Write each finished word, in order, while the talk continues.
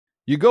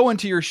You go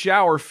into your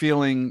shower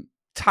feeling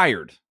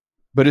tired,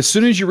 but as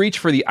soon as you reach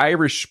for the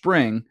Irish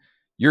Spring,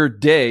 your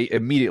day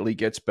immediately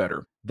gets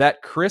better.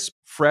 That crisp,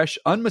 fresh,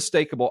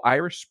 unmistakable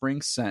Irish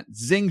Spring scent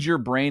zings your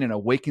brain and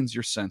awakens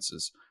your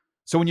senses.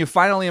 So when you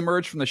finally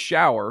emerge from the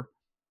shower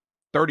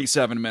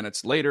 37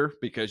 minutes later,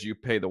 because you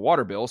pay the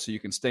water bill so you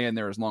can stay in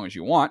there as long as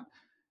you want,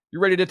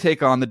 you're ready to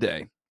take on the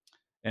day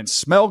and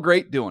smell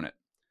great doing it.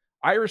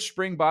 Irish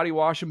Spring Body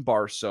Wash and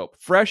Bar Soap.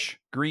 Fresh,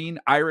 green,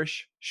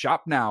 Irish.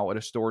 Shop now at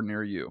a store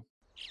near you.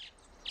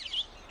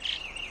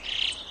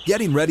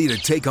 Getting ready to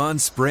take on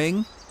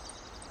spring?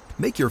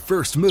 Make your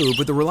first move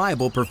with the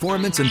reliable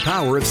performance and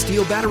power of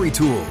Steel battery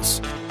tools.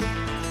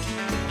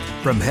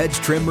 From hedge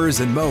trimmers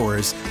and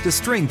mowers to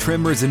string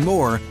trimmers and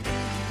more,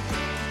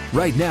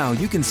 right now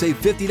you can save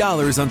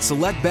 $50 on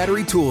select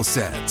battery tool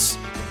sets.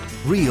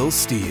 Real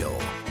Steel.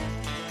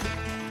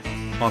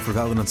 Offer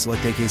valid on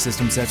select AK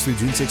system sets through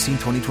June 16,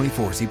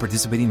 2024. See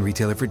participating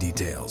retailer for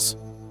details.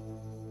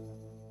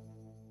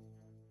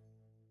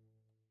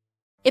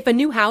 If a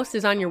new house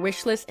is on your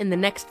wish list in the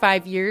next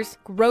 5 years,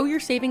 grow your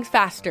savings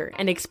faster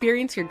and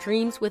experience your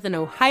dreams with an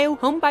Ohio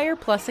Homebuyer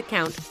Plus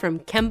account from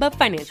Kemba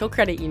Financial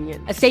Credit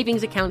Union. A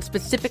savings account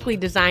specifically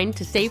designed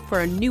to save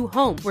for a new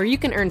home where you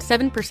can earn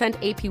 7%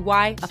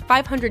 APY,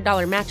 a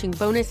 $500 matching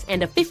bonus,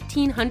 and a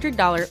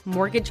 $1,500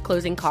 mortgage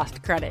closing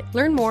cost credit.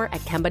 Learn more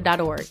at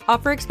Kemba.org.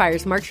 Offer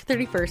expires March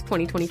 31st,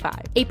 2025.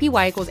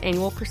 APY equals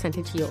annual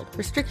percentage yield.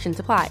 Restrictions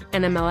apply.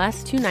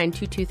 NMLS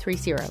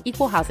 292230.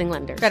 Equal housing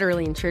lender.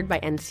 Federally insured by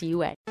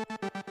NCUA.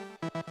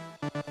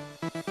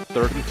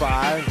 3rd and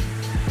 5.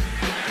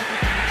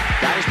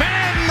 Got his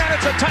man, and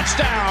it's a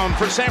touchdown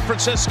for San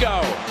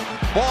Francisco.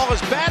 Ball is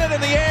batted in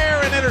the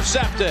air and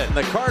intercepted.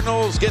 The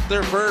Cardinals get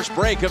their first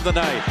break of the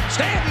night.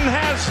 Stanton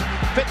has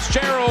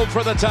Fitzgerald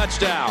for the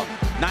touchdown.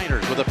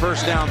 Niners with a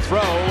first down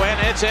throw,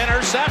 and it's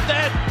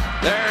intercepted.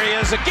 There he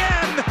is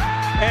again,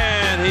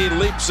 and he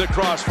leaps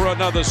across for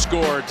another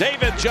score.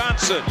 David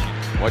Johnson,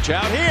 watch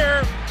out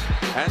here.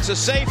 That's a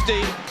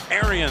safety.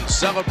 Arians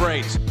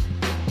celebrates.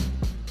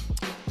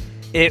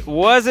 It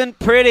wasn't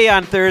pretty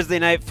on Thursday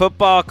Night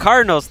Football.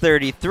 Cardinals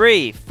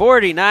 33,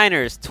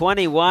 49ers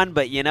 21,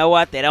 but you know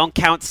what? They don't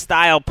count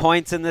style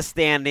points in the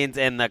standings,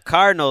 and the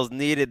Cardinals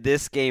needed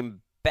this game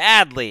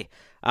badly.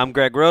 I'm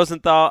Greg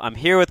Rosenthal. I'm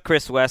here with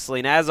Chris Wesley,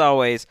 and as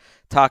always,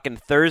 talking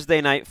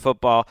Thursday Night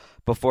Football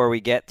before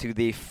we get to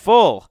the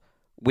full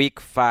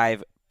Week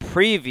 5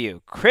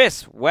 preview.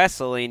 Chris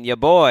Wesley and your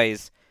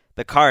boys,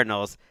 the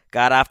Cardinals,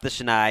 got off the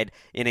schneid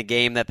in a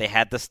game that they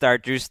had to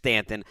start Drew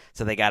Stanton,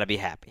 so they got to be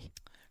happy.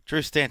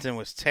 Drew Stanton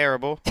was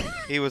terrible.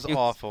 He was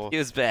awful. He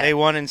was bad. They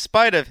won in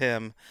spite of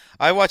him.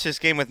 I watched this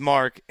game with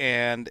Mark,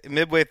 and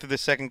midway through the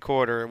second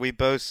quarter, we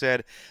both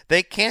said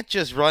they can't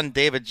just run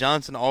David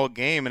Johnson all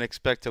game and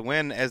expect to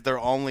win as their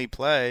only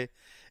play.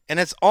 And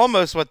it's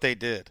almost what they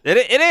did.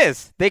 It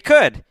is. They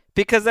could,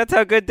 because that's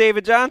how good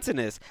David Johnson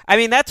is. I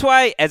mean, that's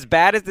why, as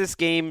bad as this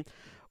game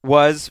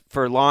was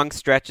for long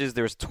stretches,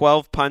 there was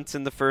 12 punts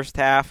in the first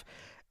half.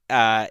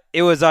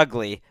 It was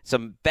ugly.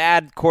 Some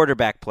bad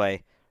quarterback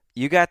play.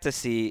 You got to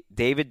see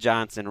David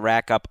Johnson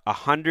rack up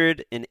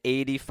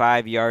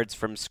 185 yards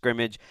from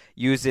scrimmage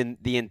using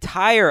the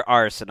entire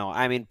arsenal.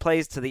 I mean,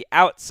 plays to the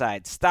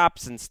outside,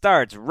 stops and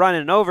starts,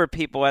 running over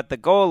people at the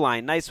goal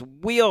line, nice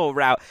wheel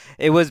route.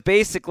 It was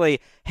basically,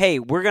 hey,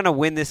 we're going to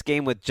win this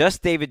game with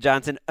just David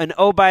Johnson. And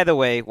oh, by the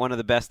way, one of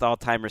the best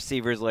all-time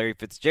receivers, Larry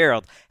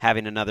Fitzgerald,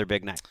 having another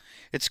big night.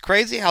 It's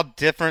crazy how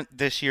different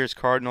this year's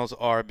Cardinals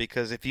are,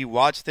 because if you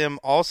watch them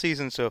all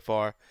season so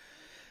far,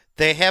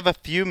 they have a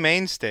few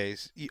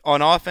mainstays.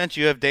 On offense,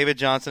 you have David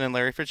Johnson and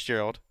Larry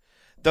Fitzgerald.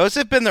 Those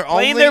have been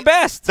playing their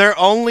best. Their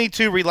only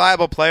two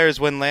reliable players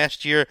when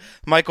last year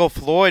Michael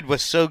Floyd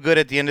was so good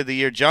at the end of the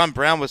year. John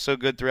Brown was so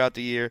good throughout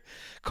the year.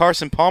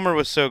 Carson Palmer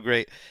was so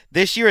great.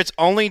 This year it's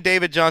only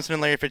David Johnson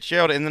and Larry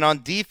Fitzgerald. And then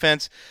on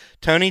defense,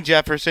 Tony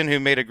Jefferson, who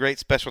made a great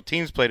special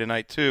teams play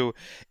tonight too,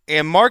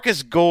 and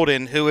Marcus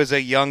Golden, who is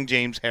a young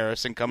James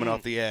Harrison coming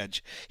off the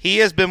edge. He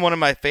has been one of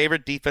my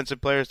favorite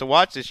defensive players to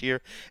watch this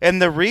year.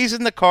 And the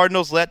reason the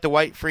Cardinals let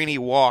Dwight Freeney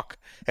walk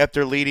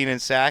after leading in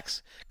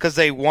sacks, because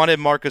they wanted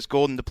Marcus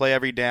Golden to play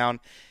every down.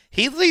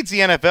 He leads the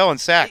NFL in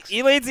sacks.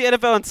 He leads the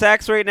NFL in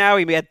sacks right now.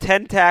 He had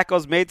 10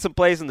 tackles, made some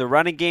plays in the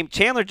running game.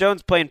 Chandler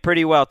Jones playing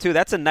pretty well, too.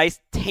 That's a nice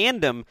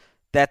tandem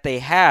that they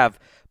have.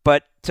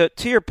 But to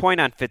your point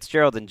on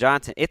Fitzgerald and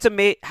Johnson, it's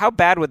how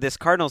bad would this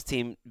Cardinals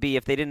team be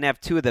if they didn't have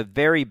two of the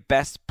very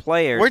best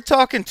players? We're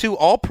talking two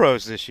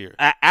All-Pros this year.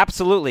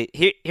 Absolutely.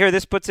 Here,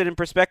 this puts it in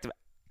perspective.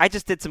 I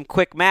just did some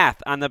quick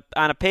math on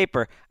a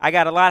paper. I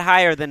got a lot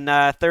higher than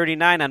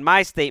 39 on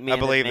my state mandated. I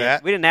believe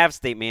that. We didn't have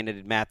state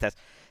mandated math tests.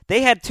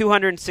 They had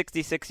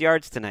 266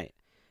 yards tonight.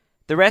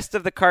 The rest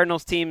of the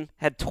Cardinals team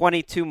had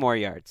 22 more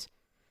yards.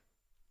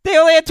 They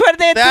only had 20.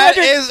 That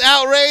is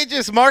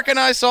outrageous. Mark and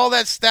I saw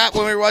that stat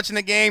when we were watching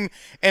the game,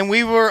 and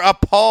we were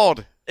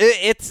appalled.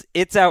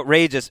 It's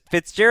outrageous.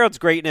 Fitzgerald's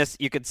greatness,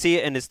 you could see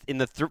it in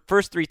the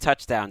first three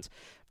touchdowns.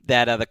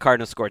 that the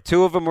Cardinals scored.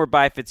 2 of them were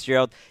by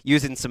Fitzgerald,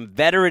 using some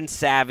veteran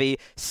savvy,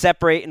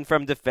 separating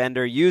from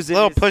defender, using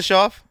little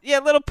push-off. Yeah,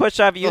 little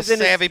push-off, using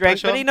his savvy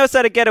strength, but he knows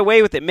how to get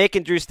away with it,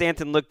 making Drew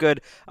Stanton look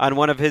good on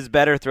one of his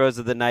better throws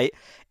of the night.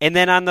 And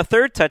then on the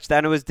third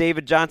touchdown, it was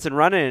David Johnson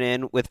running it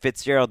in with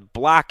Fitzgerald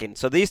blocking.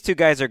 So these two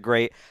guys are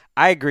great.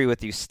 I agree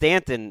with you.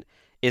 Stanton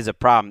is a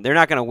problem. They're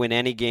not going to win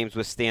any games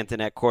with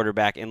Stanton at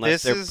quarterback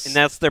unless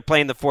they're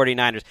playing the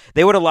 49ers.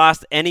 They would have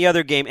lost any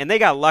other game, and they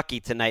got lucky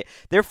tonight.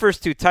 Their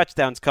first 2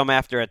 touchdowns come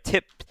after a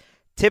tipped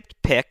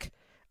pick,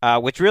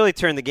 which really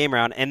turned the game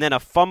around, and then a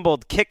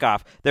fumbled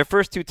kickoff. Their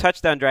first 2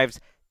 touchdown drives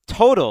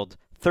totaled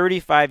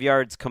 35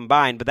 yards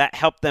combined, but that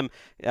helped them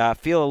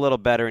feel a little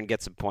better and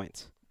get some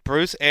points.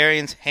 Bruce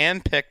Arians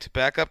hand-picked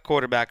backup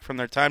quarterback from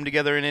their time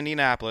together in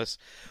Indianapolis.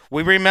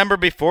 We remember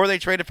before they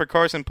traded for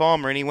Carson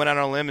Palmer, and he went out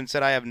on a limb and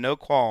said, I have no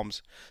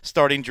qualms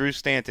starting Drew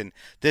Stanton.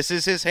 This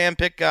is his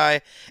hand-picked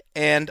guy,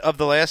 and of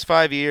the last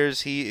 5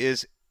 years, he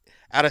is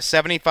out of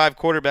 75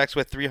 quarterbacks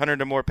with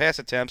 300 or more pass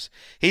attempts.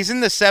 He's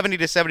in the 70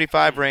 to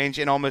 75 range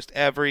in almost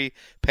every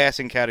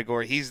passing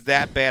category. He's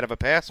that bad of a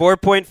passer.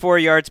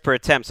 4.4 yards per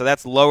attempt, so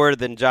that's lower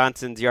than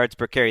Johnson's yards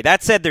per carry.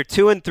 That said, they're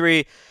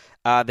 2-3.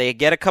 They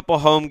get a couple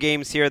home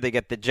games here. They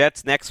get the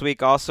Jets next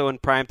week, also in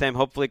primetime.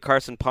 Hopefully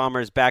Carson Palmer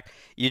is back.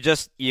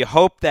 You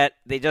hope that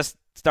they just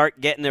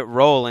start getting it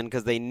rolling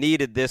because they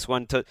needed this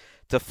one to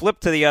flip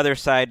to the other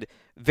side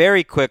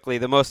very quickly.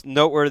 The most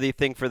noteworthy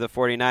thing for the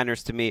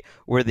 49ers to me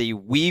were the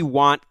 "We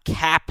Want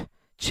Cap"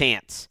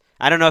 chants.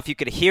 I don't know if you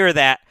could hear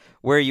that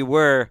where you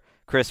were,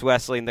 Chris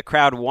Wessling, the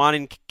crowd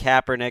wanting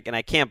Kaepernick, and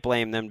I can't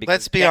blame them. Because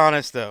let's be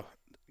honest, though.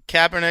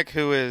 Kaepernick,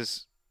 who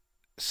is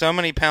so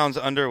many pounds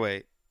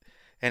underweight,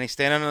 and he's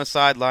standing on the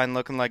sideline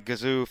looking like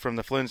Gazoo from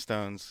the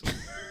Flintstones.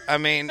 I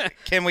mean,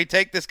 can we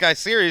take this guy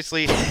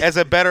seriously as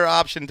a better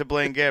option to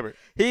Blaine Gabbert?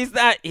 He's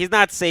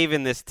not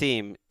saving this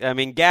team. I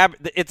mean,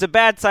 it's a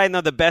bad sign,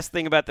 though. The best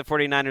thing about the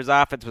 49ers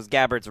offense was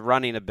Gabbert's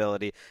running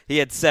ability. He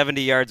had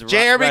 70 yards.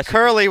 Jeremy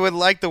Curley would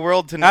like the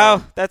world to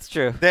know. Oh, that's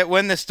true. That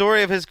when the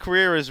story of his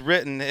career is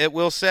written, it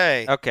will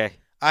say, okay,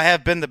 I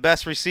have been the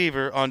best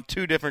receiver on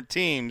 2 different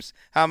teams.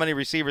 How many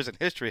receivers in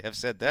history have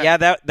said that? Yeah,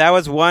 that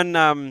was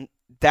one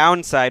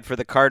downside for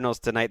the Cardinals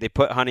tonight. They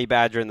put Honey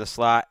Badger in the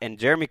slot, and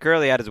Jeremy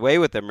Curley had his way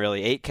with them,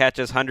 really. 8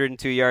 catches,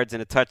 102 yards,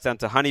 and a touchdown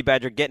to Honey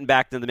Badger, getting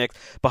back into the mix.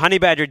 But Honey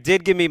Badger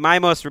did give me my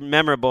most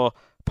memorable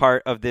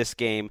part of this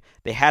game.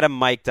 They had him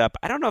mic'd up.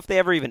 I don't know if they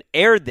ever even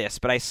aired this,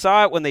 but I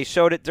saw it when they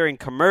showed it during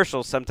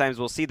commercials. Sometimes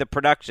we'll see the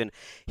production.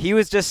 He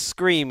was just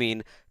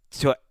screaming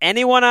to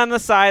anyone on the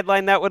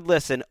sideline that would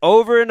listen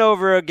over and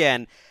over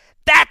again,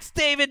 "That's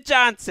David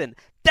Johnson!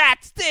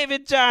 That's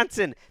David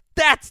Johnson!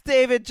 That's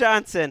David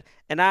Johnson!"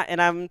 And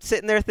I'm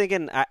sitting there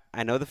thinking,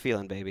 I know the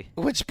feeling, baby.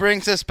 Which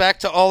brings us back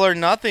to All or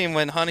Nothing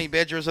when Honey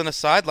Badger's on the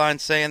sideline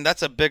saying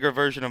that's a bigger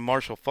version of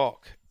Marshall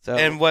Faulk.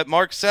 And what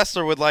Mark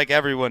Sessler would like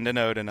everyone to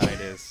know tonight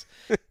is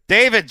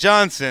David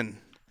Johnson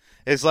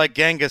is like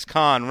Genghis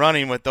Khan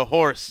running with the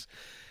horse,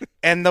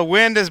 and the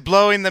wind is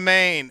blowing the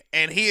mane,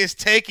 and he is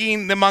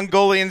taking the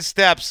Mongolian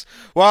steps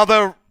while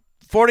the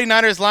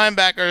 49ers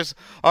linebackers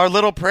are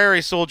little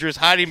prairie soldiers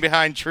hiding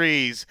behind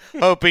trees,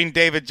 hoping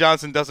David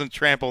Johnson doesn't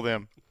trample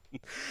them.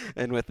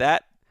 And with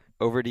that,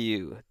 over to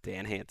you,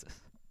 Dan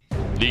Hansis.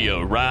 The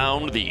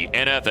Around the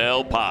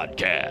NFL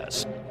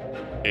podcast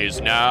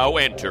is now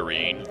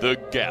entering the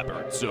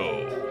Gabbert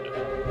Zone.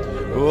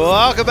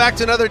 Welcome back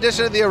to another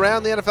edition of the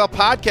Around the NFL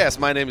podcast.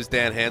 My name is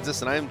Dan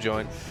Hansis, and I am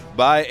joined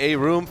by a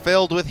room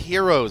filled with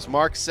heroes.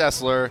 Mark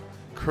Sessler,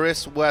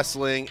 Chris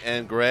Wessling,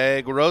 and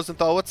Greg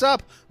Rosenthal. What's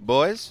up,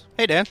 boys?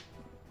 Hey, Dan.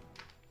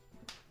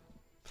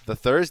 The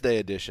Thursday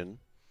edition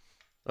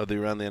of the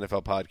Around the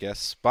NFL podcast,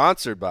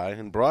 sponsored by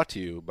and brought to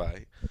you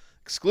by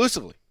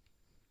exclusively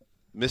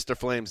Mr.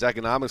 Flame's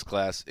economics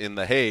class in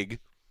The Hague,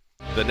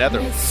 the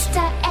Netherlands.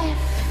 Mr.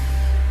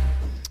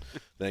 F.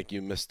 Thank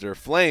you, Mr.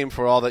 Flame,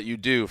 for all that you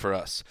do for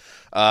us.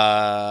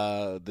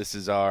 This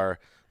is our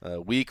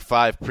Week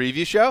 5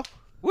 preview show.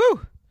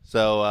 Woo!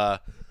 So,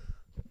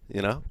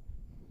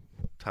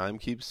 time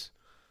keeps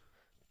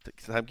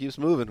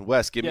moving.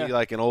 Wes, give me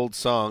like an old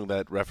song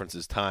that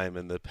references time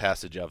and the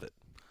passage of it.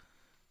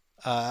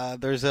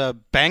 There's a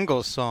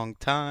Bangles song,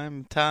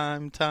 Time,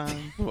 Time,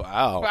 Time.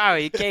 Wow,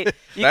 you came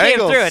through.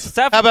 It's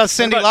tough. How about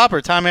Cyndi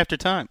Lauper, Time After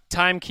Time?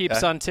 Time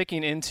keeps on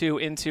ticking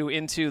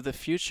into the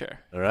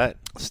future. All right.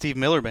 Steve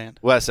Miller Band.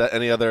 Wes,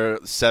 any other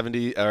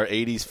 70s or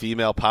 80s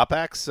female pop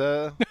acts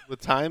with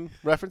time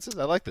references?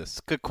 I like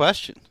this. Good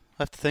question.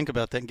 I'll have to think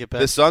about that and get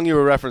back. The song you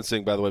were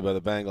referencing, by the way, by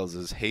the Bangles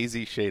is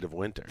Hazy Shade of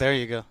Winter. There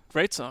you go.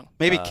 Great song.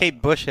 Maybe Kate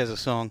Bush has a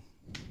song.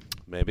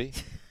 Maybe.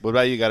 What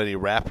about you? Got any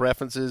rap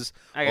references?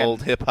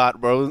 Old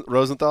hip-hop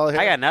Rosenthal here?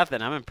 I got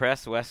nothing. I'm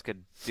impressed Wes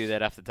could do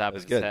that off the top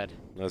of his head.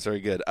 That's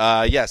very good.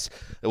 Yes,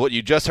 what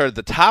you just heard at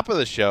the top of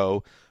the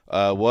show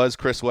was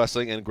Chris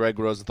Wessling and Greg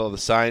Rosenthal, the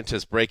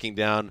scientists, breaking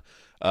down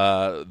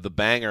the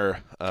banger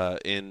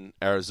in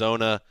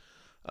Arizona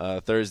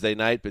Thursday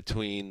night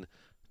between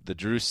the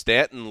Drew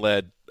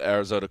Stanton-led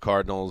Arizona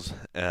Cardinals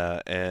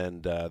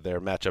and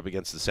their matchup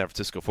against the San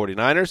Francisco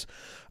 49ers.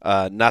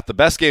 Not the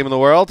best game in the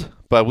world,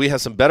 but we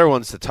have some better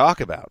ones to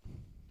talk about.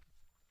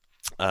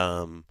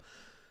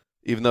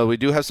 Even though we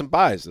do have some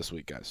buys this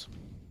week, guys.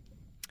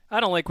 I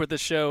don't like where the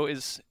show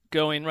is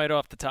going right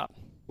off the top.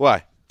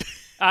 Why?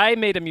 I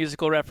made a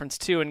musical reference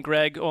too, and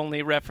Greg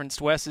only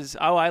referenced Wes's.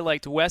 Oh, I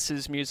liked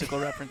Wes's musical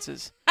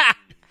references.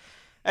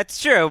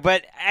 That's true,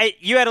 but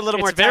you had a little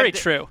more time. It's very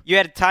true. You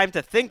had time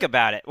to think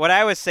about it. What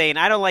I was saying,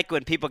 I don't like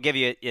when people give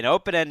you an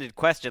open-ended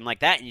question like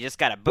that, and you just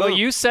got to boom. Well,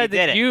 you said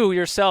that it. you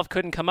yourself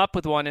couldn't come up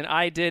with one, and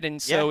I did,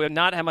 and so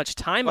not how much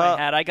time I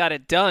had, I got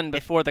it done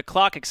before the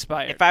clock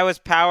expired. If I was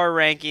power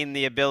ranking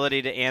the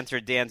ability to answer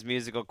Dan's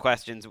musical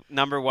questions,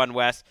 number 1,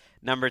 Wes,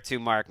 number 2,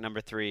 Mark,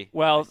 number 3,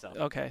 myself.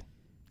 Okay.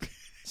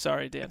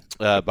 Sorry, Dan.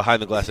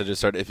 Behind the Glass, I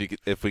just started.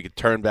 If we could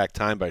turn back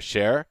time by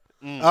Cher.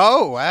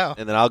 Oh, wow.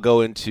 And then I'll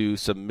go into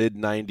some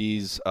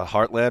mid-'90s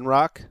Heartland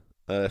rock,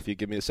 if you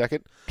give me a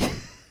second.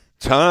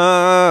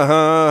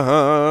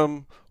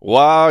 Time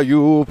while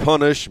you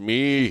punish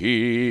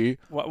me.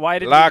 Why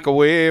did like a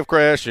wave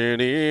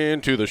crashing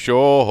into the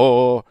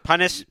shore.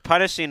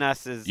 Punishing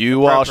us is you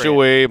wash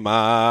away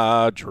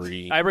my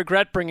dream. I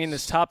regret bringing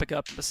this topic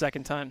up a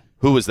second time.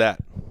 Who was that?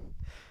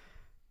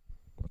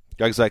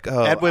 Greg's like,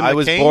 Edwin I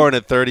was McCain? born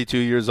at 32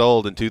 years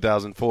old in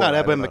 2004. Not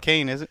Edwin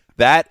McCain, is it?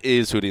 That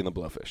is Hootie and the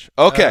Blowfish.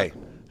 Okay.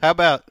 How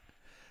about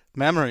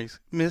memories?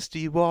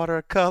 Misty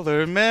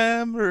watercolor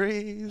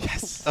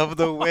memories of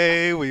the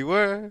way we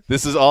were.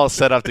 This is all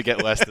set up to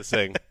get Wes to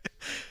sing.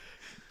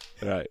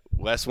 All right.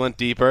 Wes went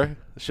deeper,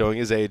 showing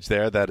his age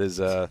there. That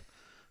is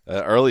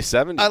early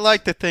 70s. I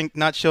like to think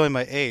not showing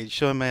my age,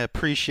 showing my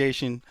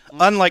appreciation,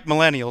 unlike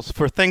millennials,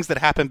 for things that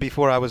happened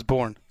before I was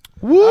born.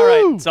 Woo! All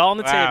right, it's all on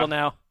the table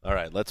now. All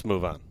right, let's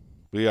move on.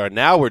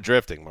 We're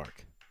drifting,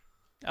 Mark.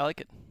 I like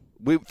it.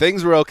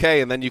 Things were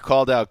okay, and then you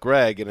called out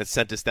Greg, and it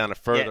sent us down a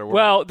further world.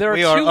 Well, there are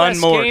We 2 are less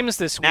unmoored. games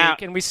this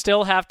week, and we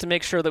still have to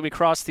make sure that we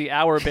cross the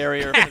hour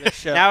barrier for the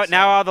show.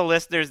 Now all the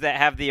listeners that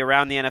have the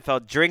Around the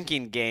NFL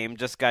drinking game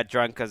just got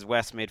drunk because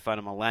Wes made fun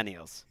of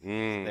millennials.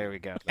 So there we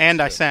go.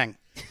 And I sang.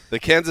 The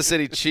Kansas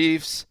City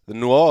Chiefs, the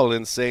New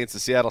Orleans Saints, the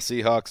Seattle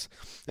Seahawks,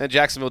 and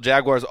Jacksonville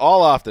Jaguars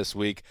all off this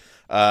week.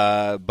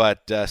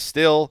 But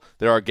still,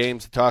 there are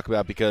games to talk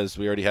about because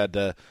we already had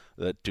the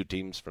 2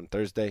 teams from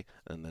Thursday,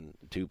 and then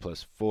 2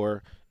 plus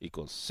 4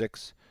 equals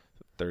 6.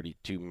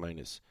 32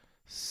 minus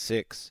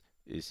 6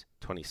 is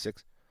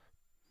 26.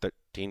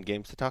 13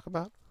 games to talk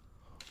about.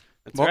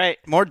 That's right.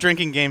 More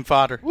drinking game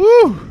fodder.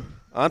 Woo!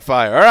 On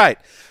fire. All right.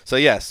 So,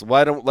 yes,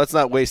 let's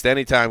not waste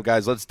any time,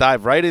 guys. Let's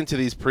dive right into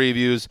these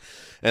previews.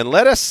 And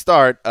let us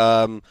start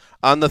on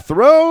the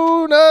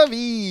throne of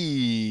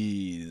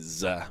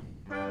ease.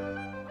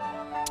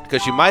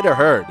 Because you might have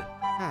heard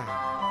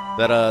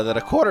that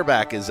a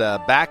quarterback is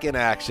back in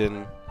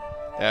action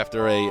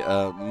after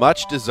a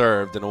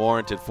much-deserved and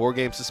warranted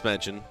 4-game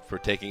suspension for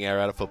taking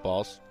air out of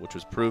footballs, which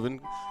was proven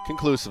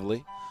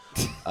conclusively.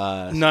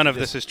 None of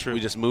this is true. We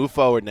just move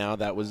forward now.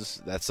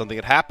 That's something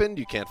that happened.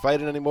 You can't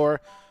fight it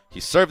anymore. He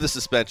served the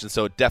suspension,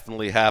 so it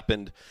definitely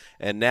happened.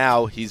 And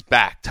now he's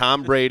back.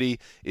 Tom Brady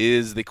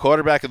is the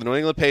quarterback of the New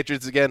England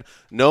Patriots again.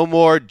 No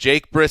more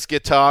Jake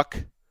Brisket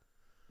talk.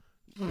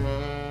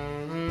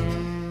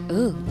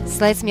 Ooh,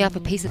 slice me off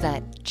a piece of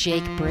that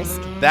Jake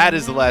Brisket. That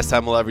is the last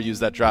time we'll ever use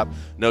that drop.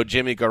 No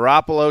Jimmy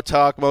Garoppolo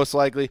talk, most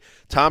likely.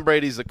 Tom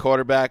Brady's the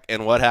quarterback,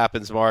 and what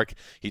happens, Mark?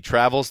 He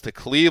travels to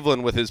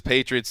Cleveland with his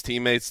Patriots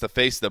teammates to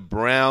face the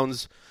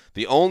Browns,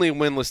 the only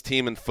winless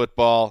team in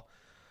football.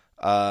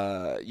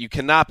 You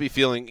cannot be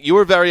feeling – you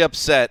were very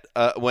upset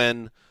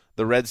when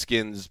the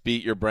Redskins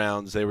beat your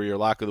Browns. They were your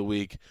lock of the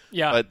week.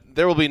 Yeah. But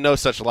there will be no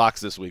such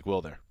locks this week,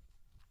 will there?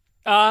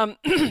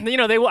 They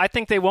will. I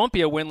think they won't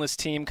be a winless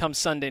team come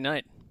Sunday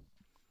night.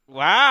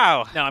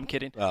 Wow. No, I'm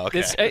kidding. Oh,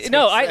 okay.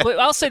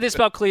 I'll say this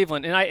about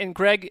Cleveland, and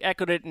Greg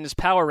echoed it in his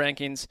power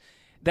rankings,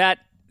 that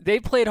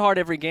they played hard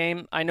every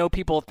game. I know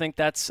people think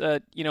that's,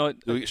 Should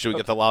we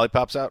get the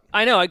lollipops out?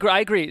 I know. I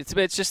agree.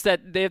 It's just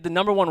that they have the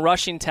number 1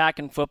 rushing attack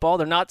in football.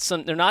 They're not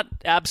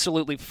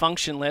absolutely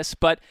functionless,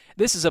 but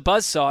this is a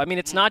buzzsaw. I mean,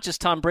 it's not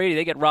just Tom Brady.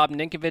 They get Rob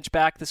Ninkovich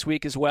back this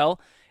week as well,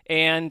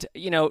 and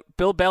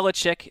Bill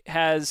Belichick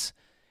has.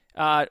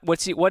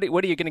 What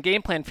are you going to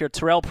game plan for?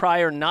 Terrell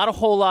Pryor, not a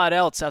whole lot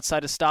else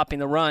outside of stopping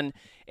the run.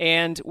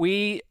 And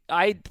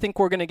I think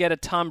we're going to get a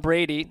Tom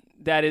Brady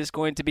that is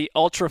going to be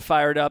ultra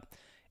fired up,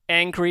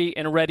 angry,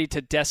 and ready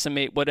to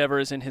decimate whatever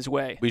is in his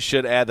way. We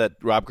should add that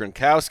Rob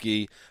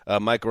Gronkowski,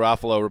 Mike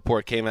Garofalo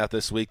report came out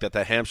this week that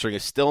the hamstring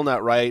is still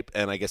not ripe,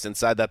 and I guess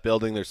inside that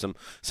building there's some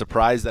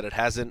surprise that it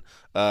hasn't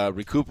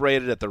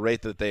recuperated at the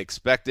rate that they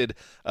expected.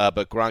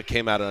 But Gronk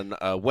came out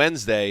on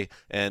Wednesday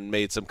and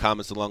made some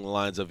comments along the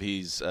lines of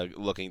he's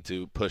looking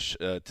to push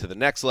to the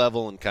next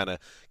level and kind of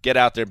get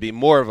out there and be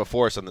more of a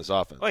force on this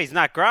offense. Well, he's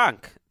not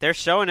Gronk. They're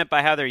showing it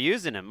by how they're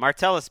using him.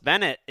 Martellus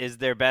Bennett is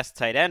their best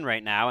tight end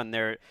right now, and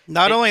they're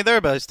Not only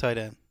their best tight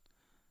end.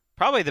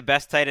 probably the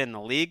best tight end in the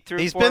league through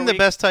 4 weeks. He's been the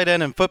best tight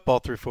end in football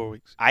through 4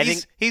 weeks. I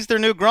think he's their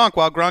new Gronk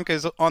while Gronk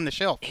is on the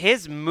shelf.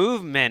 His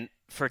movement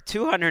for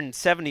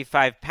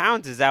 275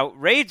 pounds is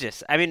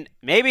outrageous. I mean,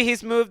 maybe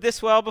he's moved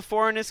this well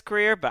before in his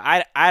career, but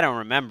I don't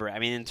remember. I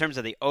mean, in terms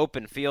of the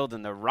open field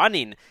and the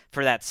running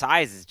for that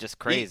size is just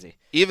crazy.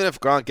 Even if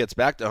Gronk gets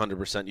back to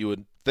 100%, you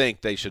would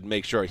think they should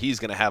make sure he's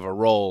going to have a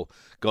role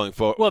going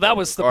forward. Well, that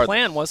was the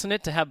plan, wasn't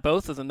it, to have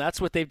both of them? That's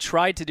what they've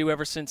tried to do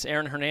ever since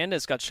Aaron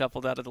Hernandez got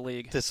shuffled out of the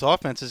league. This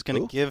offense is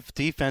going to give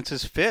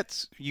defenses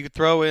fits. You could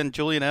throw in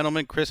Julian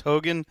Edelman, Chris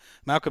Hogan,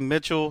 Malcolm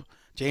Mitchell,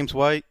 James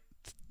White,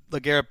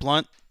 LeGarrette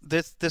Blount.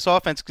 This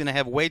offense is going to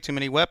have way too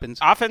many weapons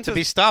to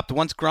be stopped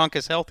once Gronk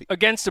is healthy.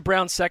 Against a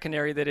Browns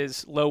secondary that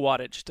is low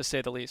wattage, to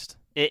say the least.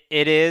 It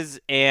is,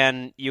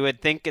 and you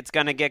would think it's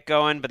going to get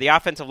going, but the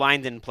offensive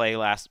line didn't play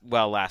last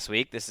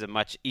week. This is a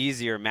much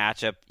easier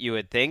matchup, you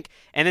would think.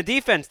 And the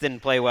defense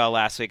didn't play well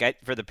last week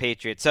for the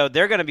Patriots. So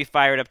they're going to be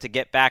fired up to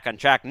get back on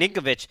track.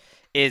 Ninkovich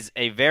is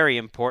a very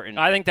important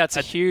I think that's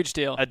a huge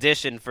deal.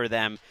 Addition for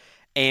them.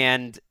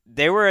 And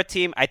they were a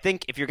team, I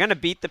think, if you're going to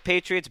beat the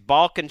Patriots,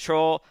 ball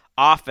control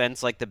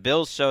offense like the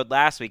Bills showed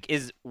last week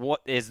is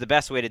the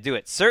best way to do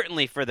it.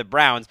 Certainly for the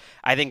Browns,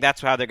 I think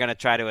that's how they're going to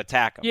try to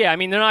attack them. Yeah, I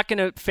mean, they're not going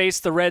to face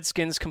the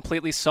Redskins'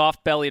 completely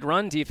soft-bellied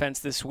run defense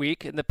this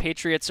week. And the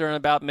Patriots are in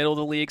about middle of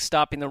the league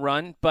stopping the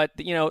run. But,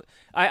 you know,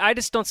 I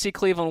just don't see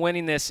Cleveland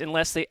winning this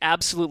unless they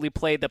absolutely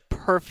play the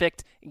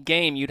perfect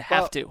game. You'd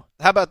have to.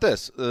 How about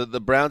this?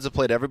 The Browns have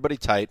played everybody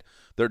tight.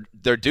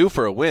 They're due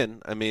for a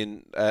win. I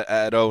mean,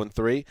 at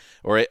 0-3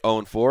 or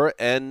 0-4,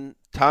 and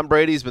Tom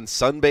Brady's been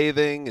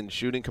sunbathing and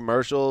shooting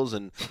commercials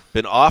and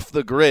been off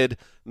the grid.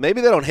 Maybe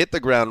they don't hit the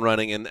ground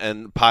running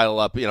and pile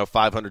up,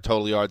 500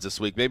 total yards this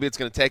week. Maybe it's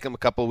going to take them a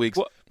couple of weeks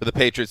for the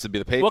Patriots to be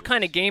the Patriots. What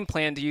kind of game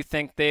plan do you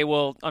think they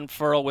will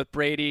unfurl with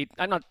Brady?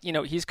 I'm not,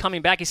 he's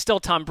coming back. He's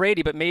still Tom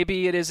Brady, but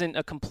maybe it isn't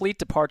a complete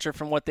departure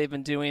from what they've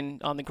been doing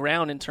on the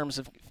ground in terms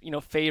of,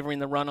 favoring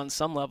the run on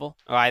some level.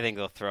 Oh, I think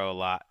they'll throw a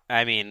lot.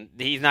 I mean,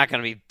 he's not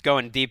going to be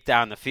going deep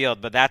down the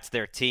field, but that's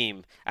their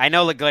team. I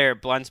know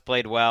LeGarrette Blount's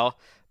played well,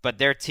 but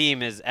their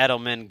team is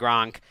Edelman,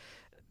 Gronk,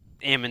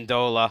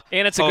 Amendola,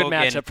 and it's Hogan, a good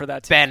matchup for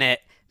that team.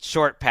 Bennett,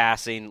 short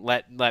passing,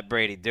 let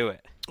Brady do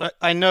it.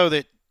 I know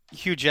that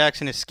Hugh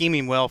Jackson is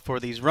scheming well for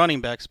these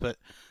running backs, but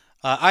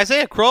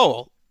Isaiah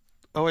Crowell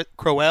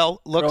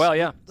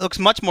looks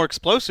much more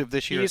explosive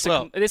this year as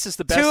well. This is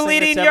the best 2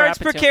 leading yards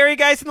per carry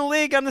guys in the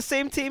league on the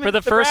same team for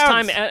the first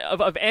time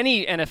of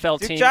any NFL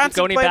team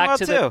going back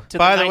to the 1950s.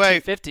 By the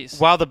way,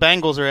 while the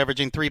Bengals are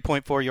averaging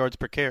 3.4 yards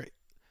per carry.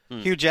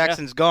 Hugh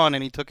Jackson's gone,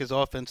 and he took his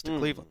offense to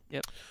Cleveland.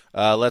 Yep.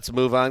 Let's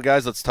move on,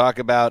 guys. Let's talk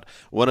about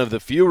one of the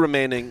few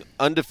remaining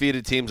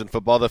undefeated teams in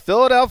football, the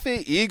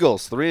Philadelphia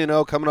Eagles,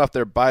 3-0, coming off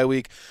their bye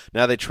week.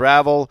 Now they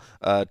travel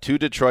to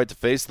Detroit to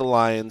face the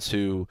Lions,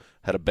 who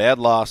had a bad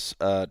loss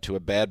to a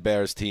bad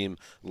Bears team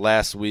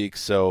last week.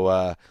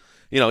 So,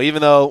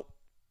 even though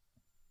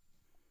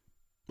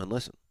 – and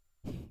listen,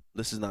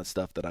 this is not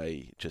stuff that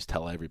I just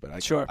tell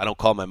everybody. Sure. I don't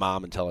call my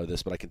mom and tell her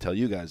this, but I can tell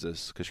you guys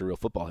this because you're real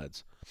football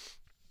heads.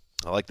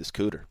 I like this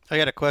cooter. I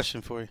got a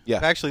question for you. Yeah.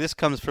 Actually, this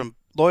comes from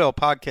loyal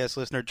podcast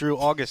listener Drew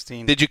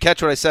Augustine. Did you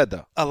catch what I said,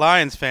 though? A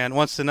Lions fan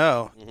wants to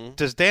know,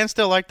 does Dan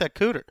still like that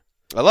cooter?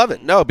 I love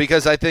it. No,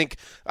 because I think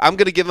I'm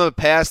going to give him a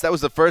pass. That was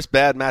the first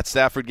bad Matt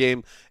Stafford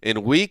game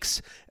in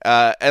weeks.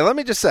 And let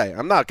me just say,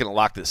 I'm not going to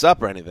lock this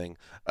up or anything,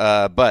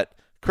 but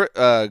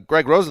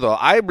Greg Rosenthal,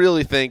 I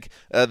really think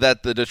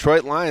that the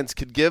Detroit Lions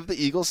could give the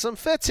Eagles some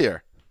fits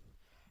here.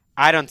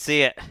 I don't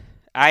see it.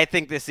 I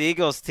think this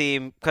Eagles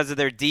team, because of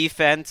their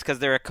defense, because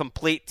they're a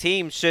complete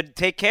team, should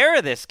take care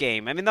of this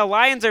game. I mean, the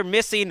Lions are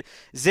missing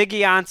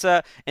Ziggy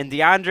Ansah and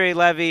DeAndre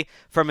Levy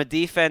from a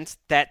defense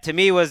that, to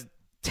me, was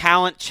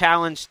talent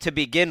challenged to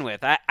begin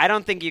with. I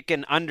don't think you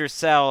can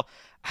undersell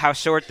how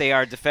short they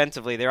are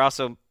defensively. They're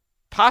also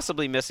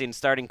possibly missing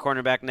starting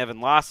cornerback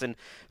Nevin Lawson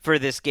for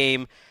this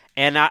game.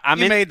 And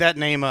you made that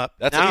name up.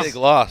 That's a big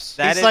loss.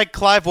 It's like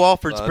Clive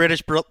Walford's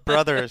British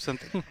brother or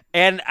something.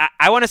 And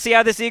I want to see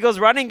how this Eagles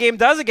running game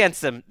does against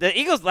them. The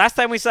Eagles, last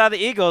time we saw the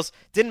Eagles,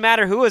 didn't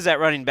matter who was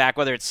at running back,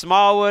 whether it's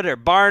Smallwood or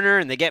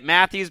Barner, and they get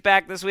Matthews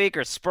back this week,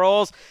 or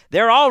Sproles.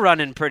 They're all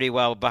running pretty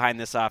well behind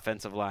this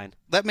offensive line.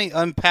 Let me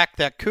unpack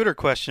that cooter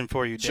question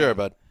for you, Dan. Sure,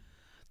 bud.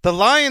 The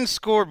Lions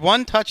scored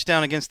one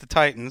touchdown against the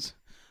Titans.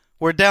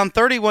 We're down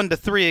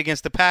 31-3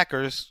 against the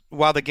Packers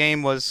while the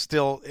game was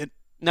still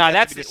No,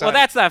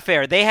 that's not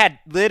fair. They had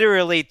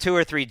literally 2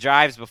 or 3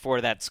 drives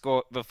before that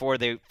score, before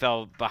they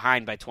fell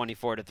behind by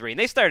 24-3, and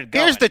they started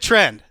going. Here's the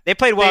trend. They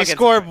played well. They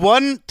scored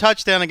one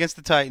touchdown against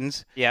the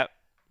Titans. Yep.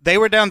 They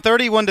were down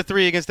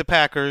 31-3 against the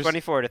Packers.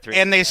 24-3.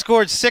 And they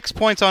scored 6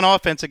 points on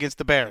offense against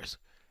the Bears.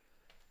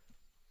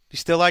 You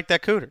still like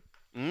that cooter?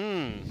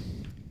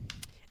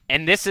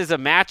 And this is a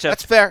matchup.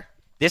 That's fair.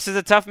 This is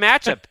a tough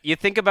matchup. You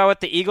think about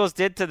what the Eagles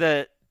did to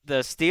the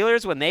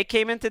Steelers when they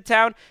came into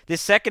town.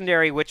 This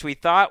secondary, which we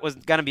thought was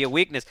going to be a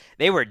weakness,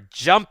 they were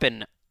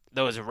jumping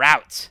those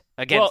routes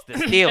against the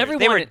Steelers. They were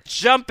everyone-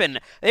 jumping.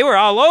 They were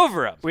all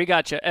over him. We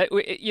got you.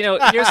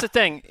 Here's the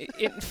thing.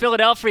 In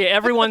Philadelphia,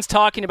 everyone's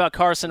talking about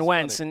Carson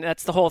Wentz, and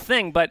that's the whole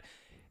thing. But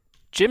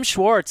Jim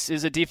Schwartz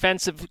is a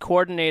defensive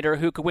coordinator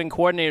who could win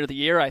Coordinator of the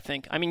Year, I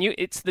think. I mean,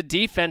 it's the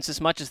defense as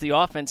much as the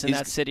offense in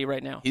that city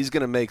right now. He's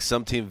going to make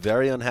some team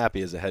very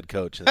unhappy as a head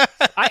coach.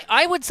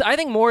 I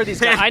think more of these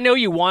guys. I know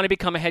you want to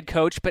become a head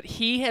coach, but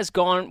he has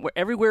gone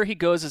everywhere he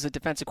goes as a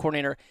defensive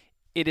coordinator.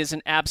 It is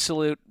an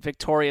absolute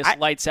victorious,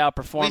 lights-out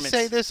performance. We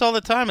say this all the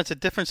time. It's a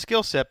different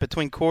skill set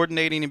between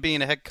coordinating and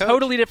being a head coach.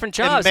 Totally different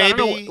jobs. And I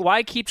don't know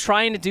why keep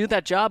trying to do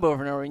that job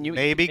over and over.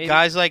 Maybe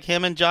guys like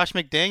him and Josh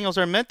McDaniels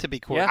are meant to be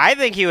coordinators.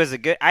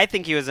 Yeah. I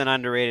think he was an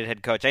underrated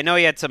head coach. I know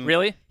he had some.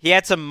 Really? He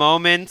had some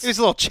moments. He was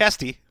a little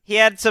chesty. He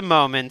had some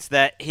moments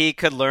that he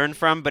could learn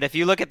from, but if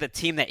you look at the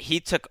team that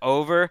he took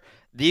over,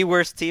 the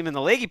worst team in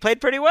the league, he played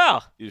pretty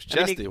well. He was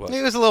chesty. He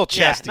was a little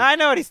chesty. Yeah, I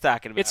know what he's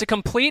talking about. It's a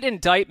complete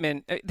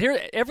indictment.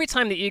 Every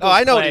time the Eagles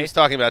I know play, what he was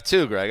talking about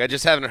too, Greg. I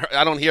just haven't heard,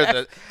 I don't hear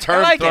the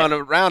term thrown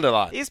around a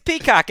lot. He's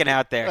peacocking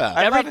out there. Yeah.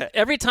 I love it.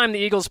 Every time the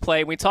Eagles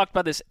play, we talked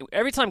about this,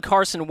 every time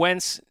Carson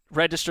Wentz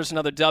registers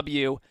another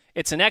W,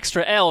 it's an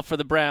extra L for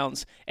the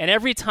Browns. And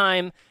every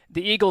time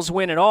the Eagles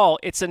win at all,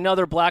 it's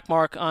another black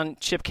mark on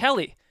Chip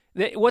Kelly.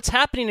 What's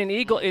happening in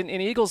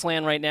Eagles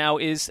land right now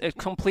is a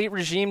complete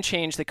regime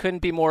change that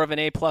couldn't be more of an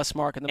A-plus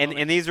mark in the moment.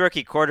 And these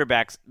rookie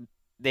quarterbacks,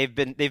 they've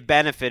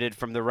benefited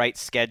from the right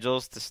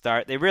schedules to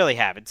start. They really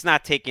have. It's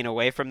not taking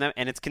away from them,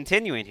 and it's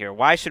continuing here.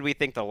 Why should we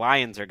think the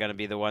Lions are going to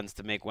be the ones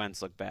to make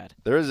Wentz look bad?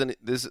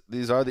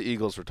 These are the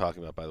Eagles we're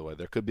talking about, by the way.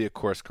 There could be a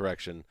course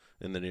correction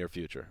in the near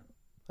future.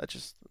 That's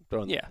just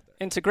throwing that out there.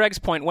 And to Greg's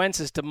point, Wentz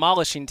is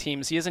demolishing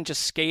teams. He isn't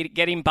just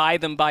getting by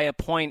them by a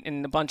point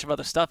and a bunch of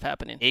other stuff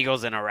happening.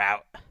 Eagles in a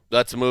rout.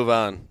 Let's move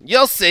on.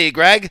 You'll see,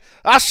 Greg.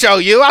 I'll show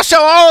you. I'll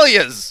show all of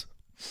yous.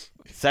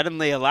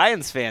 Suddenly a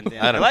Lions fan.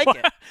 I like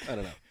it. I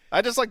don't know.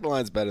 I just like the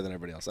Lions better than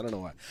everybody else. I don't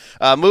know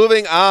why.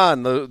 Moving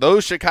on,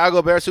 those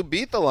Chicago Bears who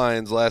beat the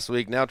Lions last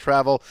week now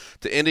travel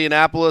to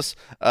Indianapolis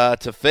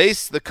to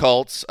face the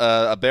Colts,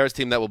 a Bears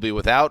team that will be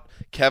without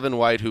Kevin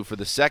White, who for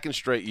the second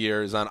straight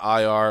year is on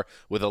IR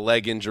with a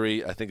leg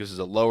injury. I think this is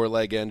a lower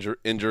leg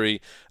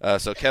injury.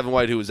 So Kevin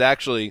White, who was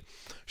actually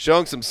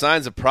showing some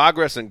signs of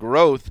progress and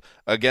growth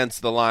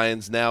against the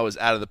Lions, now is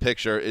out of the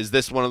picture. Is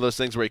this one of those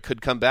things where he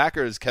could come back,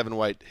 or is Kevin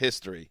White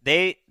history?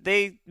 They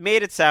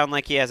made it sound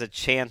like he has a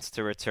chance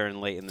to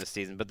return late in the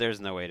season, but there's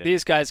no way to.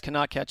 These guys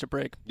cannot catch a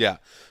break. Yeah.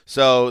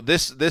 So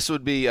this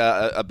would be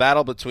a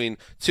battle between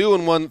 2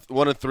 and 1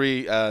 and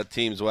 3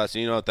 teams, Wes.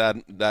 And you know what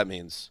that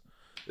means?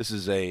 This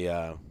is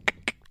a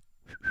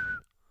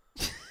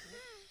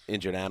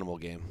injured animal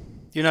game.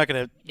 You're not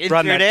going to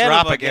run that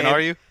drop again, are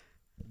you?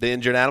 The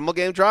injured animal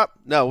game drop?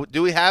 No.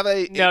 Do we have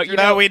a?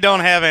 No, we don't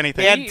have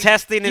anything. And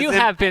testing his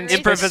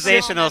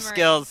improvisational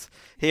skills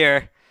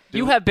here.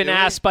 You have been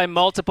asked by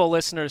multiple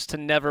listeners to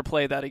never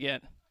play that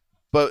again.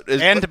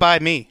 And by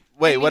me.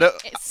 Wait,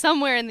 what?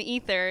 Somewhere in the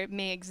ether it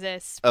may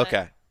exist. But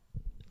Okay.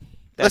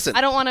 Listen,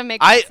 I don't want to make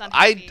this on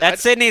TV.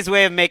 That's Sydney's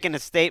way of making a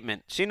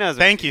statement. She knows.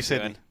 Thank you,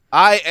 Sydney.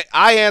 I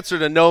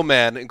answered a no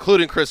man,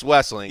 including Chris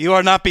Wessling. You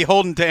are not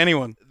beholden to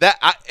anyone.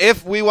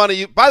 If we want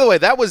to, by the way,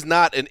 that was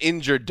not an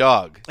injured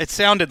dog. It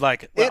sounded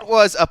like it. It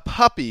was a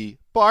puppy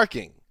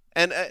barking,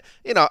 and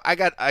I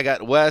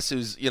got Wes,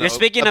 who's You're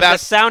speaking of the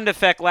sound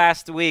effect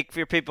last week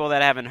for people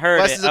that haven't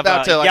heard Wes it. is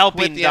about to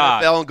yelping quit the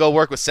dog. NFL and go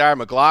work with Sarah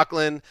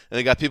McLachlan, and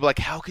they got people like,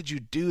 how could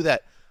you do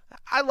that?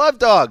 I love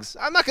dogs.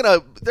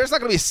 There's not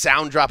gonna be a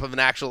sound drop of an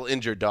actual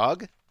injured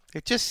dog.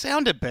 It just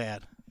sounded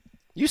bad.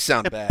 You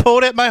sound It bad.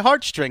 pulled at my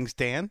heartstrings,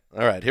 Dan.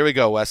 All right, here we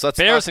go, Wes.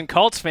 Bears and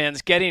Colts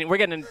fans we're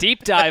getting a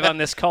deep dive on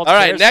this Colts. All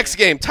right, Bears next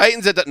game.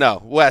 Titans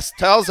no, Wes,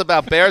 tell us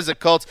about Bears and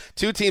Colts,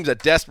 two teams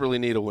that desperately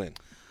need a win.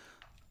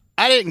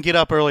 I didn't get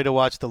up early to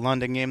watch the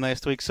London game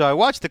last week, so I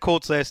watched the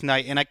Colts last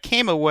night, and I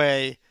came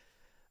away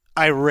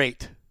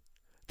irate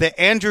that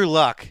Andrew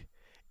Luck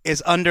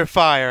is under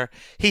fire.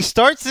 He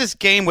starts this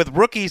game with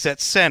rookies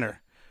at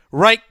center,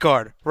 right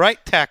guard,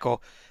 right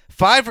tackle,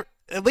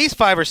 at least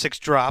 5 or 6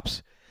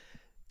 drops.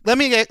 Let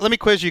me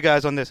quiz you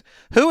guys on this.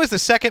 Who is the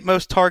second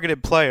most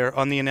targeted player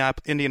on the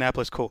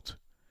Indianapolis Colts?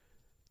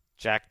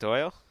 Jack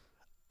Doyle?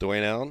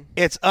 Dwayne Allen?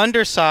 It's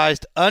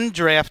undersized,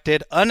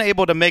 undrafted,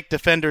 unable to make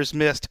defenders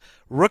miss,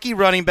 rookie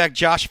running back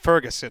Josh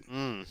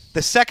Ferguson.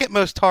 The second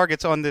most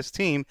targets on this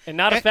team. And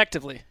not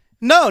effectively.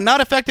 No,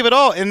 not effective at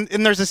all. And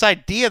there's this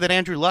idea that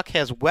Andrew Luck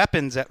has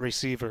weapons at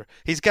receiver.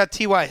 He's got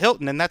T.Y.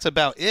 Hilton, and that's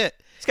about it.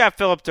 He's got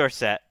Philip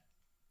Dorsett.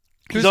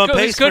 He's on pace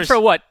He's good for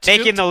what?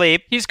 Making the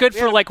leap. He's good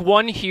for like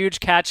one huge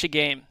catch a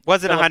game.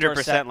 Wasn't Philip 100%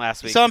 Dorsett.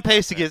 last week. He's on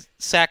pace to get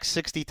sacked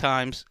 60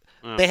 times.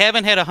 They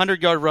haven't had a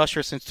 100-yard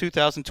rusher since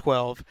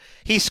 2012.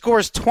 He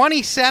scores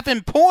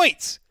 27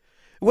 points,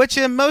 which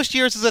in most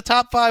years is a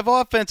top 5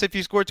 offense if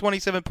you score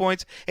 27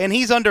 points, and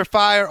he's under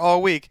fire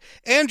all week.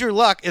 Andrew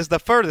Luck is the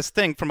furthest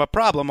thing from a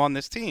problem on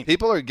this team.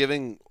 People are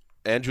giving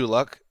Andrew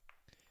Luck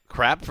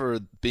crap for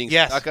being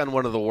stuck on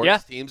one of the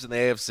worst teams in the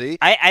AFC?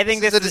 I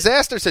think this is a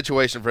disaster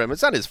situation for him.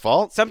 It's not his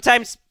fault.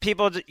 Sometimes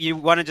you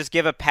want to just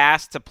give a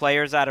pass to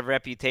players out of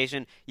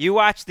reputation. You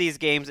watch these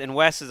games, and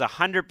Wes is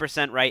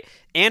 100% right.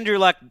 Andrew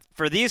Luck,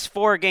 for these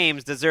 4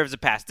 games, deserves a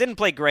pass. Didn't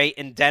play great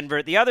in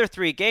Denver. The other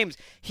 3 games,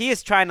 he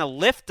is trying to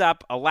lift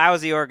up a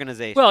lousy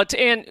organization. Well,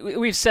 and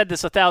we've said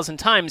this 1,000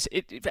 times.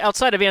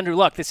 Outside of Andrew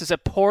Luck, this is a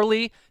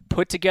poorly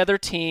put-together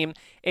team,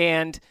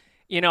 and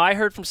I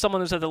heard from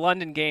someone who was at the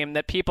London game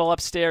that people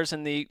upstairs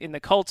in the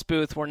Colts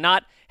booth were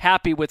not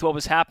happy with what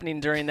was happening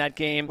during that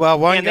game.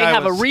 Well, and they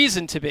have a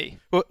reason to be.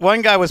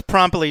 One guy was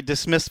promptly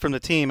dismissed from the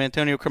team,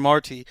 Antonio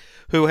Cromartie,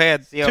 who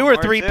had 2 or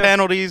 3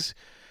 penalties.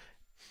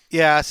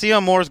 Yeah,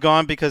 C.O. Moore's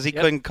gone because he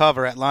couldn't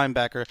cover at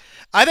linebacker.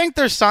 I think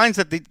there's signs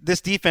that this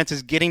defense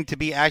is getting to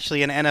be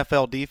actually an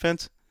NFL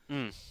defense.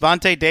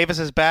 Vontae Davis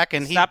is back,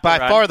 and he's by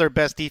far their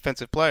best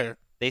defensive player.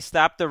 They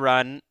stopped the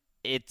run.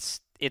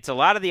 It's a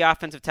lot of the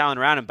offensive talent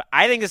around him, but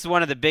I think this is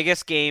one of the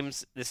biggest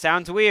games. This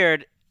sounds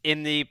weird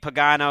in the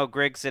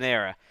Pagano-Grigson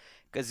era,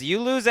 because you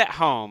lose at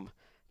home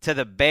to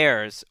the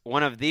Bears,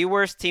 one of the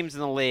worst teams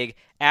in the league,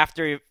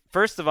 after,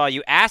 first of all,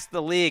 you asked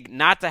the league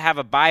not to have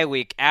a bye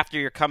week after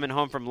you're coming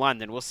home from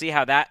London. We'll see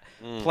how that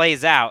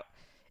plays out.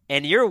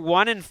 And you're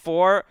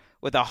 1-4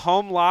 with a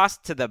home loss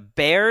to the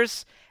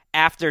Bears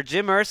after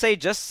Jim Irsay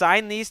just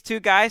signed these 2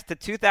 guys to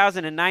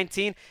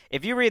 2019.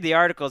 If you read the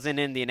articles in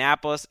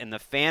Indianapolis and the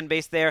fan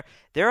base there,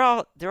 they're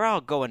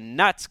all going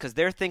nuts because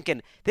they're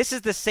thinking, this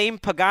is the same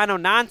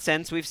Pagano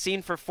nonsense we've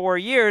seen for 4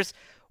 years.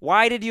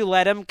 Why did you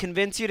let him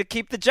convince you to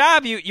keep the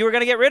job? You were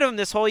going to get rid of him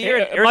this whole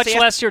year. Much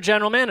less your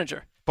general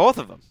manager. Both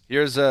of them.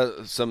 Here's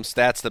some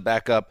stats to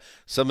back up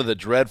some of the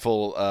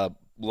dreadful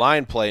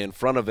line play in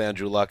front of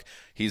Andrew Luck.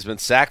 He's been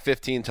sacked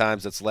 15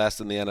 times. That's last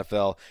in the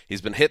NFL.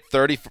 He's been hit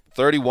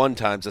 31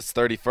 times. That's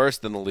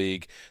 31st in the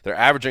league. They're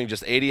averaging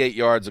just 88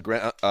 yards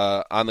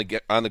on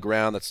the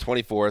ground. That's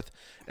 24th.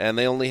 And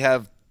they only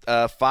have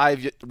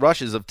 5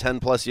 rushes of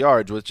 10-plus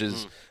yards, which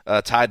is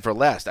tied for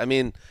last. I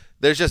mean,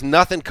 there's just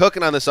nothing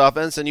cooking on this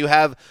offense, and you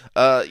have,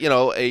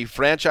 a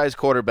franchise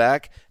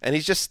quarterback, and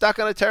he's just stuck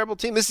on a terrible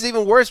team. This is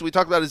even worse. We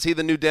talked about, is he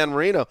the new Dan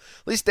Marino? At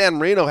least Dan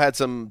Marino had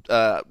some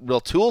real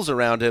tools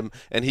around him,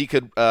 and he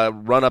could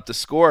run up the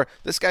score.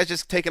 This guy's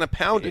just taking a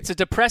pounding. It's a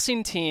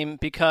depressing team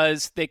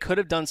because they could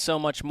have done so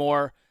much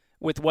more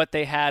with what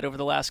they had over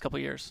the last couple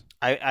of years.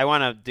 I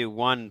want to do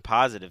one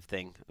positive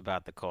thing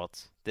about the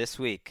Colts. This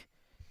week,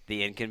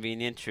 the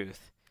inconvenient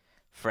truth.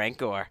 Frank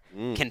Gore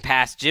can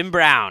pass Jim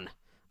Brown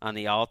on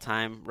the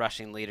all-time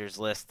rushing leaders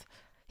list.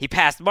 He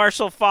passed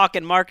Marshall Faulk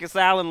and Marcus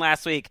Allen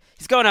last week.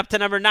 He's going up to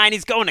number 9.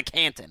 He's going to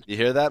Canton. You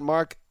hear that,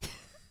 Mark?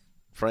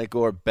 Frank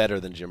Gore better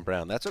than Jim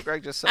Brown. That's what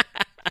Greg just said.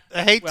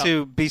 I hate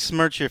to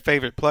besmirch your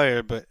favorite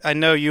player, but I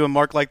know you and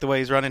Mark like the way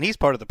he's running. He's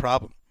part of the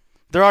problem.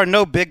 There are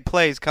no big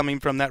plays coming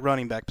from that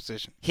running back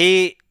position.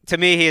 To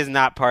me, he is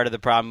not part of the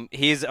problem.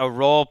 He's a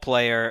role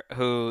player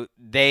who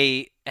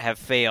they have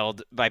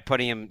failed by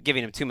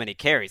giving him too many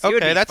carries.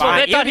 Okay, that's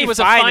why they thought he was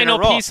a final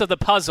piece of the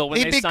puzzle when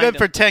He'd they be signed good him.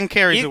 for 10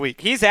 carries a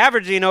week. He's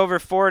averaging over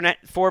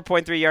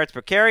 4.3 yards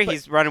per carry.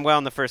 He's running well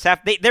in the first half.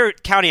 They're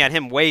counting on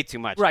him way too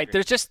much. Right.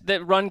 There's just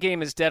the run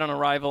game is dead on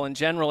arrival in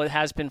general. It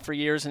has been for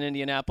years in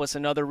Indianapolis.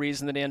 Another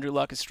reason that Andrew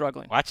Luck is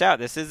struggling. Watch out.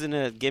 This isn't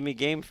a gimme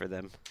game for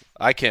them.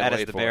 I can't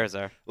wait for the Bears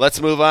are.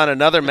 Let's move on.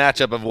 Another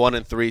matchup of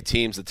 1-3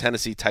 teams, the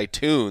Tennessee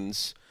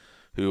Titans,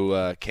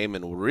 who came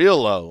in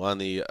real low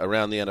on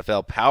around the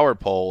NFL power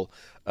poll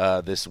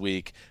this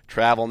week,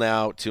 travel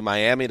now to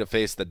Miami to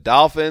face the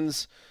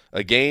Dolphins,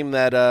 a game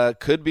that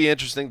could be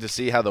interesting to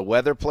see how the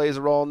weather plays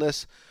a role in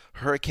this.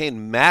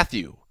 Hurricane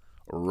Matthew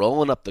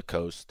rolling up the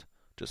coast,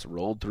 just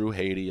rolled through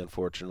Haiti,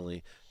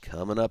 unfortunately,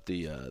 coming up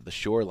the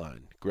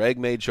shoreline. Greg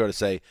made sure to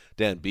say,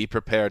 Dan, be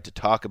prepared to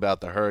talk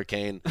about the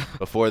hurricane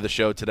before the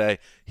show today.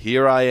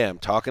 Here I am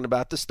talking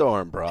about the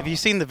storm, bro. Have you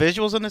seen the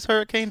visuals on this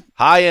hurricane?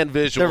 High-end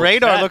visuals. The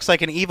radar looks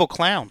like an evil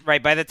clown.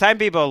 Right. By the time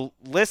people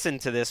listen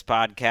to this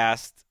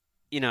podcast,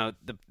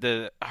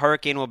 the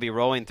hurricane will be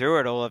rolling through.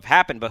 It'll have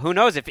happened. But who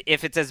knows?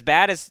 If it's as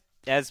bad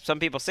as some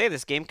people say,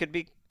 this game could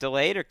be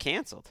delayed or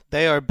canceled.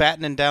 They are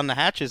battening down the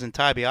hatches in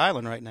Tybee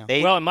Island right now.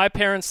 Well, and my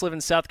parents live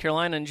in South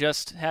Carolina and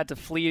just had to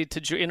flee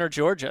to inner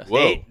Georgia.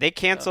 They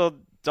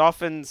canceled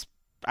Dolphins.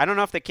 I don't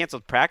know if they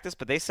canceled practice,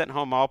 but they sent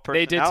home all personnel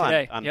they did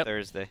today. on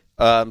Thursday.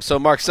 So,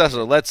 Mark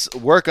Sessler, let's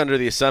work under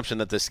the assumption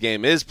that this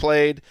game is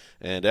played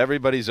and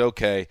everybody's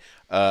okay.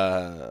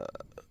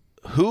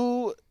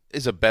 Who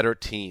is a better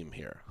team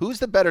here? Who's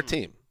the better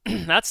team?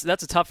 That's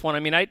a tough one.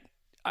 I mean,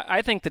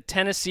 I think that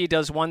Tennessee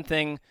does one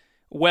thing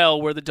well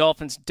where the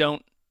Dolphins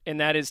don't, and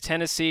that is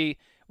Tennessee,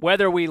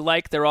 whether we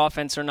like their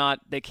offense or not,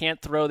 they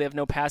can't throw, they have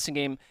no passing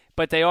game,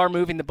 but they are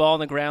moving the ball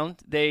on the ground.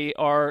 They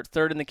are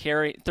third in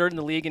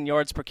the league in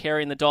yards per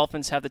carry, and the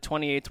Dolphins have the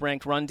 28th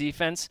ranked run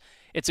defense.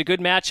 It's a good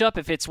matchup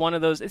if it's one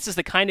of those. This is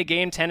the kind of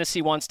game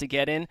Tennessee wants to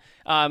get in.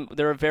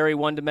 They're a very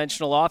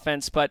one-dimensional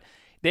offense, but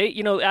they,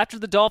 after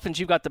the Dolphins,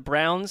 you've got the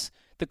Browns,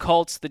 the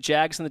Colts, the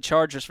Jags, and the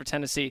Chargers for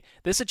Tennessee.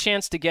 This is a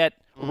chance to get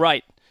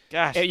right.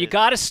 Gosh, You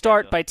got to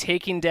start by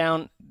taking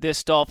down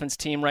this Dolphins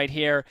team right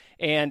here.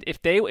 And if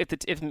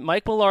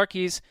Mike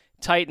Mularkey's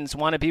Titans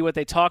want to be what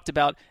they talked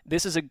about,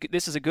 this is a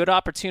good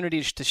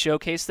opportunity to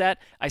showcase that.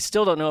 I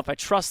still don't know if I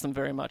trust them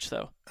very much,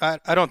 though.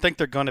 I don't think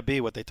they're going to be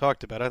what they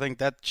talked about. I think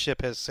that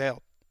ship has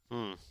sailed.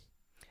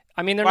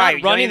 I mean, they're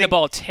not running the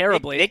ball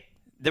terribly.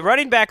 The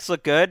running backs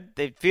look good.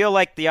 They feel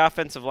like the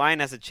offensive line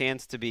has a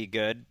chance to be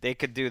good. They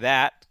could do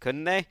that,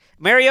 couldn't they?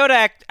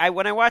 Mariota,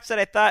 when I watched that,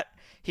 I thought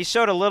he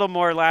showed a little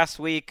more last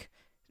week.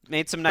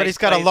 Made some nice But he's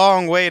got plays. a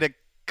long way to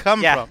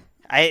come from.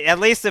 At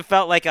least it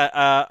felt like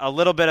a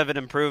little bit of an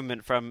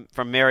improvement from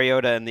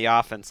Mariota in the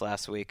offense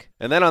last week.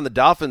 And then on the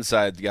Dolphins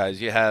side,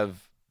 guys, you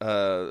have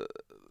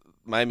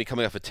Miami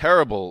coming off a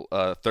terrible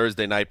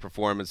Thursday night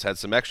performance, had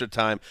some extra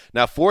time.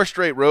 Now 4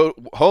 straight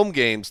home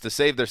games to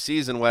save their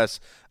season, Wes.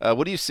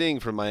 What are you seeing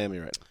from Miami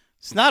right now?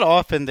 It's not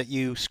often that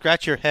you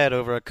scratch your head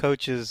over a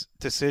coach's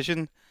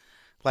decision,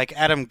 like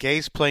Adam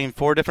Gase playing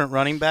 4 different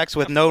running backs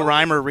with no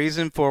rhyme or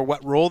reason for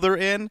what role they're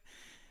in.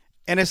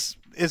 And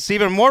it's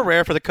even more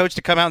rare for the coach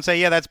to come out and say,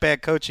 yeah, that's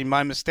bad coaching,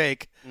 my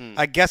mistake.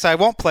 I guess I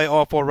won't play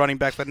all 4 running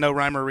backs with no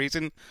rhyme or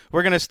reason.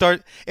 We're going to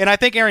start – and I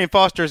think Arian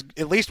Foster's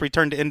at least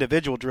returned to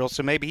individual drills,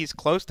 so maybe he's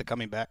close to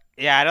coming back.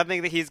 Yeah, I don't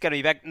think that he's going to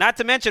be back. Not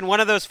to mention one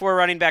of those 4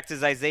 running backs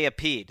is Isaiah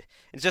Peed.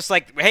 It's just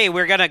like, hey,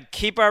 we're going to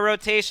keep our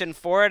rotation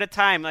 4 at a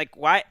time. Like,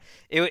 why?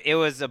 It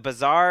was a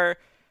bizarre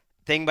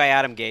thing by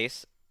Adam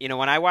Gase. You know,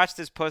 when I watched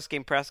his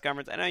post-game press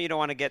conference, I know you don't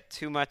want to get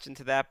too much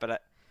into that,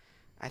 but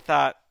I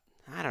thought –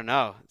 I don't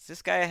know. Is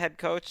this guy a head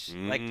coach?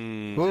 I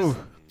don't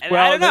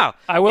know.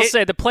 I will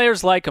say the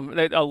players like him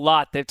a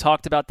lot. They've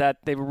talked about that.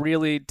 They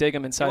really dig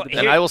him inside the building.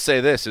 And I will say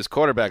this. His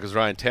quarterback is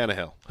Ryan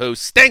Tannehill, who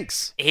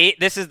stinks.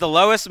 This is the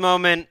lowest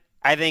moment,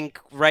 I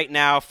think, right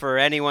now for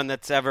anyone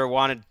that's ever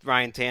wanted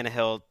Ryan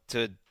Tannehill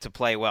to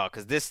play well,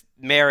 because this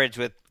marriage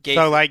with Gates.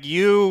 So, like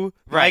you,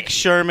 Mike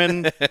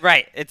Sherman.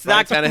 Right. It's Ryan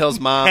not Tannehill's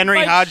mom. Henry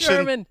Mike Hodgson.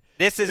 Sherman.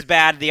 This is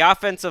bad. The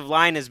offensive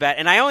line is bad.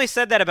 And I only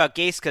said that about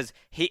Gase because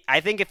I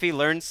think if he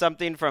learns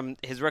something from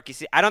his rookie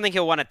season, I don't think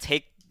he'll want to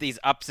take these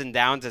ups and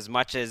downs as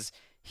much as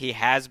he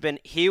has been.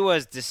 He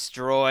was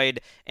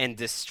destroyed and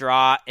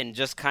distraught and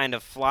just kind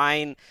of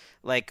flying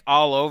like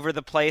all over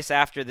the place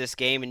after this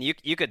game. And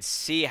you could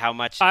see how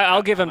much.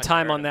 I'll give him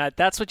time on that.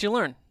 That's what you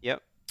learn.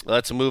 Yep.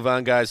 Let's move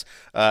on, guys.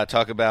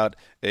 Talk about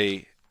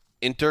a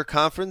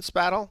interconference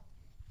battle.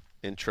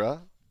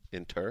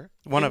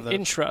 One of those.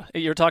 Intra.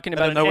 You're talking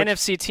about an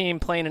NFC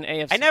team playing an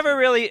AFC I never team.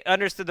 really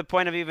understood the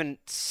point of even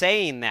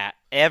saying that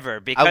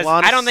ever because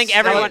I don't think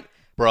everyone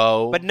 –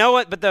 bro. But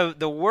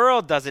the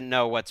world doesn't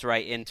know what's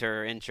right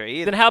inter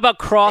either. Then how about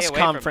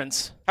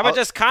cross-conference? How about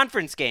just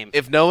conference game?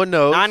 If no one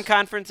knows.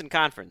 Non-conference and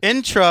conference.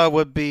 Intra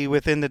would be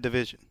within the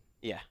division.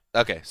 Yeah.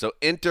 Okay, so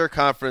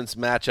interconference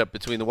matchup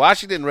between the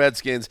Washington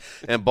Redskins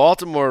and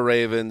Baltimore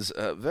Ravens.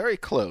 Very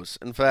close.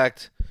 In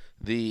fact –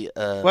 why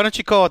don't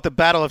you call it the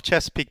Battle of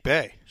Chesapeake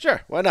Bay?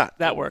 Sure, why not?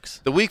 That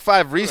works. The Week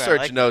 5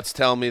 research notes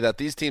tell me that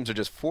these teams are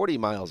just 40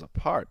 miles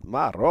apart.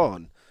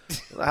 Maron.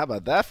 How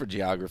about that for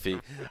geography?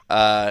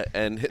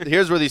 And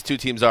here's where these two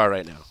teams are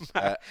right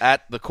now.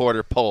 At the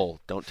quarter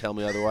pole. Don't tell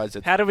me otherwise.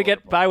 How did we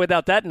get by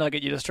without that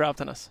nugget you just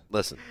dropped on us?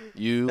 Listen,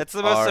 that's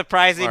the most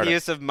surprising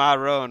use of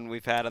Maron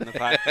we've had on the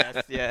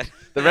podcast yet.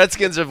 The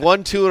Redskins have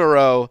won 2 in a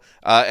row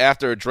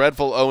after a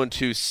dreadful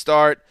 0-2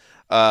 start.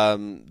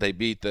 They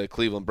beat the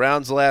Cleveland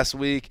Browns last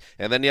week,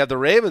 and then you have the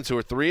Ravens who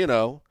are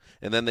 3-0,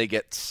 and then they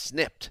get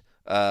snipped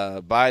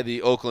by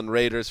the Oakland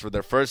Raiders for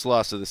their first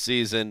loss of the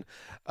season.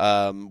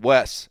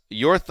 Wes,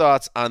 your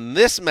thoughts on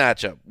this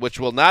matchup, which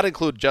will not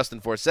include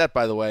Justin Forsett,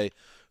 by the way,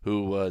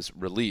 who was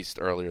released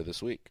earlier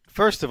this week.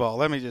 First of all,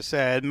 let me just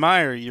say, I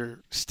admire you're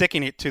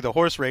sticking it to the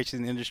horse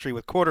racing industry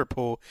with quarter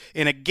pole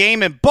in a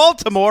game in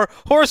Baltimore,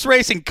 horse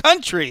racing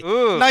country.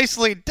 Ooh,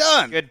 nicely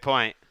done. Good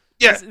point.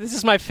 Yeah. This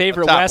is my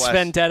favorite Wes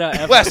vendetta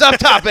ever. Wes, up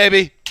top,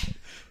 baby.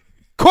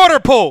 Quarter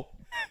pole.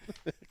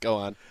 Go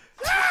on.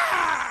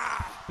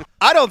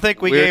 I don't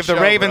think we Weird gave the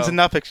show, Ravens bro.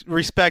 enough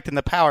respect in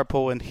the power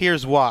poll, and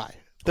here's why.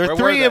 They're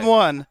Where were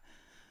 3-1.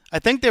 I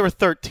think they were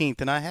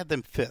 13th, and I had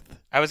them 5th.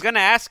 I was going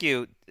to ask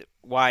you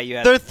why you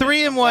had. They're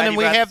 3-1, and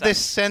we have this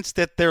this sense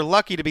that they're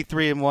lucky to be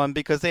 3-1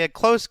 because they had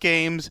close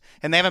games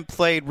and they haven't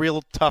played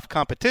real tough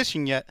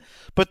competition yet.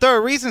 But there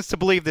are reasons to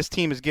believe this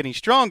team is getting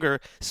stronger.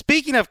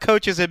 Speaking of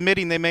coaches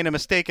admitting they made a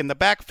mistake in the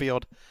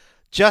backfield,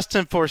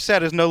 Justin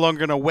Forsett is no longer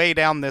going to weigh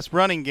down this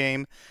running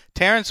game.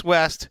 Terrence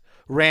West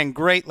ran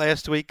great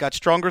last week, got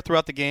stronger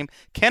throughout the game.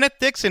 Kenneth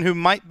Dixon, who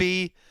might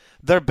be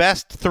their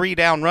best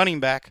 3-down running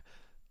back,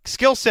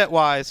 skill set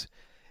wise,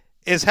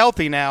 is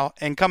healthy now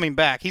and coming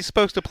back. He's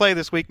supposed to play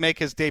this week, make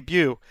his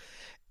debut.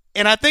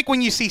 And I think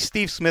when you see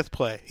Steve Smith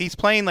play, he's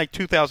playing like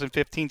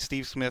 2015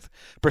 Steve Smith.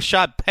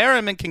 Brashad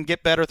Perriman can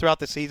get better throughout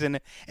the season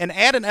and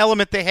add an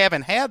element they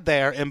haven't had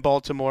there in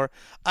Baltimore.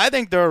 I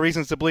think there are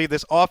reasons to believe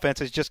this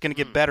offense is just going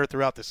to get better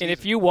throughout the season. And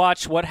if you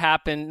watch what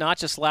happened, not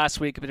just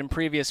last week, but in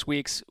previous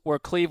weeks, where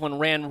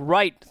Cleveland ran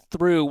right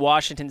through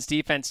Washington's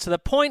defense to the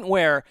point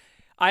where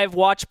I have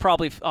watched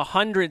probably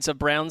hundreds of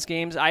Browns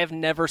games. I have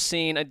never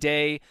seen a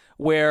day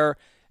where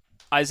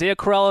Isaiah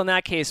Crowell in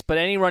that case, but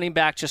any running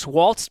back just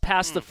waltzed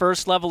past the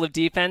first level of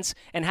defense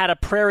and had a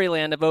prairie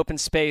land of open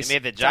space. They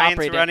made the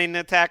Giants running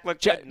attack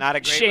look good. Not a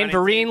great Shane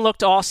Vereen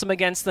looked awesome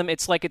against them.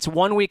 It's like it's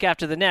 1 week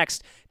after the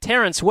next.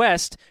 Terrence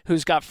West,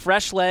 who's got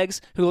fresh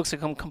legs, who looks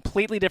like a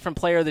completely different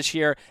player this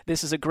year,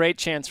 this is a great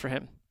chance for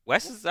him.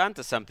 Wes is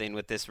onto something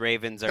with this.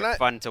 Ravens are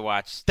fun to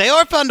watch. They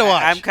are fun to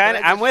watch.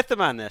 I'm with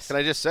them on this. Can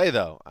I just say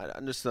though,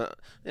 I'm just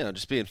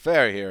just being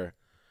fair here.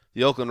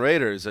 The Oakland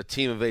Raiders, a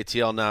team of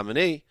ATL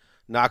nominee,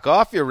 knock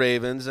off your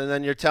Ravens, and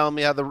then you're telling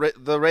me how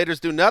the Raiders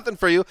do nothing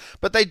for you,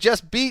 but they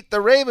just beat the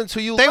Ravens, who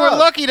you They love. were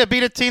lucky to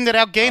beat a team that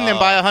outgained them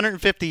by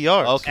 150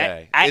 yards.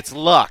 Okay, it's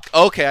luck.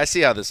 Okay, I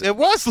see how this is. It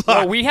was luck.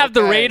 Well, we have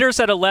the Raiders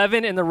at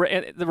 11 and the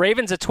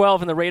Ravens at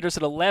 12 and the Raiders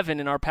at 11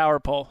 in our power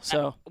poll.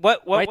 So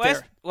what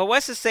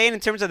Wes is saying in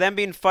terms of them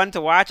being fun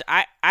to watch,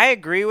 I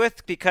agree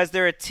with, because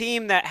they're a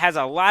team that has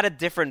a lot of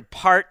different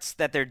parts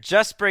that they're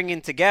just bringing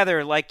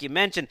together, like you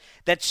mentioned,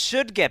 that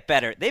should get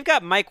better. They've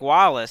got Mike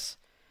Wallace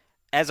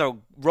as a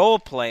role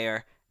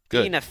player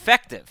being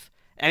effective.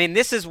 I mean,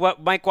 this is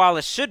what Mike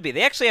Wallace should be.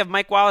 They actually have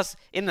Mike Wallace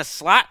in the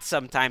slot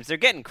sometimes. They're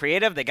getting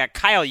creative. They got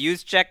Kyle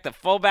Juszczyk, the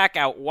fullback,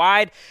 out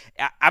wide.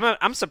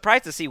 I'm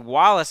surprised to see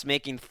Wallace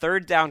making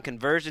third down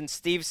conversions.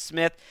 Steve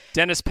Smith.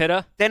 Dennis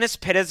Pitta. Dennis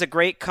Pitta's a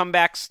great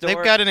comeback story.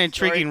 They've got an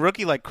intriguing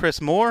rookie like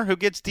Chris Moore who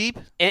gets deep.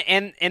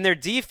 And their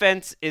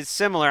defense is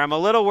similar. I'm a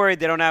little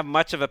worried they don't have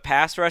much of a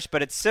pass rush,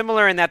 but it's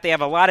similar in that they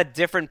have a lot of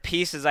different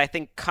pieces, I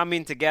think,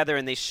 coming together,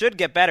 and they should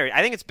get better.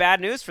 I think it's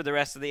bad news for the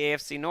rest of the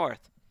AFC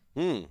North.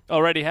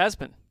 Already has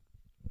been.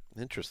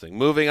 Interesting.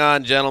 Moving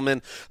on,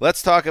 gentlemen.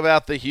 Let's talk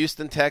about the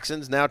Houston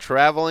Texans now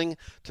traveling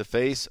to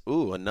face,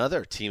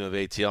 another team of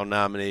ATL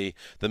nominee,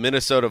 the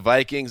Minnesota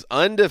Vikings,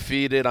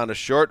 undefeated on a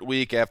short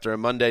week after a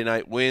Monday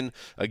night win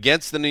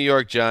against the New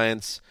York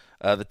Giants.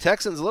 The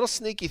Texans, a little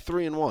sneaky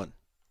 3-1.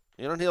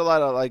 You don't hear a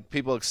lot of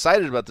people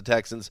excited about the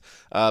Texans,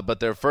 but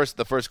the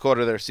first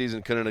quarter of their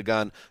season couldn't have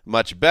gone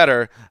much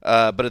better.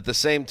 But at the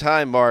same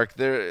time, Mark,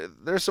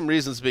 there's some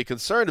reasons to be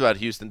concerned about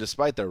Houston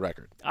despite their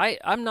record.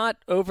 I'm not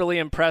overly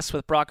impressed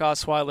with Brock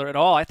Osweiler at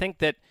all. I think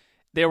that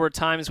there were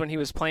times when he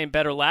was playing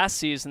better last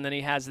season than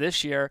he has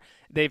this year.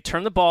 They've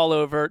turned the ball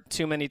over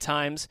too many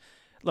times.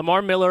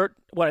 Lamar Miller,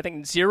 I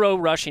think 0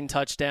 rushing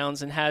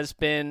touchdowns, and has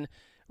been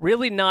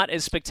really not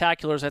as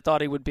spectacular as I thought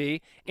he would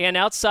be. And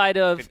outside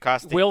of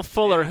Will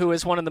Fuller, who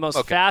is one of the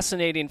most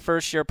fascinating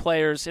first-year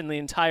players in the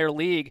entire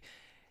league,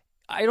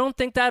 I don't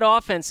think that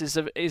offense is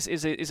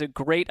a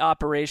great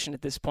operation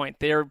at this point.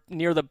 They're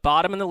near the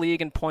bottom in the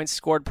league in points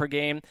scored per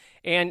game,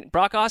 and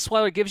Brock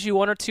Osweiler gives you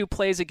 1 or 2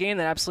 plays a game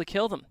that absolutely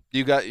kill them.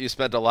 You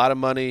spent a lot of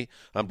money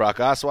on Brock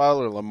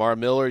Osweiler or Lamar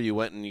Miller. You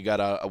went and you got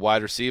a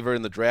wide receiver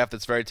in the draft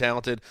that's very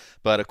talented,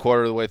 but a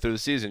quarter of the way through the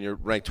season, you're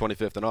ranked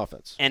 25th in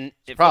offense. And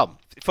problem.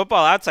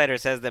 Football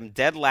Outsiders has them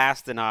dead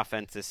last in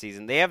offense this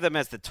season. They have them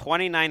as the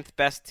 29th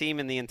best team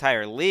in the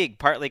entire league,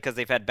 partly because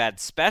they've had bad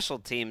special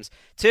teams,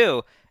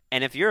 too.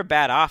 And if you're a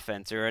bad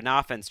offense or an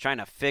offense trying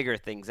to figure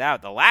things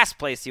out, the last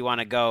place you want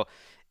to go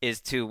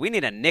is we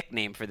need a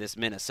nickname for this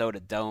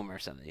Minnesota Dome or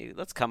something.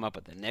 Let's come up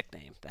with a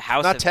nickname.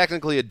 Not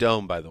technically a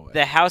dome, by the way.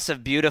 The House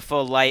of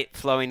Beautiful Light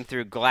Flowing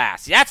Through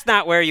Glass. That's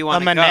not where you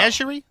want to go. A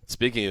menagerie?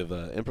 Speaking of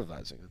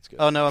improvising, that's good.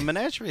 Oh, no, a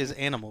menagerie is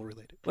animal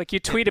related. Like you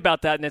tweet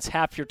about that and it's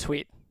half your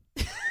tweet.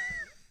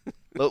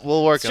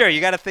 We'll work Sure,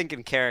 you got to think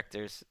in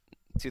characters.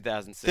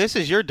 2006. This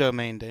is your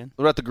domain, Dan.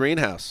 What about the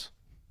greenhouse?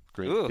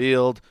 Green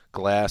field,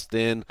 glassed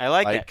in. I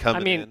like light that. I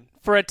mean,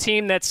 for a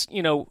team that's,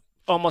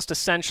 almost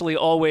essentially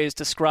always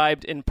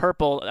described in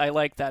purple, I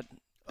like that.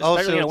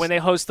 Especially, when they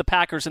host the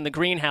Packers in the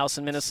greenhouse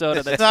in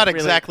Minnesota. That's not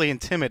exactly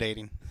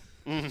intimidating.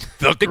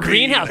 The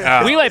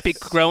greenhouse. We might be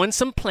growing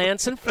some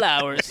plants and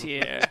flowers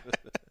here.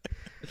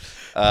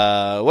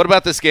 What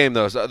about this game,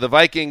 though? So the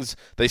Vikings,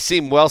 they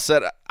seem well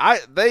set.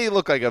 They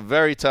look like a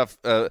very tough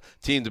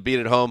team to beat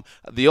at home.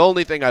 The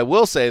only thing I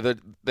will say that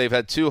they've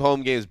had 2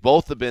 home games.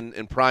 Both have been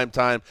in prime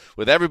time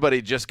with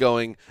everybody just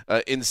going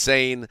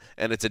insane,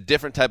 and it's a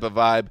different type of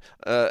vibe.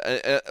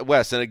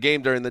 Wes, in a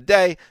game during the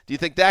day, do you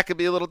think that could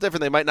be a little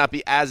different? They might not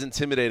be as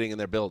intimidating in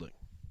their building.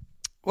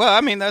 Well,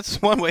 I mean,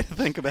 that's one way to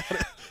think about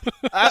it.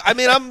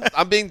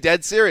 I'm being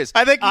dead serious.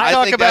 I think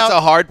that's a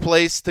hard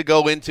place to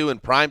go into in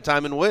prime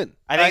time and win.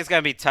 I think it's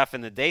going to be tough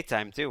in the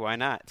daytime, too. Why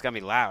not? It's going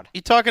to be loud.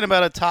 You're talking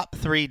about a top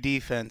 3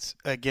 defense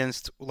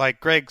against, like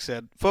Greg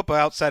said, Football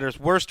Outsiders'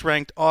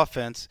 worst-ranked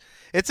offense.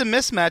 It's a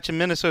mismatch in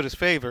Minnesota's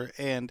favor,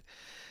 and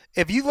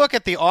if you look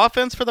at the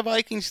offense for the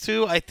Vikings,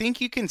 too, I think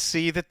you can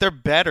see that they're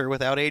better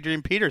without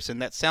Adrian Peterson.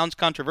 That sounds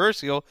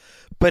controversial,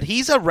 but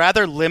he's a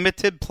rather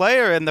limited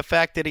player in the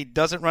fact that he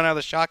doesn't run out of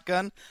the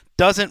shotgun,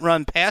 doesn't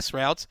run pass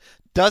routes,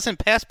 doesn't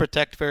pass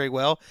protect very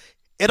well.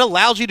 It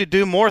allows you to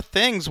do more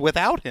things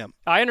without him.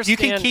 I understand.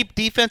 You can keep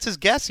defenses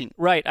guessing.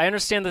 Right. I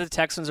understand that the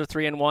Texans are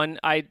 3-1.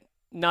 I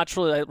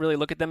really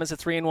look at them as a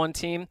 3-1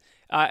 team.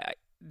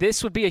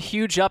 This would be a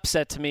huge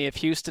upset to me if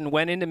Houston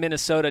went into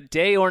Minnesota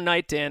day or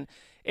night, Dan,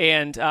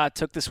 and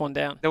took this one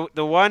down.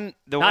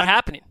 Not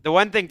happening. The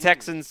one thing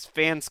Texans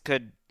fans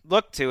could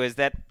look to is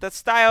that the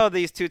style of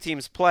these two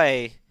teams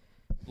play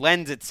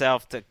lends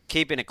itself to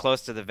keeping it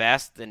close to the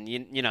vest. And,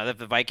 you know, if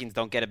the Vikings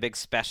don't get a big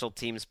special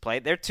teams play,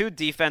 they're two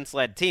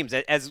defense-led teams.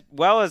 As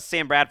well as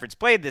Sam Bradford's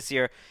played this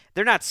year,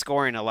 they're not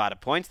scoring a lot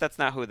of points. That's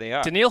not who they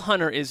are. Danielle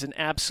Hunter is an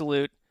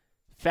absolute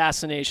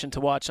fascination to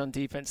watch on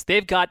defense.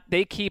 They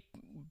keep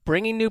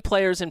bringing new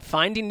players and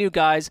finding new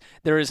guys.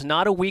 There is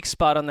not a weak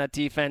spot on that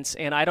defense,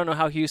 and I don't know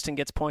how Houston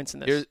gets points in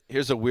this.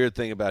 Here's a weird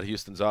thing about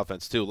Houston's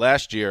offense, too.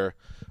 Last year,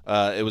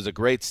 it was a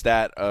great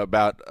stat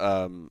about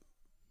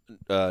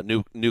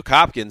Nuke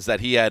Hopkins that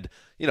he had,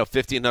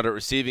 1,500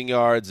 receiving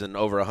yards and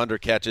over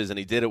 100 catches, and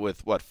he did it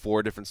with,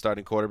 4 different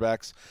starting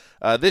quarterbacks.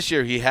 This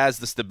year, he has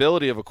the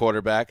stability of a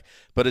quarterback,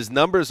 but his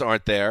numbers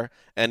aren't there.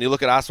 And you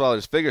look at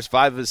Osweiler's figures,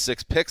 5 of his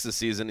 6 picks this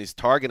season, he's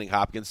targeting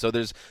Hopkins. So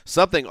there's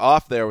something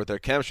off there with their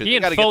chemistry. He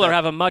and Fuller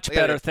have a much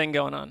better thing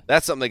going on.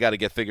 That's something they got to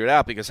get figured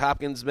out because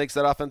Hopkins makes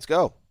that offense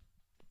go.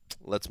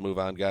 Let's move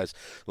on, guys.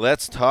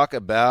 Let's talk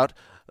about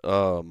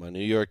my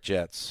New York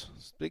Jets.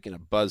 Speaking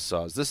of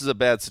buzzsaws, this is a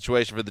bad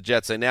situation for the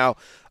Jets. They now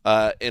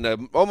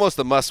in almost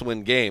a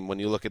must-win game when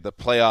you look at the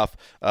playoff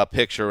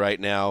picture right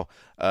now.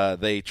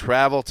 They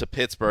travel to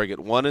Pittsburgh at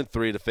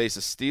 1-3 to face a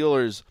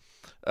Steelers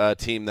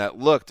team that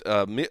looked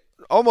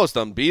almost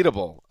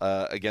unbeatable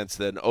against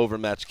an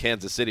overmatched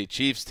Kansas City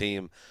Chiefs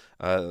team.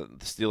 The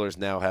Steelers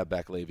now have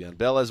back Le'Veon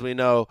Bell, as we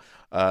know,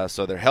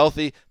 so they're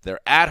healthy. They're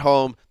at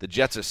home. The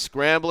Jets are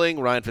scrambling.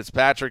 Ryan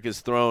Fitzpatrick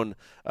has thrown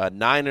 9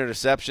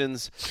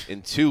 interceptions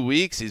in 2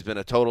 weeks. He's been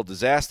a total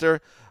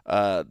disaster.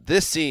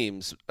 This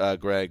seems,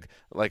 Greg,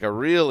 like a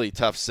really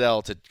tough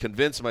sell to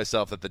convince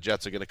myself that the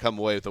Jets are going to come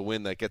away with a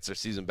win that gets their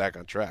season back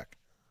on track.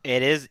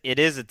 It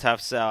is a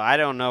tough sell. I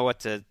don't know what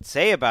to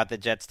say about the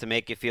Jets to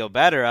make you feel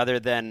better other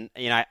than,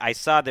 I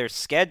saw their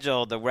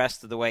schedule the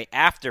rest of the way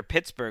after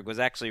Pittsburgh was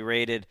actually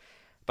rated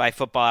by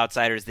Football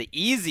Outsiders the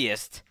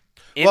easiest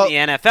in the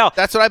NFL.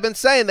 That's what I've been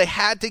saying. They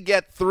had to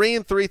get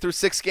 3-3 through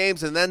 6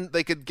 games, and then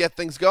they could get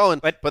things going,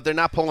 but they're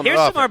not pulling it off.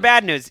 Here's some more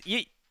bad news.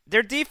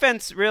 Their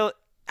defense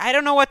I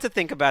don't know what to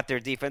think about their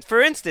defense.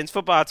 For instance,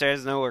 Football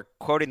Outsiders, I know we're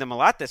quoting them a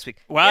lot this week.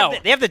 Wow.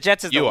 They have the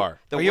Jets as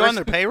Are you on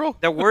their payroll?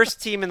 The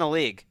worst team in the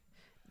league.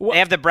 They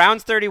have the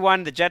Browns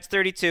 31, the Jets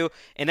 32,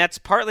 and that's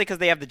partly because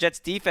they have the Jets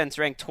defense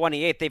ranked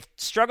 28. They've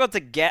struggled to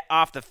get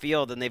off the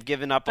field, and they've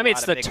given up a lot of big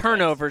it's the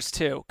turnovers,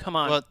 too. Come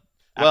on. Well,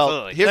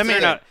 absolutely. Let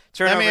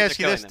me ask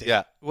you this.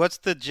 Yeah. What's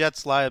the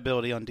Jets'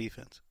 liability on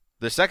defense?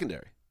 They're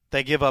secondary.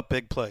 They give up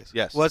big plays.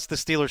 Yes. What's the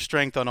Steelers'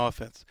 strength on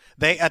offense?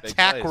 They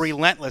attack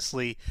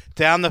relentlessly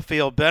down the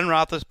field. Ben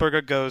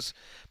Roethlisberger goes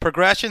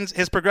progressions.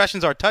 His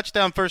progressions are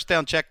touchdown, first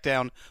down, check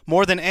down.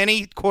 More than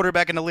any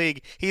quarterback in the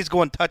league, he's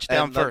going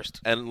touchdown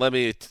first. And let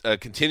me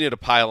continue to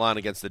pile on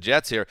against the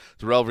Jets here.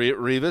 Darrelle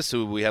Revis,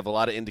 who we have a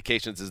lot of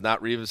indications is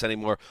not Revis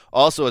anymore,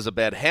 also has a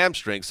bad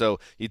hamstring. So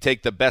you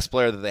take the best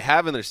player that they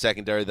have in their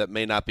secondary that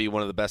may not be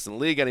one of the best in the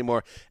league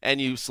anymore, and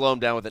you slow him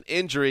down with an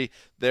injury.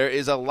 There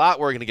is a lot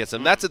working against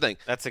him. That's the thing.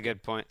 That's a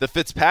good point. The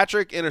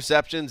Fitzpatrick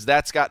interceptions,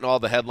 that's gotten all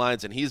the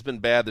headlines, and he's been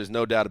bad. There's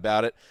no doubt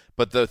about it.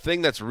 But the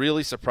thing that's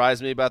really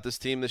surprised me about this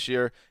team this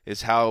year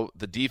is how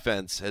the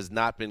defense has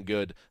not been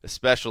good,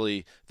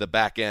 especially the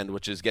back end,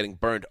 which is getting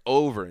burned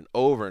over and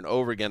over and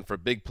over again for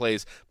big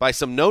plays by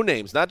some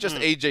no-names, not just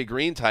A.J.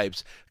 Green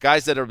types,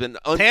 guys that have been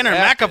Tanner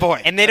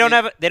McAvoy. And they don't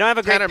have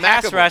a great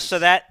pass McAvoy. Rush, so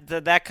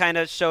that kind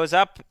of shows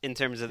up in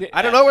terms of.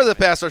 I don't know where the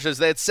pass rush is.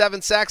 They had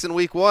 7 sacks in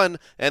week 1,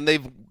 and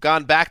they've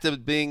gone back to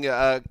being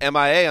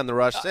MIA on the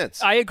rush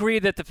since. I agree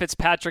that the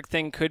Fitzpatrick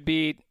thing could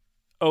be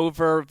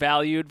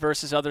overvalued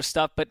versus other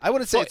stuff, but I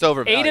wouldn't say it's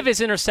overvalued. 8 of his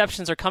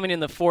interceptions are coming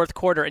in the fourth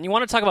quarter, and you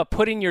want to talk about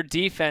putting your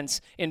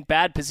defense in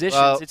bad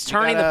positions. It's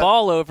turning the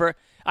ball over.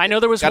 I know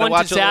there was one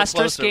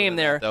disastrous game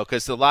there. Though,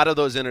 because a lot of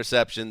those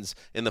interceptions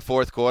in the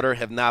fourth quarter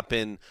have not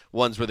been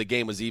ones where the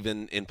game was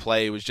even in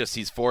play. It was just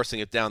he's forcing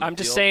it down the field. I'm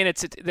just saying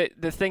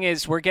the thing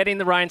is we're getting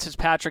the Ryan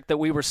Fitzpatrick that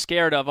we were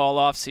scared of all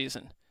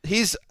offseason.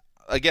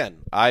 Again,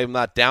 I'm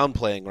not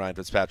downplaying Ryan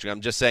Fitzpatrick.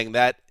 I'm just saying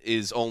that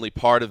is only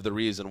part of the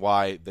reason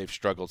why they've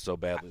struggled so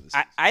badly this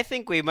season. I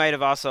think we might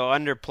have also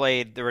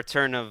underplayed the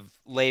return of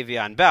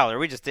Le'Veon Bell, or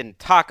we just didn't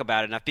talk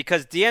about it enough,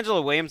 because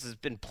D'Angelo Williams has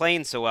been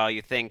playing so well.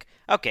 You think,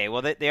 okay,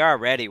 well, they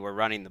already were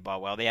running the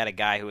ball well. They had a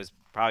guy who was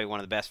probably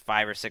one of the best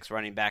 5 or 6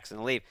 running backs in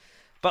the league.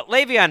 But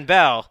Le'Veon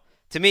Bell,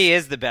 to me,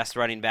 is the best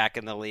running back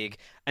in the league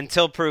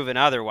until proven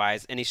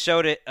otherwise, and he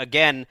showed it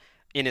again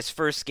in his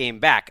first game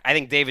back. I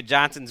think David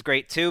Johnson's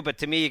great too, but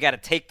to me, you got to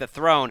take the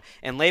throne,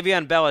 and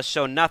Le'Veon Bell has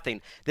shown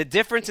nothing. The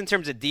difference in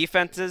terms of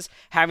defenses,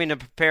 having to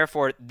prepare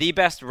for the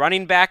best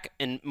running back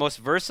and most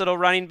versatile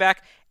running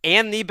back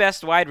and the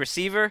best wide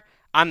receiver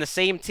on the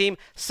same team,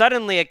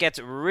 suddenly it gets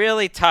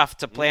really tough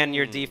to plan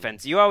your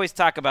defense. You always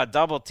talk about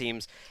double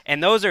teams,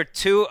 and those are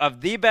 2 of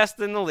the best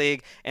in the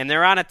league, and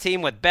they're on a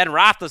team with Ben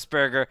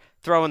Roethlisberger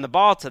throwing the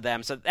ball to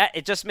them. So that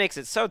it just makes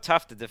it so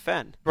tough to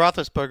defend.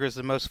 Roethlisberger is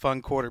the most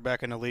fun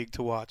quarterback in the league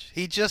to watch.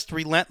 He just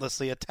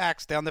relentlessly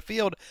attacks down the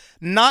field,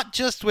 not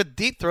just with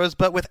deep throws,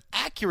 but with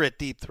accurate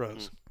deep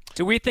throws.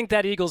 Do we think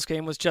that Eagles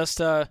game was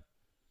just a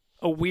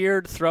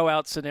weird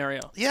throw-out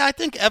scenario? Yeah, I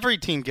think every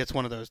team gets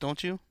one of those,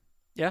 don't you?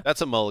 Yeah.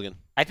 That's a mulligan.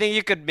 I think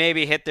you could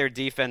maybe hit their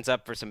defense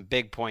up for some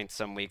big points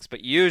some weeks,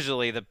 but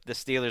usually the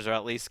Steelers are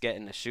at least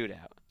getting a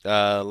shootout.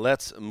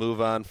 Let's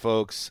move on,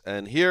 folks.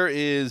 And here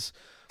is,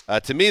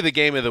 to me, the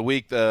game of the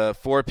week, the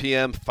 4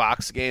 p.m.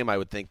 Fox game. I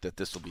would think that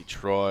this will be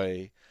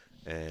Troy,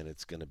 and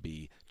it's going to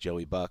be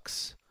Joey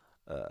Bucks.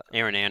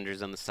 Aaron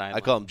Andrews on the sideline.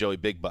 I call him Joey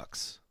Big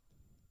Bucks.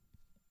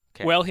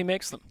 Okay. Well, he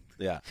makes them.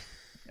 Yeah.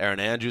 Aaron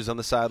Andrews on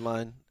the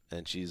sideline,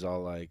 and she's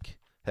all like,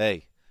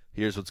 hey,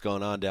 here's what's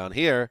going on down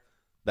here.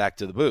 Back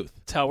to the booth.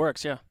 That's how it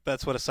works, yeah.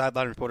 That's what a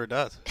sideline reporter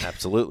does.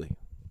 Absolutely.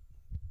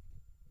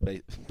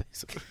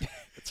 Basically,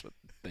 that's what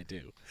they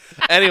do.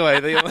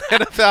 Anyway, the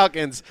Atlanta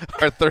Falcons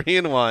are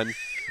 3-1,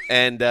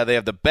 and they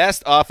have the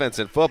best offense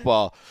in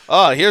football.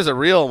 Oh, here's a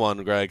real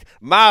one, Greg.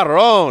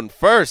 Marrone,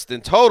 first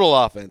in total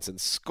offense and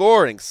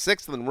scoring,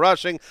 6th in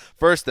rushing,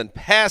 1st in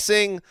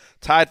passing,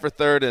 tied for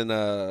 3rd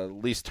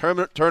in least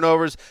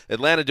turnovers.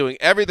 Atlanta doing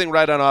everything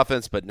right on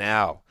offense, but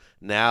now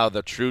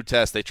the true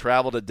test. They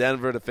travel to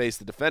Denver to face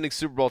the defending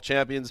Super Bowl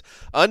champions,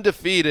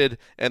 undefeated,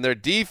 and their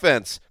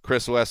defense,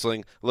 Chris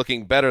Wessling,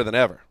 looking better than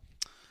ever.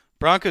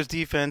 Broncos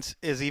defense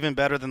is even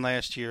better than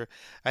last year.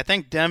 I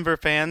think Denver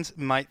fans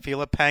might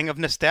feel a pang of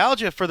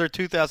nostalgia for their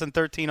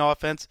 2013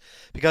 offense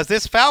because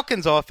this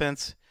Falcons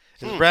offense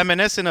is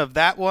reminiscent of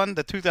that one,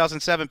 the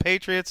 2007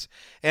 Patriots,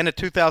 and the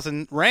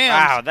 2000 Rams.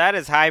 Wow, that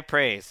is high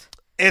praise.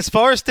 As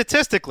far as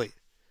statistically,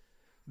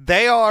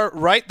 they are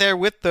right there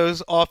with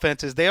those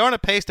offenses. They are on a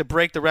pace to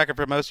break the record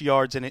for most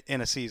yards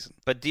in a season.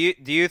 But do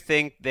you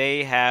think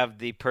they have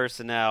the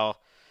personnel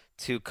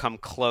to come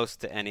close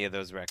to any of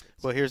those records?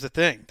 Well, here's the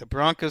thing. The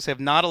Broncos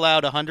have not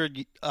allowed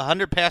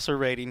 100 passer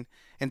rating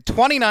in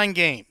 29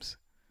 games.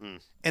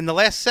 In the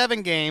last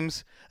 7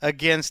 games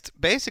against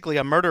basically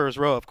a murderer's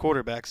row of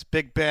quarterbacks,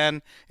 Big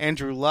Ben,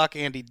 Andrew Luck,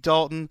 Andy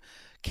Dalton,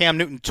 Cam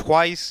Newton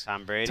twice,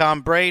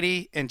 Tom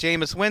Brady, and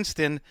Jameis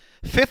Winston,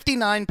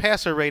 59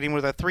 passer rating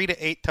with a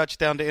 3-8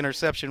 touchdown to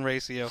interception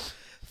ratio.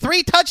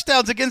 3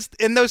 touchdowns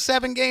in those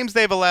 7 games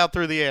they've allowed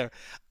through the air.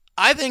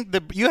 I think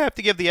you have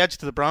to give the edge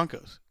to the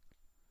Broncos.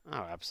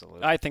 Oh,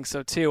 absolutely. I think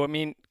so too. I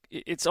mean,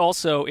 it's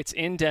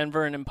in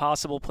Denver, an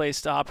impossible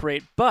place to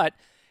operate, but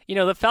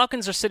the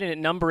Falcons are sitting at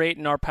number 8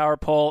 in our power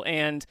poll,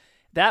 and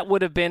that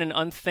would have been an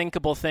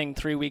unthinkable thing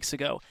 3 weeks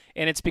ago.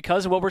 And it's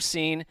because of what we're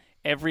seeing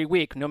every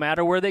week. No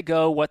matter where they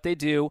go, what they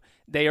do,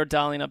 they are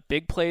dialing up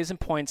big plays and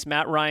points.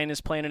 Matt Ryan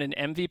is playing at an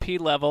MVP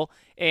level.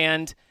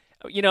 And,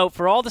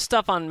 for all the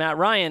stuff on Matt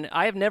Ryan,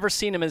 I have never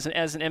seen him as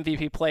an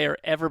MVP player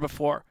ever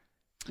before.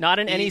 Not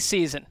in any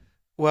season.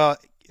 Well,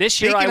 this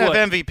year speaking I would.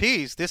 of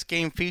MVPs, this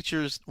game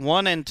features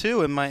 1 and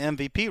 2 in my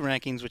MVP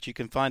rankings, which you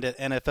can find at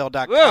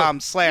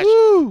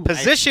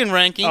NFL.com/position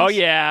rankings. Oh,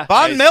 yeah.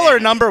 Von Miller,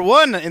 number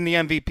 1 in the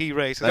MVP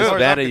race. That's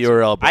bad at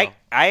URL, bro.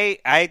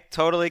 I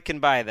totally can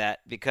buy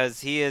that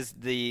because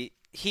he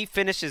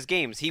finishes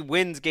games. He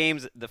wins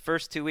games the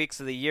first 2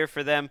 weeks of the year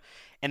for them.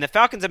 And the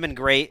Falcons have been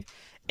great,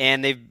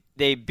 and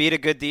they beat a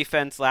good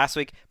defense last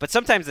week. But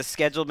sometimes the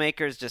schedule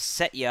makers just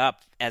set you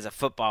up as a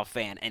football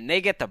fan. And they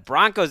get the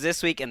Broncos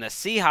this week and the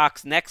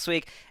Seahawks next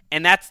week,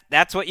 and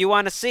that's what you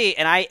want to see.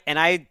 And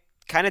I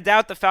kind of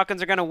doubt the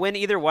Falcons are going to win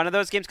either one of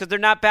those games because they're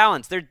not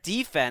balanced. Their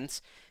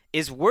defense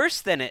is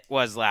worse than it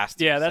was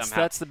last year. Yeah,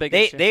 that's the big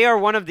issue. They are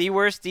one of the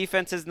worst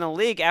defenses in the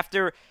league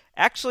after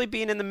actually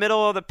being in the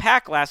middle of the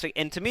pack last week.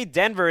 And to me,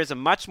 Denver is a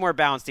much more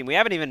balanced team. We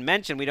haven't even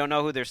mentioned we don't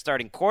know who their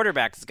starting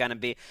quarterback is going to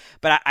be,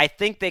 but I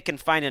think they can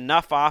find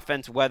enough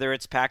offense, whether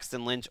it's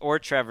Paxton Lynch or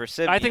Trevor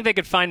Siemian. I think they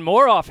could find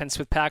more offense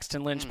with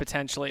Paxton Lynch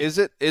potentially. Is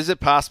it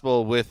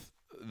possible with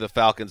the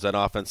Falcons on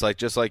offense,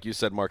 just like you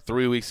said, Mark,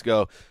 3 weeks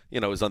ago,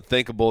 it was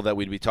unthinkable that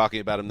we'd be talking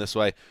about them this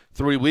way.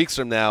 3 weeks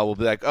from now, we'll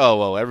be like, oh,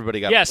 well, everybody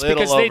got a little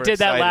because they did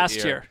that overexcited last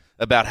here year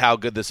about how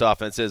good this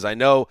offense is. I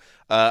know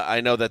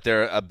that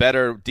they're a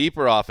better,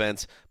 deeper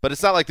offense, but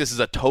it's not like this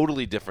is a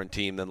totally different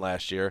team than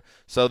last year.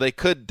 So they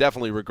could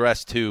definitely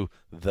regress to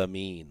the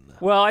mean.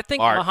 Well, I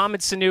think Mark.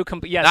 Mohamed Sanu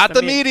yes, not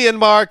the median,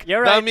 Mark.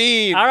 You're right. The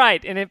mean. All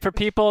right, and for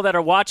people that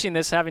are watching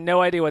this having no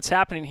idea what's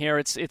happening here,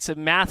 it's a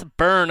math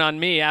burn on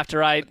me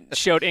after I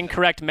showed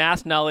incorrect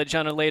math knowledge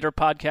on a later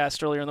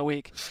podcast earlier in the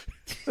week.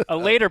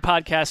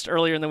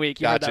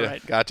 You heard that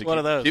right. Gotcha. One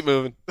of those. Keep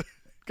moving.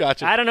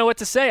 Gotcha. I don't know what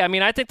to say. I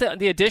mean, I think that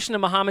the addition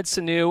of Mohamed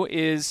Sanu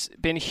has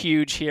been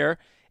huge here.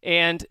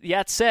 And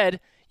that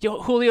said,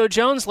 Julio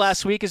Jones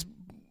last week is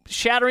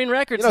shattering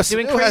records. He's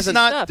doing crazy hasn't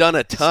stuff. done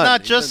a ton. It's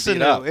not just He's been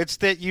beat up. Sanu. It's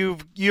that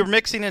you're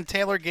mixing in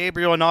Taylor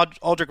Gabriel and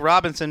Aldrick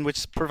Robinson,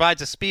 which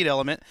provides a speed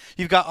element.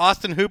 You've got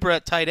Austin Hooper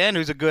at tight end,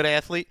 who's a good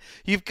athlete.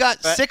 You've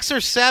got 6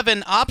 or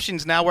 7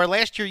 options now, where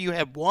last year you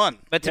had 1.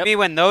 But to me,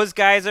 when those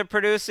guys are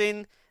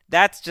producing,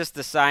 that's just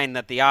a sign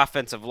that the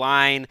offensive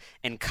line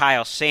and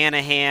Kyle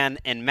Shanahan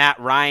and Matt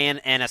Ryan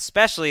and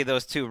especially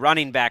those 2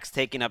 running backs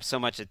taking up so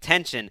much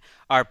attention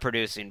are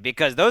producing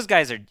because those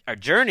guys are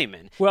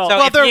journeymen.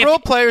 Well, they're role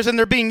players and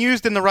they're being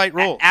used in the right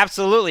role.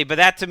 Absolutely, but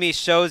that to me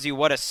shows you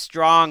what a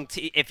strong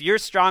if you're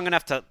strong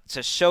enough to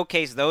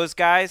showcase those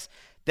guys,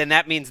 then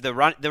that means the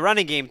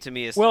running game to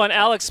me is well. And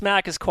Alex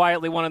Mack is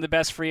quietly one of the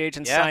best free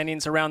agent Yeah.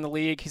 signings around the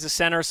league. He's a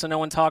center, so no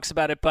one talks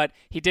about it. But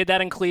he did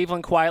that in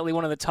Cleveland, quietly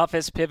one of the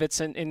toughest pivots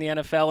in the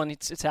NFL, and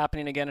it's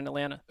happening again in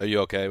Atlanta. Are you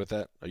okay with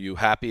that? Are you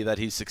happy that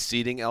he's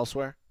succeeding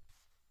elsewhere?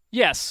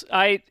 Yes,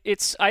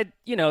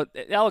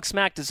 Alex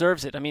Mack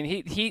deserves it. I mean,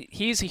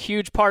 he's a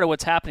huge part of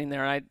what's happening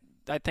there.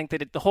 I think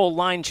that the whole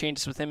line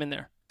changes with him in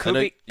there.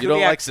 You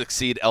don't like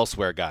succeed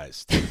elsewhere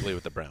guys, typically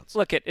with the Browns.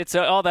 Look, it's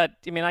all that.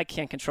 I mean, I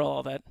can't control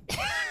all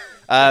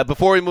that.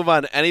 Before we move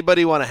on,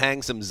 anybody want to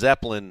hang some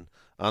Zeppelin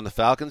on the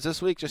Falcons this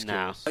week? Just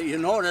No. curious. You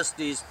notice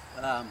these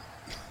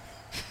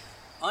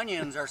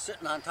onions are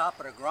sitting on top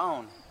of the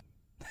ground.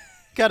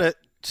 Got a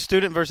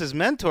student versus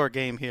mentor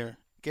game here.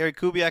 Gary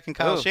Kubiak and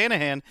Kyle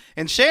Shanahan.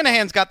 And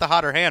Shanahan's got the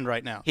hotter hand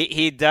right now.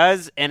 He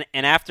does, and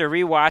after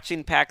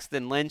rewatching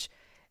Paxton Lynch,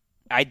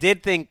 I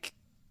did think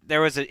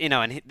there was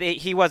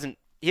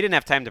he didn't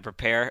have time to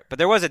prepare, but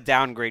there was a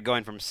downgrade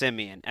going from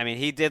Simeon. I mean,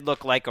 he did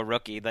look like a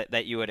rookie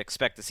that you would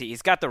expect to see.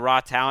 He's got the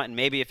raw talent, and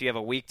maybe if you have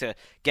a week to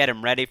get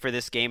him ready for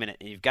this game and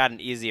you've got an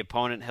easy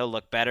opponent, he'll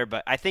look better.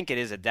 But I think it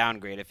is a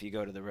downgrade if you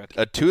go to the rookie.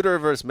 A tutor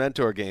versus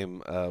mentor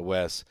game,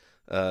 Wes.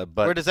 But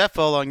where does that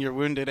fall on your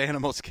wounded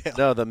animal scale?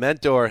 No, the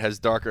mentor has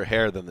darker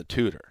hair than the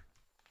tutor.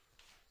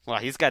 Well,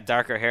 he's got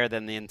darker hair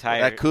than the entire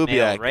That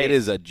Kubiak, race. it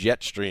is a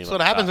jet stream. That's what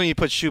happens when you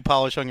put shoe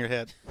polish on your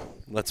head.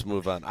 Let's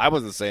move on. I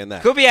wasn't saying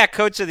that. Kubiak,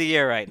 coach of the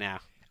year right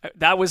now.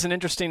 That was an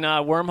interesting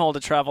wormhole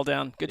to travel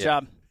down. Good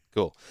job.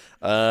 Cool.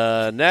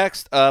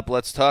 Next up,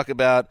 let's talk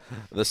about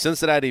the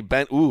Cincinnati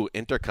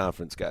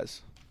interconference,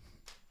 guys.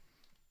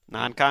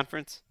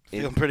 Non-conference?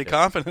 Feeling pretty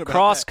confident about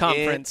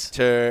Cross-conference.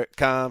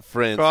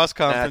 Interconference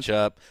Cross-conference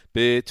matchup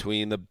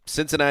between the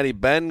Cincinnati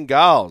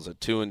Bengals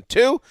at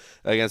 2-2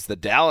 against the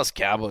Dallas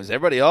Cowboys.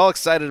 Everybody all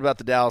excited about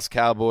the Dallas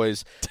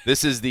Cowboys.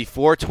 This is the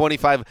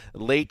 4:25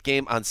 late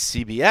game on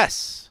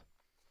CBS.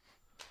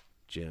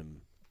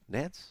 Jim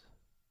Nance?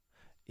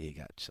 You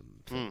got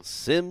some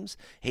Sims.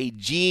 Hey,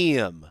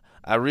 Jim,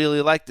 I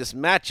really like this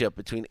matchup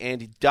between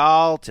Andy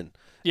Dalton.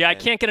 Yeah, I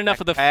can't get enough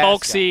of the Prescott.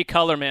 folksy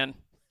color, man.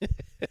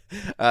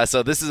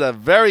 So this is a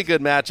very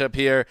good matchup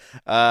here.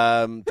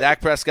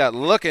 Dak Prescott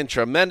looking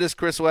tremendous,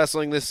 Chris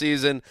Wessling, this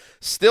season.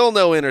 Still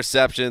no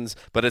interceptions,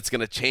 but it's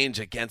going to change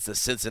against the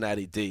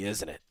Cincinnati D,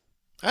 isn't it?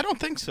 I don't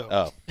think so.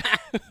 Oh.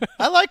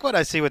 I like what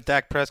I see with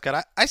Dak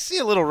Prescott. I see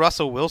a little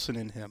Russell Wilson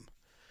in him.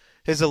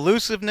 His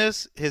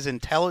elusiveness, his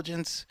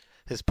intelligence,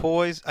 his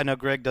poise. I know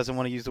Greg doesn't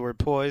want to use the word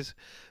poise,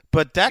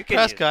 but Dak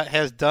Prescott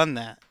has done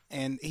that,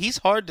 and he's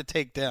hard to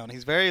take down.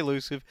 He's very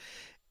elusive.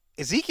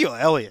 Ezekiel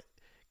Elliott,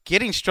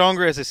 getting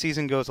stronger as the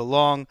season goes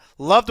along.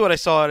 Loved what I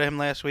saw out of him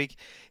last week.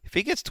 If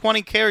he gets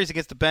 20 carries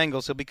against the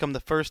Bengals, he'll become the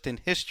first in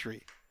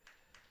history.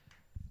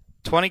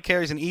 20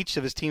 carries in each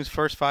of his team's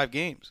first 5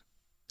 games.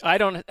 I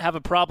don't have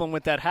a problem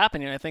with that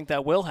happening. I think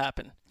that will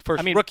happen.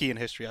 First rookie in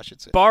history, I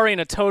should say. Barring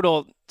a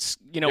total,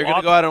 You're going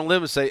to go out on a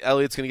limb and say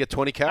Elliott's going to get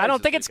 20 carries. I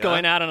don't think it's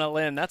going out on a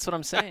limb. That's what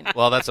I'm saying.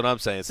 Well, that's what I'm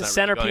saying. It's the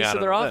centerpiece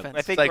of their offense.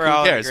 I think it's like, we're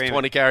all who cares? in agreement.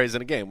 20 carries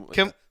in a game.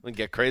 We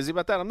get crazy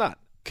about that? I'm not.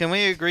 Can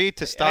we agree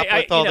to stop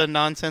with all the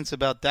nonsense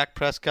about Dak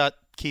Prescott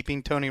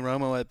keeping Tony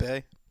Romo at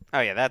bay? Oh,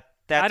 yeah, that's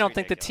I don't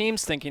think the ridiculous.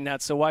 team's thinking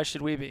that, so why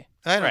should we be?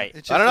 I don't, Right.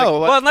 it's I don't just know.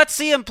 like- Well, let's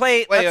see him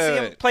play. Wait, let's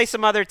see wait, him play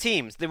some other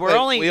teams. We're Wait,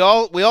 only we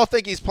all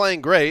think he's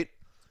playing great,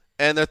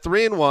 and they're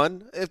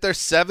 3-1. If they're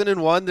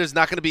 7-1, there's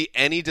not going to be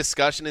any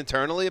discussion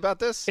internally about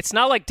this. It's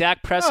not like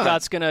Dak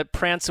Prescott's going to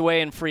prance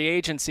away in free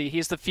agency.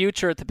 He's the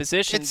future at the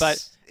position,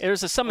 but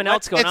there's something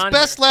else going on. It's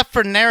best here. left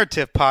for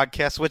narrative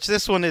podcasts, which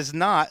this one is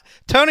not.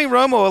 Tony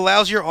Romo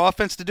allows your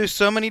offense to do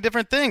so many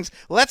different things.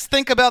 Let's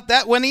think about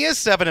that when he is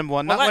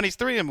 7-1, not when he's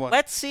 3-1.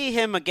 Let's see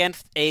him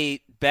against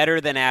a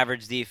better than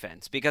average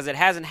defense, because it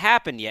hasn't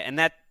happened yet, and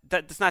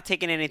that's not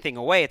taking anything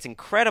away. It's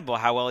incredible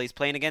how well he's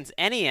playing against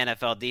any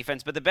NFL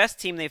defense, but the best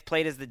team they've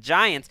played is the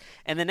Giants,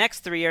 and the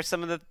next 3 are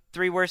some of the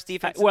 3 worst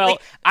defenses. Well,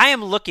 I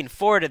am looking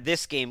forward to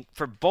this game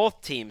for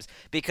both teams,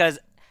 because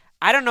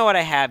I don't know what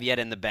I have yet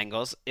in the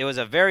Bengals. It was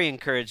a very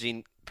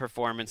encouraging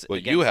performance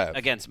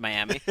against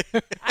Miami.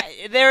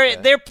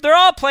 They're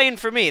all playing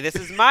for me. This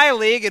is my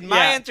league and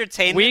my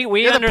entertainment.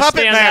 We You're the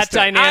puppet understand that master.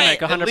 dynamic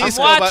 100%. At least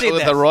I'm watching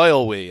with this. the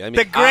royal we. I mean,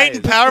 the great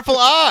and powerful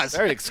Oz.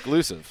 Very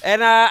exclusive.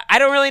 And I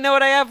don't really know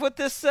what I have with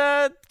this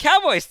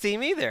Cowboys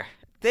team either.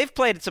 They've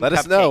played some. Let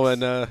us cupcakes. know,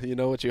 and you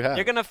know what you have.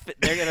 They're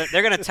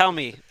gonna tell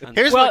me.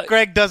 Here's what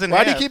Greg doesn't Why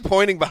have. do you keep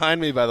pointing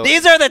behind me? By the way,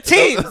 These are the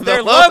teams.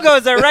 Their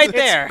logos are right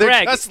there. They're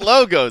Greg. just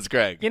logos,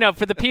 Greg. You know,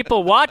 for the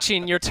people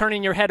watching, you're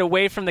turning your head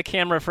away from the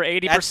camera for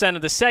 80%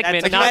 of the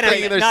segment. that's a Not benefit.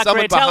 great, There's not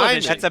someone great behind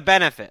television. me. That's a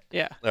benefit.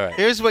 Yeah. All right.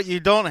 Here's what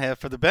you don't have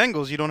for the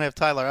Bengals. You don't have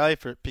Tyler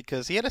Eifert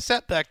because he had a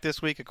setback this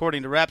week,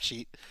 according to Rap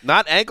Sheet.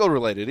 Not ankle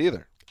related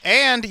either.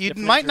 And you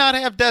might not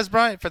have Des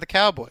Bryant for the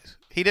Cowboys.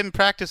 He didn't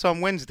practice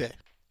on Wednesday.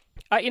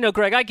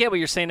 Greg, I get what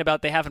you're saying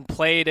about they haven't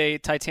played a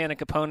Titanic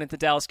opponent, the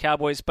Dallas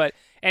Cowboys, but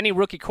any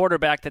rookie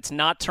quarterback that's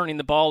not turning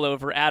the ball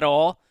over at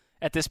all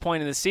at this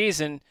point in the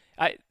season,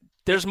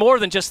 there's more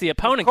than just the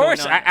opponent Of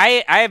course, going on.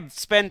 I have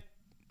spent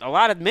a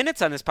lot of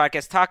minutes on this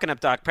podcast talking up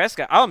Dak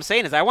Prescott. All I'm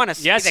saying is I want to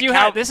see Yes, the you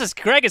have. This is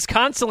Greg is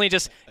constantly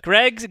just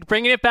Greg's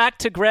bringing it back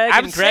to Greg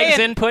and Greg's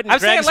input and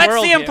Greg's saying,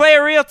 let's see him worldview. play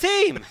a real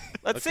team.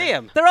 Let's see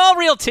him. They're all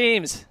real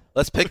teams.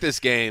 Let's pick this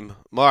game.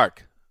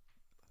 Mark,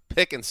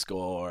 pick and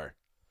score.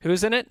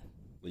 Who's in it?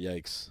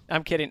 Yikes.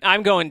 I'm kidding.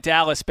 I'm going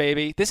Dallas,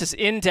 baby. This is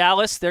in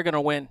Dallas. They're going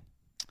to win.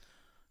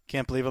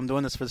 Can't believe I'm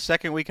doing this for the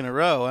second week in a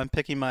row. I'm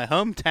picking my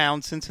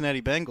hometown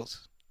Cincinnati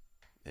Bengals.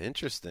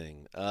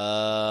 Interesting.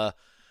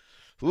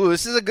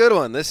 This is a good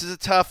one. This is a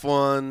tough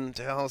one.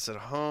 Dallas at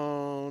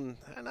home.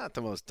 They're not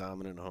the most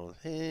dominant home.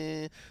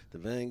 The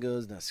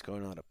Bengals not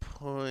scoring a lot of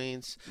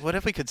points. What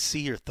if we could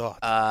see your thoughts?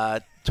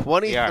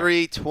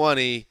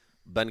 23-20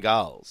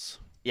 Bengals.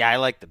 Yeah, I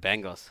like the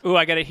Bengals. Ooh,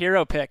 I got a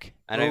hero pick.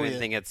 I don't even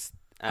think it's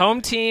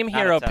home team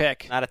hero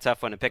pick. Not a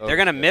tough one to pick. They're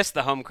going to miss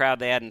the home crowd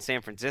they had in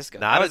San Francisco.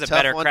 Not that was a a tough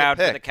better one to crowd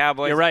for pick. the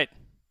Cowboys. You're right.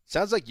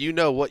 Sounds like you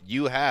know what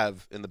you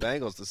have in the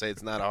Bengals to say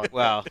it's not hard.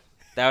 Well,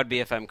 that would be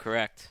if I'm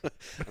correct.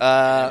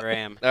 I never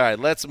am. All right,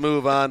 let's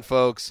move on,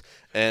 folks,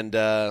 and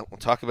we'll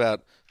talk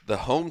about the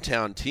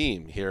hometown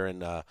team here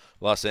in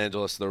Los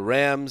Angeles, the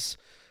Rams,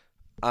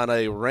 on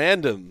a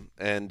random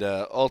and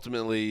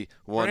ultimately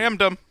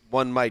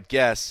one might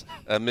guess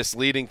a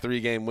misleading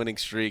 3-game winning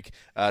streak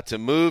to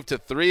move to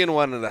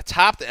 3-1 and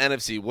atop the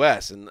NFC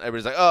West. And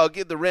everybody's like, "Oh,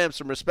 give the Rams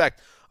some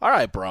respect." All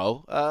right,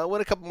 bro,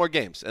 win a couple more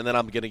games, and then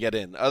I'm going to get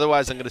in.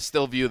 Otherwise, I'm going to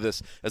still view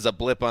this as a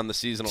blip on the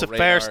seasonal radar. It's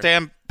a fair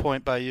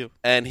standpoint by you.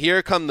 And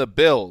here come the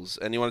Bills.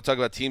 And you want to talk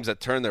about teams that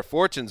turn their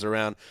fortunes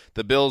around.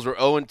 The Bills were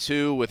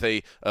 0-2 with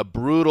a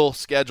brutal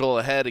schedule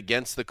ahead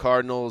against the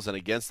Cardinals and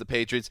against the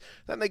Patriots.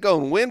 Then they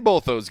go and win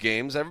both those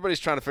games.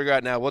 Everybody's trying to figure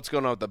out now what's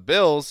going on with the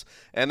Bills,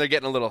 and they're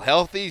getting a little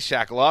healthy.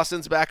 Shaq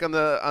Lawson's back on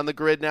the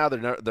grid now.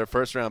 They're their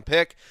first-round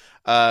pick.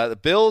 The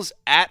Bills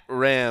at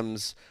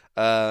Rams,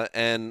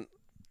 and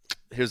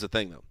here's the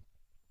thing, though.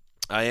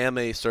 I am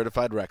a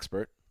certified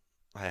Rexpert.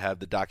 I have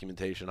the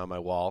documentation on my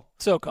wall.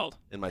 So-called.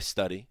 In my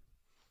study.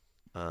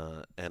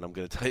 And I'm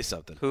going to tell you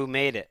something. Who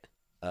made it?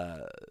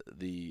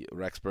 The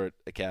Rexpert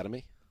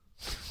Academy.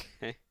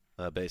 Okay.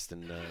 Based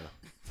in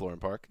Florham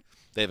Park.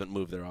 They haven't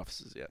moved their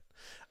offices yet.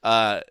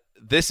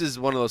 This is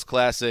one of those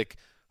classic,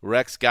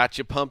 Rex got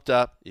you pumped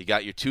up. You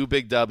got your 2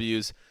 big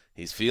W's.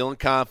 He's feeling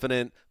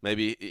confident.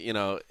 Maybe,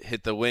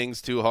 hit the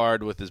wings too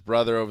hard with his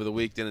brother over the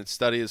week. Didn't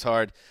study as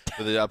hard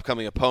for the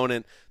upcoming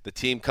opponent. The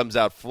team comes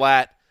out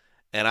flat.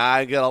 And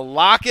I'm going to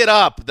lock it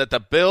up that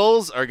the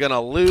Bills are going to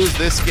lose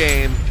this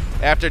game.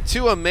 After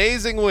 2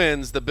 amazing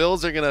wins, the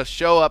Bills are going to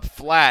show up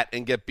flat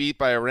and get beat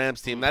by a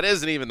Rams team that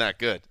isn't even that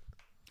good.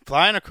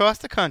 Flying across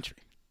the country.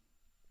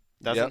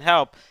 Doesn't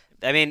help.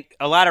 I mean,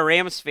 a lot of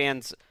Rams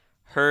fans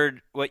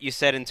heard what you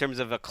said in terms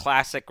of a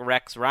classic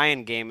Rex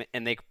Ryan game,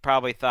 and they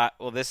probably thought,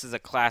 well, this is a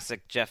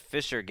classic Jeff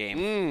Fisher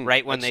game,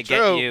 right when they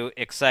get you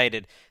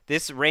excited.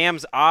 This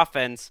Rams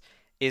offense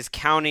is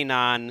counting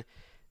on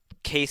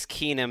Case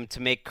Keenum to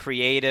make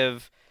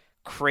creative,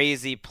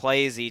 crazy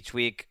plays each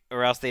week,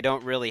 or else they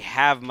don't really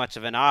have much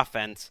of an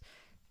offense.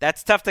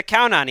 That's tough to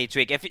count on each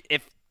week.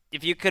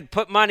 If you could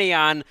put money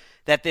on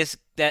that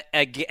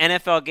a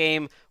NFL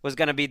game was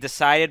going to be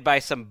decided by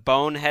some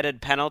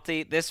boneheaded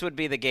penalty, this would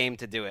be the game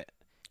to do it.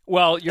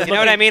 Well, you know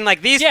what I mean?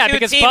 Like these two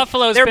because teams,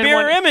 Buffalo's they're been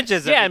mirror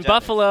images of each and other.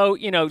 Buffalo,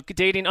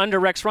 dating under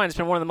Rex Ryan, has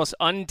been one of the most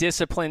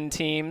undisciplined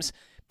teams,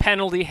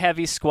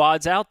 penalty-heavy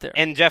squads out there.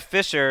 And Jeff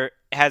Fisher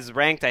has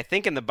ranked, I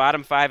think, in the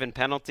bottom 5 in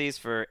penalties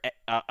for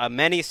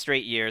many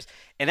straight years.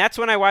 And that's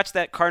when I watch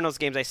that Cardinals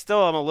games. I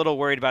still am a little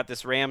worried about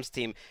this Rams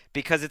team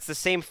because it's the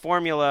same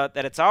formula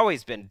that it's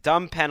always been.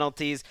 Dumb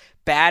penalties,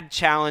 bad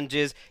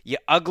challenges, you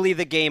ugly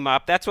the game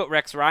up. That's what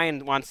Rex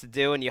Ryan wants to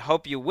do, and you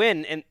hope you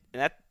win. And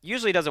that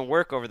usually doesn't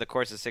work over the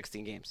course of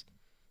 16 games.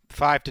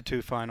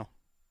 5-2 final.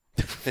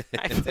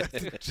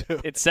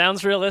 It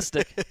sounds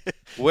realistic.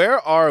 Where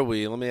are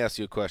we? Let me ask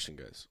you a question,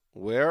 guys.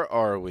 Where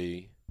are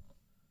we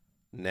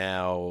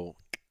now?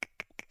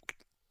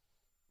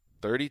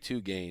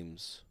 32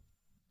 games.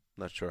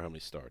 Not sure how many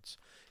starts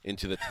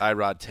into the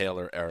Tyrod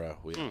Taylor era.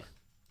 Where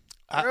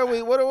are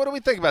we? What do we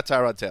think about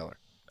Tyrod Taylor?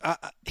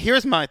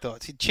 Here's my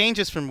thoughts. He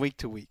changes from week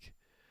to week.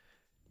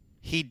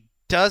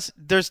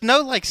 There's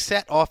no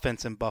set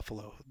offense in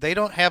Buffalo. They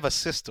don't have a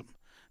system.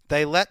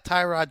 They let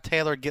Tyrod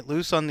Taylor get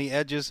loose on the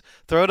edges,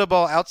 throw the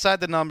ball outside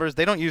the numbers.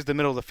 They don't use the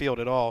middle of the field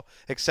at all,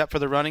 except for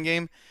the running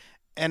game.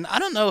 And I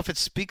don't know if it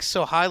speaks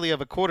so highly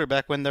of a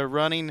quarterback when they're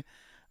running,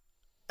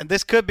 and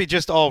this could be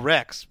just all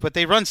Rex, but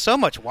they run so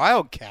much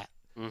Wildcat.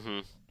 Mm-hmm.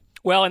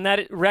 Well, and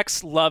that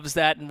Rex loves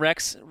that, and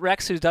Rex,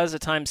 who does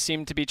at times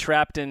seem to be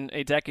trapped in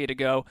a decade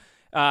ago,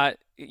 on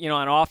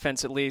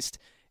offense at least,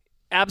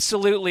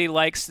 absolutely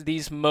likes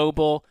these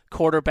mobile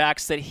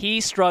quarterbacks that he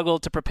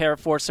struggled to prepare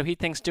for, so he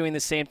thinks doing the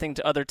same thing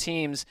to other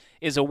teams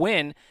is a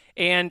win.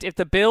 And if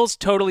the Bills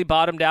totally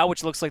bottomed out,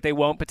 which looks like they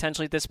won't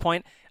potentially at this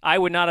point, I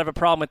would not have a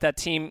problem with that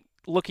team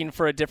looking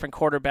for a different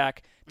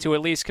quarterback to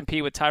at least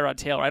compete with Tyrod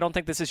Taylor. I don't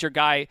think this is your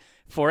guy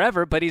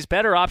forever, but he's a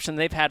better option than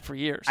they've had for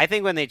years. I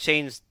think when they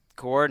changed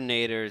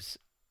coordinators,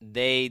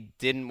 they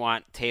didn't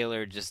want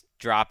Taylor just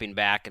dropping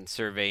back and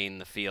surveying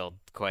the field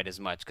quite as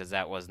much because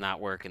that was not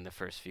working the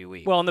first few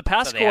weeks. Well, and the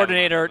pass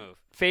coordinator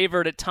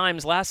favored at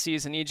times last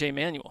season E.J.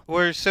 Manuel.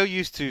 We're so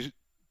used to,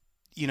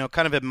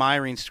 kind of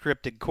admiring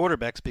scripted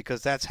quarterbacks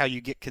because that's how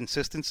you get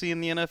consistency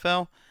in the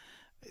NFL.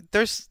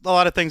 There's a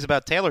lot of things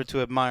about Taylor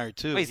to admire,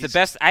 too. Well, he's the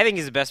best. I think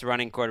he's the best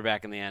running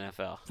quarterback in the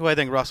NFL. Who I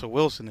think Russell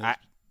Wilson is.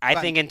 I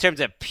think in terms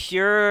of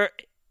pure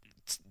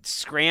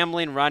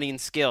scrambling running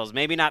skills,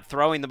 maybe not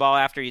throwing the ball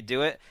after you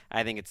do it,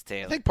 I think it's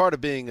Taylor. I think part of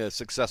being a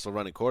successful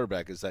running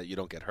quarterback is that you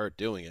don't get hurt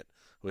doing it,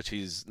 which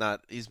he's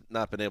not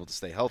been able to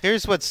stay healthy.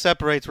 Here's what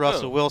separates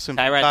Russell Wilson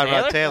from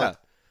Tyrod Taylor. Yeah.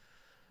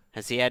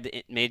 Has he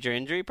had major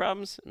injury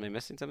problems? Am I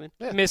missing something?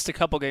 Yeah. Missed a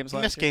couple games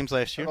last year. Missed games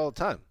last year. All the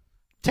time.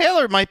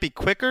 Taylor might be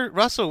quicker.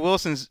 Russell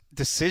Wilson's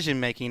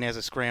decision-making as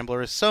a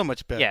scrambler is so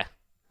much better. Yeah,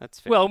 that's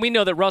fair. Well, we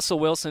know that Russell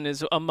Wilson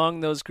is among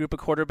those group of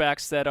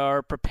quarterbacks that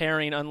are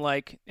preparing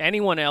unlike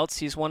anyone else.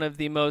 He's one of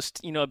the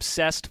most,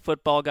 obsessed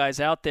football guys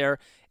out there.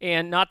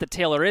 And not that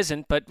Taylor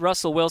isn't, but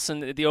Russell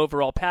Wilson, the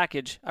overall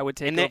package, I would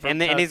take over.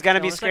 And he's going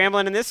to be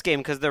scrambling in this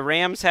game because the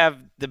Rams have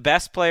the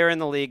best player in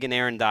the league in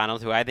Aaron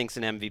Donald, who I think is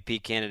an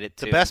MVP candidate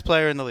too. The best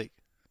player in the league.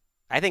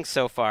 I think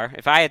so far.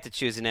 If I had to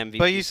choose an MVP,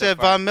 but you said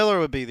Von Miller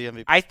would be the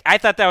MVP. I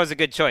thought that was a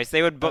good choice.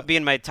 They would be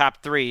in my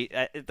top 3.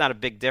 It's not a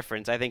big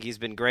difference. I think he's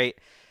been great.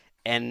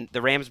 And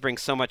the Rams bring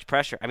so much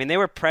pressure. I mean, they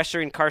were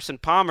pressuring Carson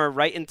Palmer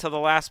right until the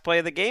last play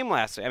of the game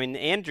last week. I mean,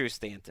 Andrew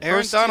Stanton.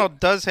 Aaron Donald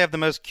does have the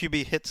most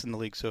QB hits in the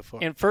league so far.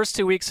 In first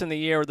 2 weeks in the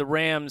year, the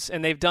Rams,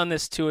 and they've done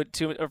this to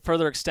a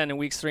further extent in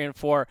weeks 3 and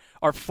 4,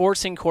 are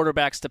forcing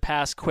quarterbacks to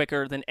pass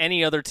quicker than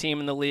any other team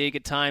in the league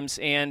at times,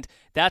 and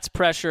that's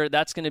pressure.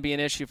 That's going to be an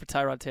issue for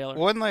Tyrod Taylor.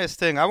 One last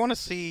thing. I want to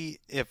see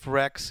if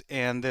Rex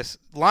and this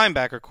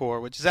linebacker core,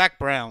 which Zach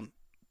Brown,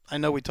 I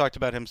know we talked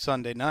about him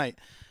Sunday night,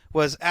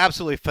 was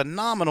absolutely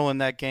phenomenal in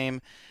that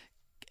game.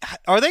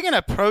 Are they going to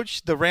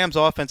approach the Rams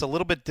offense a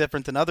little bit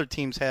different than other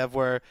teams have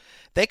where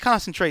they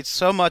concentrate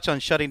so much on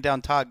shutting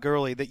down Todd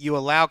Gurley that you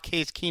allow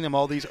Case Keenum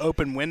all these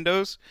open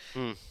windows?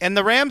 And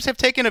the Rams have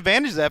taken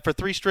advantage of that for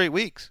 3 straight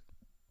weeks.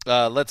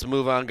 Let's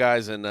move on,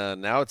 guys, and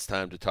now it's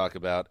time to talk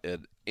about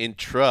an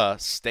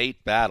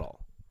intra-state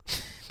battle.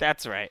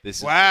 That's right.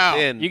 This wow.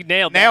 is you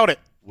nailed it.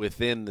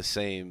 Within the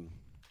same,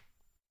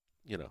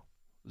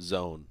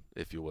 zone,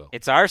 if you will.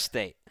 It's our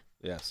state.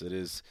 Yes, it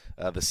is.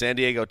 The San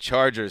Diego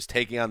Chargers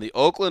taking on the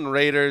Oakland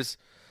Raiders.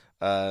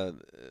 The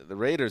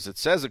Raiders, it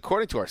says,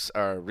 according to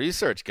our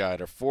research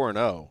guide, are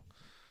 4-0.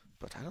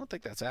 But I don't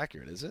think that's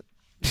accurate, is it?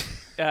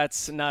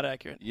 That's not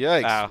accurate.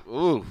 Yikes. Wow.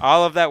 Ooh.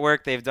 All of that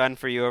work they've done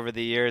for you over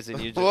the years,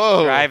 and you just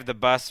drive the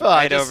bus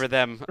right over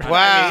them.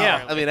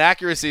 Wow. I mean,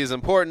 accuracy is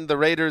important. The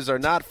Raiders are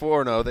not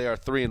 4-0. They are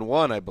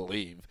 3-1, I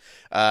believe.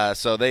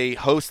 So they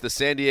host the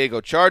San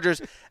Diego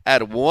Chargers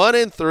at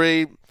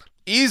 1-3.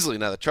 Easily.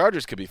 Now, the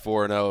Chargers could be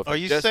 4-0. Are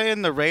you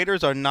saying the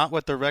Raiders are not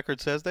what their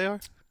record says they are?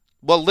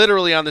 Well,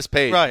 literally on this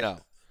page, right. No.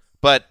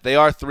 But they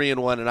are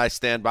 3-1, and I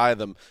stand by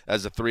them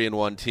as a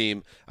 3-1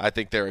 team. I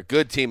think they're a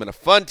good team and a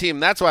fun team.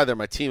 That's why they're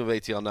my Team of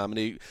ATL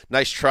nominee.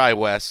 Nice try,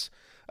 Wes.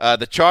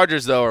 The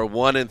Chargers, though, are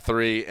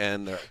 1-3,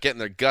 and they're getting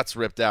their guts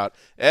ripped out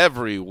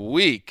every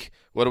week.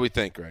 What do we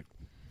think, Greg?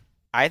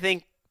 I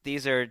think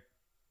these are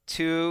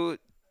 2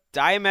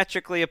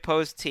 diametrically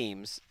opposed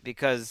teams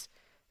because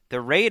the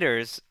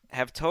Raiders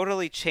have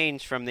totally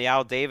changed from the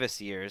Al Davis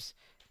years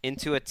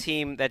into a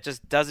team that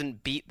just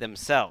doesn't beat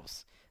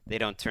themselves. They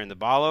don't turn the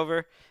ball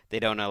over. They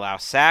don't allow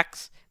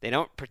sacks. They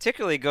don't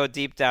particularly go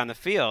deep down the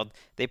field.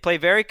 They play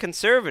very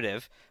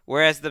conservative,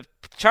 whereas the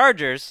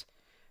Chargers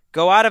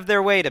go out of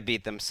their way to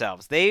beat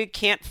themselves. They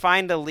can't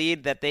find a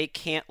lead that they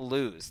can't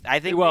lose. I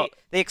think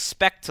they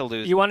expect to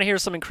lose. You want to hear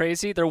something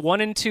crazy? They're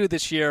 1-2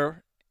 this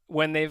year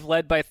when they've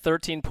led by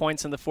 13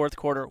 points in the fourth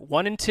quarter.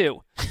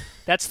 1-2.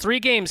 That's 3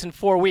 games in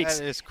 4 weeks.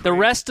 That is crazy. The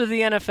rest of the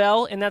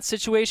NFL in that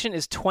situation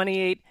is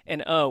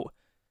 28-0.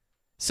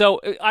 So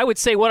I would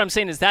say what I'm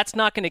saying is that's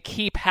not going to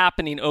keep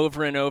happening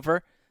over and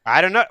over. I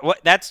don't know.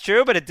 That's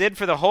true, but it did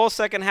for the whole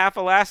second half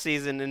of last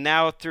season and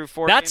now through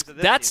 4 games of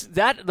this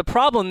season. The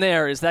problem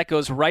there is that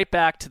goes right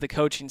back to the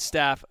coaching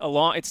staff.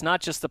 It's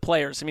not just the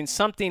players. I mean,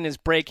 something is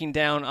breaking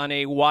down on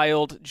a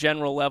wild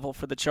general level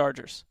for the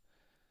Chargers.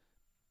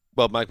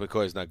 Well, Mike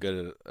McCoy is not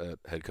good at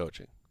head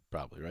coaching,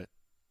 probably, right?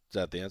 Is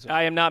that the answer?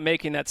 I am not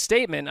making that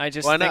statement. I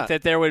just think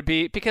that there would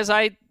be – because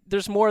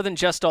there's more than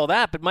just all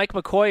that, but Mike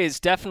McCoy has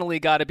definitely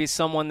got to be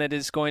someone that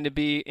is going to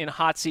be in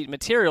hot seat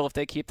material if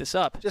they keep this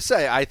up. Just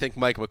say, I think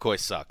Mike McCoy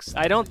sucks.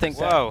 I don't think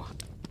Whoa.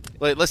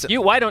 Wait, listen.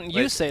 Why don't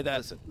you say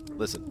that?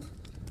 Listen.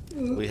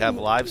 We have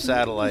live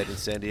satellite in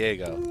San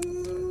Diego.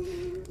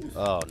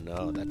 Oh,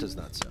 no, that does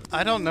not sound.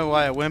 I don't know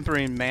why a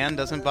whimpering man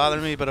doesn't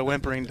bother me, but a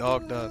whimpering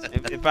dog does.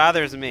 It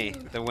bothers me,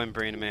 the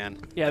whimpering man.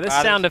 Yeah, this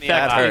sound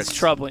effect is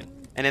troubling.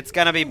 And it's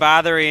going to be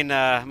bothering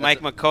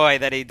Mike McCoy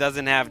that he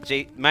doesn't have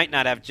might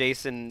not have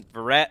Jason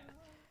Verrett.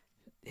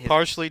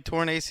 Partially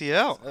torn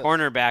ACL.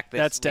 Cornerback this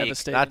That's week.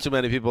 devastating. Not too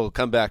many people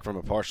come back from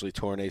a partially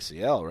torn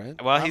ACL, right?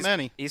 Well, Not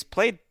many. He's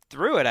played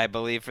through it, I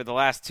believe, for the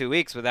last 2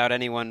 weeks without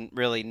anyone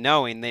really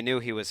knowing. They knew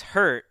he was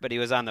hurt, but he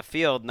was on the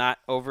field, not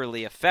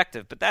overly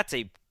effective. But that's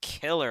a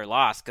killer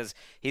loss because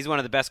he's one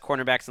of the best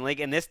cornerbacks in the league.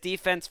 And this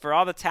defense, for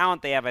all the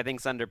talent they have, I think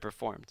is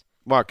underperformed.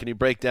 Mark, can you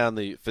break down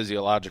the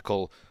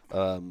physiological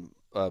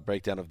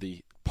breakdown of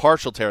the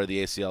partial tear of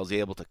the ACL? Is he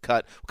able to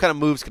cut? What kind of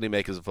moves can he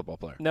make as a football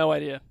player? No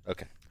idea.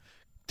 Okay.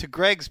 To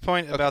Greg's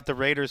point about the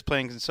Raiders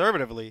playing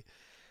conservatively,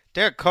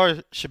 Derek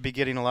Carr should be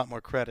getting a lot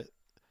more credit.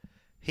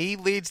 He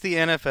leads the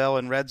NFL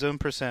in red zone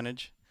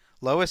percentage,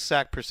 lowest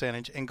sack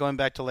percentage, and going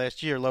back to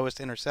last year, lowest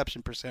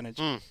interception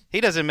percentage.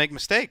 He doesn't make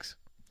mistakes.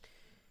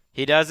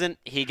 He doesn't.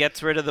 He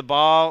gets rid of the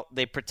ball.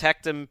 They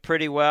protect him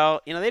pretty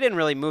well. They didn't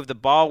really move the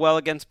ball well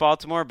against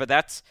Baltimore, but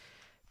that's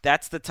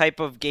the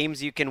type of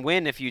games you can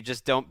win if you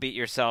just don't beat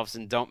yourselves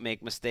and don't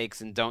make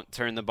mistakes and don't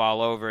turn the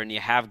ball over, and you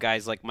have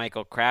guys like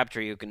Michael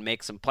Crabtree who can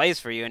make some plays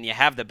for you, and you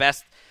have the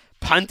best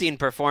punting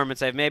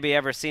performance I've maybe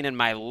ever seen in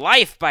my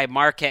life by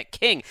Marquette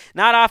King.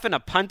 Not often a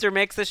punter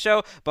makes the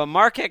show, but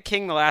Marquette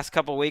King the last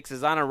couple weeks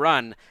is on a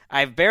run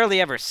I've barely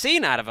ever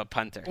seen out of a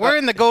punter. We're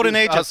in the golden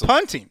age of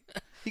punting.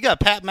 You got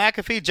Pat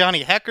McAfee,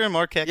 Johnny Hecker,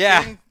 Marquette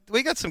King.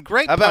 We got some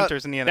great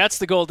punters in the NFL. That's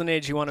the golden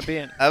age you want to be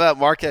in. How about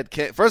Marquette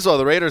King? First of all,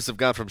 the Raiders have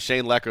gone from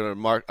Shane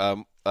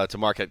Lecker to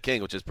Marquette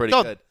King, which is pretty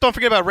good. Don't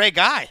forget about Ray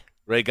Guy.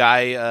 Ray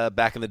Guy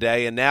back in the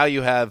day, and now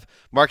you have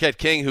Marquette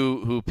King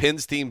who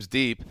pins teams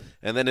deep,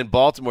 and then in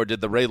Baltimore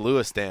did the Ray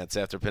Lewis dance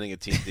after pinning a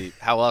team deep.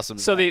 How awesome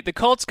is So that? the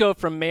Colts go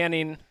from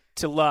Manning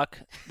to Luck.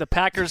 The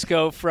Packers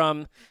go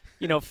from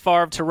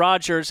Favre to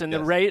Rodgers, and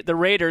the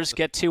Raiders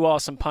get two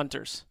awesome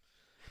punters.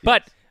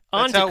 But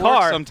on That's to how it works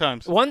Carr.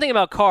 sometimes. One thing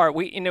about Carr,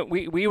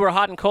 we were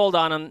hot and cold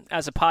on him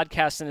as a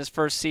podcast in his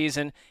first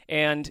season,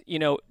 and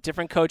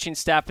different coaching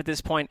staff at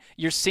this point.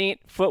 You're seeing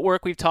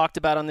footwork we've talked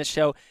about on this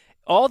show.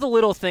 All the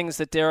little things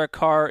that Derek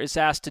Carr is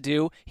asked to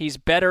do, he's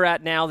better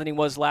at now than he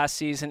was last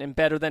season, and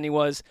better than he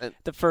was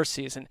the first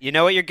season. You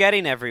know what you're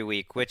getting every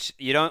week, which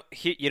you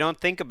don't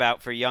think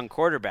about for young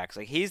quarterbacks.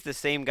 Like, he's the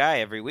same guy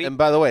every week. And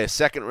by the way, a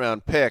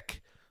second-round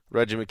pick,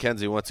 Reggie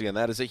McKenzie, once again,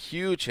 that is a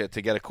huge hit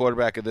to get a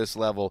quarterback at this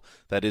level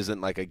that isn't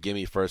like a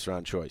gimme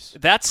first-round choice.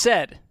 That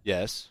said,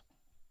 yes,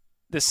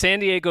 the San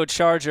Diego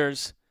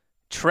Chargers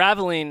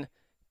traveling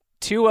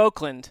to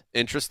Oakland,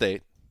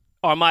 intrastate,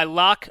 are my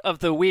lock of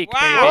the week,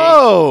 baby.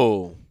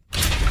 Whoa!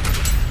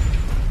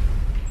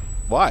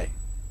 Why?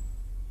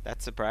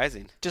 That's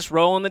surprising. Just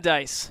rolling the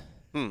dice.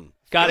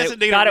 Got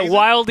Doesn't it need a reason.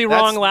 wildly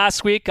wrong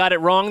last week. Got it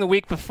wrong the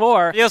week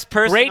before. Feels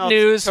personal. Great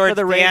news for towards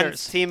the Dan's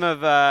Raiders. team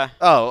of.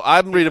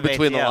 I'm reading of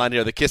between the ATL. line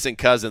here. The kissing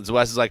cousins.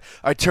 Wes is like,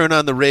 I turn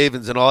on the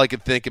Ravens, and all I can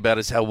think about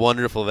is how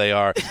wonderful they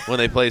are when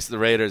they place the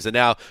Raiders. And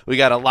now we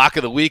got a lock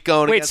of the week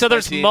going. Wait, against so my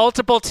there's team.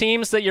 multiple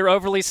teams that you're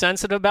overly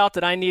sensitive about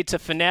that I need to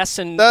finesse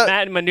and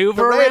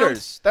maneuver the around?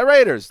 Raiders. The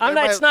Raiders.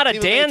 It's not a team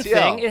of Dan ATL.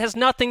 thing. It has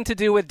nothing to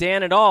do with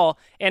Dan at all.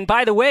 And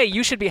by the way,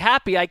 you should be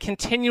happy I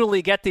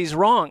continually get these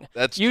wrong.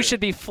 You true. should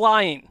be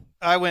flying.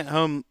 I went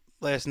home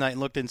last night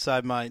and looked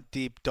inside my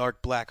deep,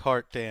 dark, black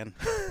heart, Dan.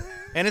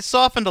 And it's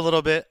softened a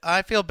little bit.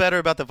 I feel better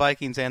about the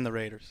Vikings and the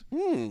Raiders.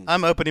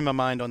 I'm opening my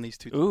mind on these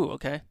two teams. Ooh,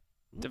 okay.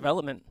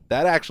 Development.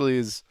 That actually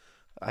is,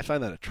 I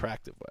find that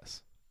attractive,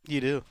 Wes. You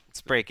do.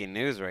 It's breaking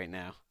news right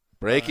now.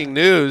 Breaking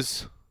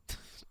news.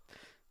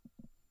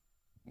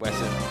 Wes.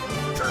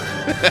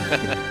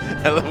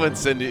 I love when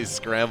Cindy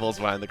scrambles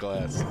behind the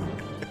glass.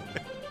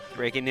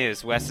 Breaking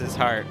news. Wes's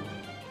heart,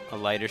 a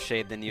lighter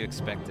shade than you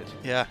expected.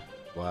 Yeah.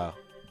 Wow.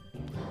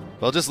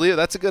 Well, just leave it.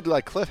 That's a good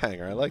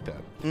cliffhanger. I like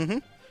that.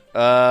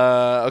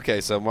 Mm-hmm.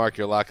 Okay, so Mark,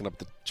 you're locking up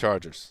the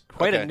Chargers.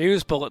 Quite a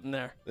news bulletin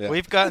there. Yeah.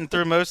 We've gotten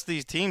through most of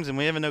these teams, and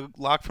we haven't a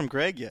lock from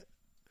Greg yet.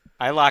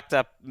 I locked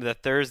up the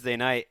Thursday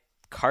night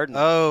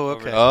Cardinals. Oh,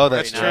 over okay. the Oh,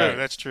 that's Friday night. true.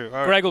 That's true. All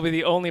right. Greg will be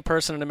the only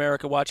person in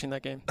America watching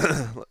that game.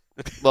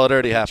 Well, it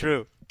already happened.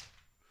 True.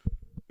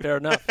 Fair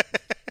enough.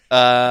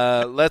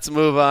 Let's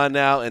move on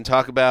now and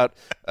talk about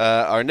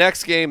our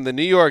next game, the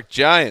New York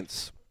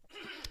Giants.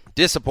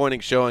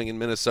 Disappointing showing in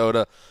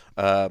Minnesota,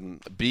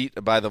 beat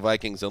by the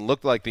Vikings and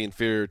looked like the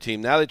inferior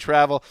team. Now they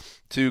travel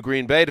to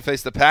Green Bay to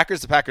face the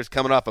Packers. The Packers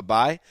coming off a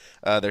bye.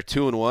 They're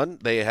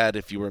 2-1. They had,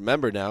 if you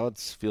remember now, it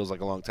feels like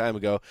a long time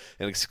ago,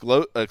 an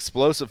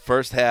explosive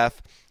first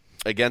half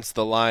against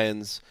the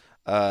Lions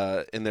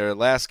in their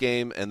last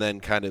game, and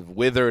then kind of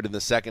withered in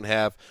the second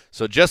half.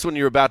 So just when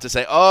you're about to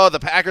say, oh, the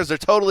Packers are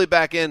totally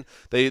back in,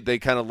 they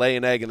kind of lay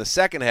an egg in the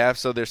second half,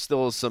 so there's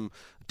still some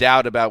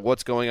doubt about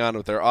what's going on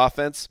with their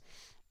offense.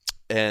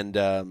 And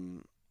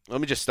let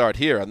me just start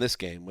here on this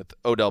game with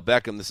Odell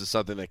Beckham. This is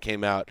something that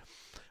came out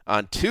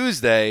on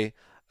Tuesday.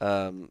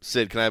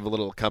 Sid, can I have a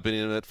little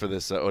accompaniment for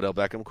this Odell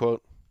Beckham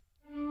quote?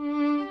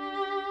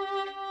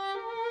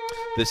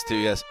 This to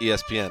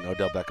ESPN,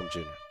 Odell Beckham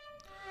Jr.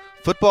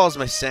 Football is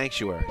my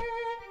sanctuary.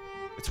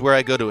 It's where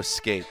I go to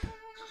escape.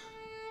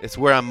 It's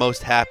where I'm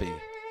most happy.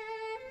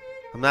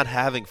 I'm not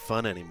having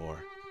fun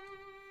anymore.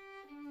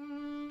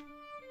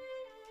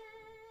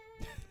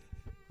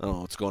 I don't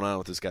know what's going on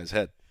with this guy's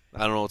head.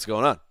 I don't know what's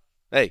going on.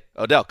 Hey,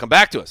 Odell, come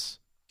back to us.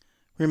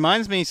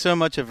 Reminds me so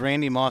much of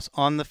Randy Moss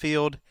on the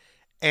field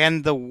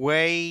and the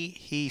way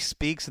he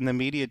speaks and the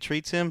media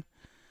treats him,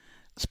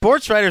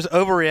 sports writers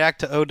overreact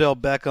to Odell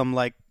Beckham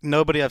like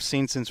nobody I've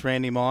seen since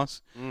Randy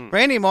Moss.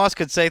 Randy Moss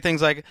could say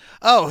things like,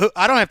 "Oh,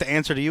 I don't have to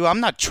answer to you. I'm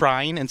not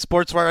trying," and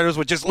sports writers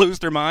would just lose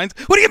their minds.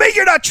 What do you mean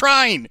you're not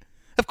trying?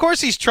 Of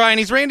course he's trying.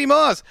 He's Randy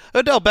Moss.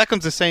 Odell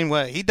Beckham's the same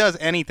way. He does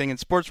anything, and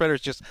sports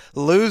writers just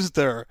lose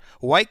their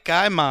white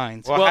guy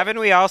minds. Well, haven't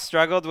we all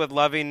struggled with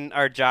loving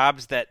our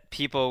jobs that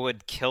people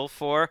would kill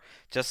for?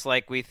 Just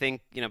like we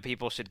think,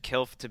 people should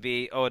kill to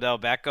be Odell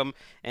Beckham,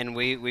 and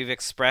we've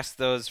expressed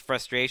those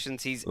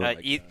frustrations. He's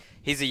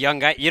a young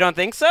guy. You don't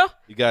think so?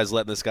 You guys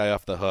letting this guy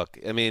off the hook.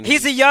 I mean,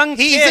 he's a young kid.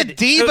 He's a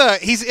diva.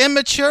 He's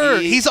immature.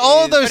 He's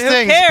all of those but who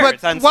things.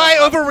 cares But why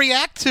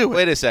overreact to it?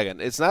 Wait a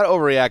second. It's not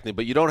overreacting,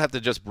 but you don't have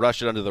to just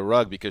brush it under the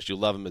rug because you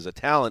love him as a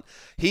talent.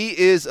 He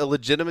is a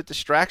legitimate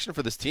distraction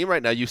for this team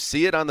right now. You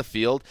see it on the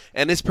field,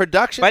 and his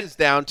production is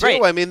down too.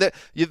 Right. I mean,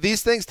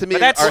 these things to me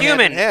that's are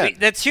human. hand in hand.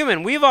 That's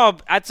human. We've all.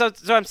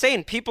 So I'm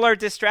saying people are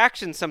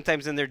distractions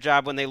sometimes in their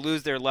job when they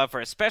lose their love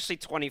for, especially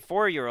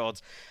 24-year-olds.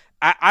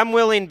 I'm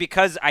willing,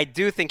 because I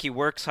do think he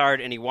works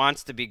hard and he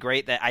wants to be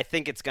great, that I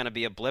think it's going to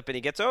be a blip and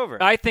he gets over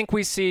it. I think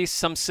we see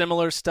some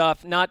similar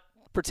stuff, not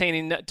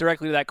pertaining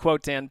directly to that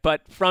quote, Dan,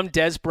 but from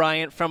Des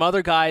Bryant, from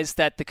other guys,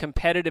 that the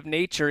competitive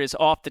nature is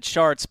off the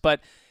charts. But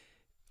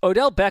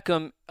Odell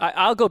Beckham,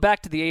 I'll go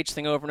back to the age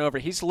thing over and over.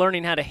 He's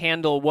learning how to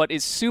handle what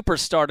is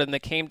superstardom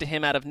that came to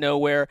him out of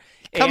nowhere.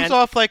 Comes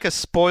off like a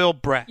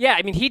spoiled brat. Yeah,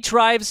 I mean,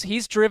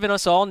 he's driven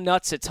us all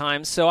nuts at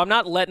times, so I'm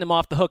not letting him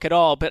off the hook at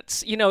all.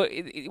 But,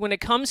 when it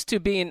comes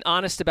to being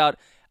honest about,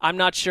 I'm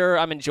not sure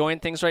I'm enjoying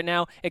things right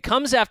now, it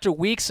comes after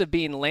weeks of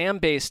being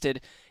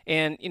lambasted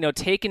and,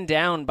 taken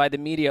down by the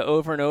media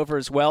over and over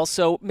as well.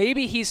 So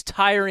maybe he's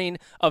tiring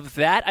of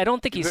that. I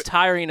don't think he's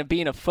tiring of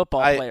being a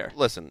football player.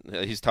 Listen,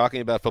 he's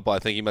talking about football. I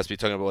think he must be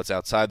talking about what's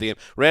outside the game.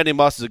 Randy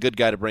Moss is a good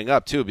guy to bring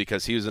up, too,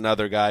 because he was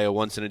another guy, a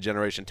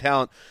once-in-a-generation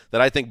talent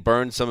that I think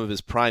burned some of his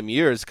prime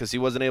years because he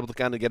wasn't able to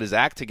kind of get his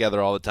act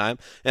together all the time.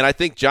 And I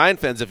think Giant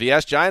fans, if you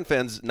ask Giant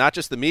fans, not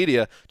just the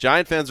media,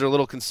 Giant fans are a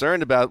little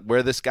concerned about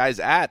where this guy's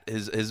at,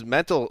 his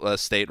mental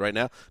state right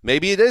now.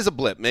 Maybe it is a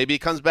blip. Maybe he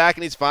comes back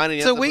and he's fine. And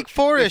It's a week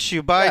 4 issue.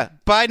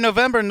 By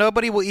November,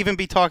 nobody will even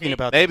be talking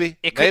about that.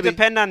 It could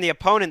depend on the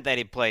opponent that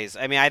he plays.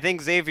 I mean, I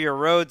think Xavier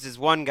Rhodes is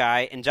one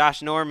guy and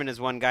Josh Norman is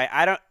one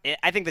guy.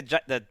 I think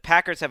the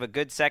Packers have a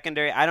good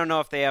secondary. I don't know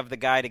if they have the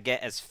guy to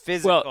get as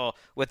physical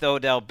with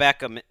Odell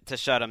Beckham to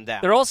shut him down.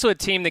 They're also a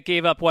team that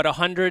gave up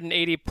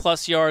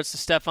 180-plus yards to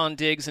Stephon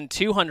Diggs and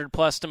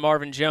 200-plus to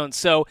Marvin Jones.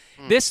 So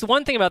this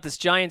one thing about this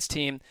Giants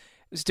team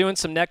is doing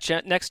some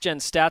next-gen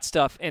stat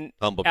stuff, and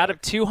out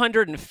of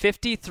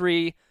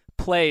 253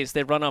 plays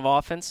they run on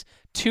offense,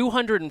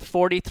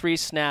 243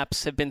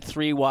 snaps have been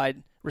 3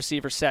 wide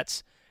receiver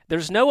sets.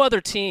 There's no other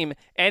team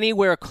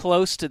anywhere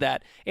close to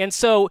that. And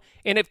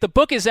if the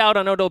book is out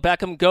on Odell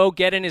Beckham, go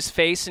get in his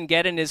face and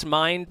get in his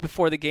mind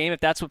before the game, if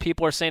that's what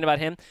people are saying about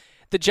him.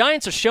 The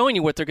Giants are showing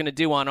you what they're going to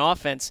do on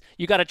offense.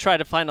 You got to try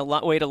to find a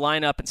way to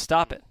line up and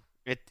stop it.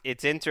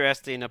 It's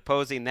interesting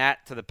opposing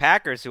that to the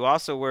Packers, who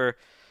also were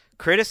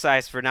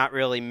criticized for not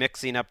really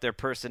mixing up their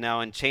personnel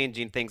and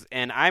changing things.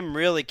 And I'm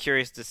really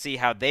curious to see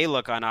how they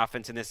look on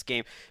offense in this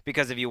game,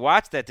 because if you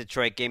watch that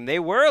Detroit game, they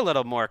were a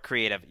little more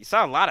creative. You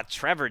saw a lot of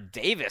Trevor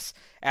Davis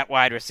at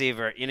wide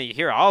receiver. You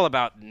hear all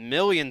about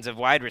millions of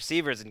wide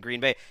receivers in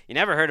Green Bay. You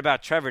never heard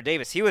about Trevor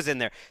Davis. He was in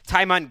there.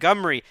 Ty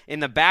Montgomery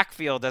in the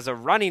backfield as a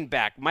running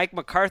back. Mike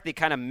McCarthy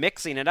kind of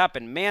mixing it up.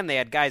 And, man, they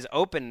had guys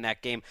open in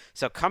that game.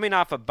 So coming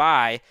off a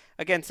bye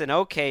against an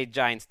okay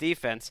Giants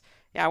defense,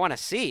 I want to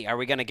see. Are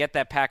we going to get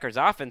that Packers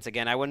offense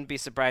again? I wouldn't be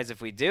surprised if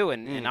we do,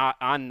 and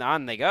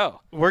on they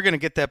go. We're going to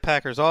get that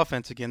Packers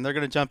offense again. They're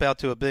going to jump out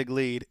to a big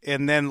lead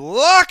and then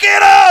lock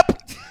it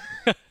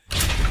up!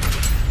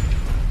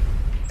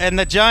 And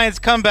the Giants'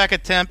 comeback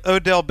attempt,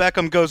 Odell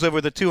Beckham goes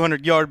over the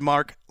 200-yard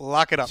mark.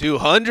 Lock it up.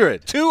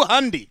 200.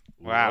 200.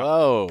 Wow.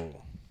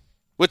 Whoa.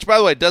 Which, by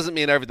the way, doesn't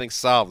mean everything's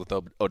solved with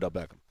Odell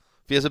Beckham.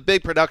 If he has a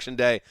big production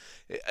day,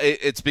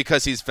 it's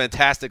because he's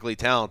fantastically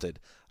talented.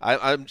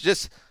 I'm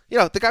just...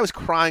 the guy was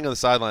crying on the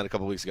sideline a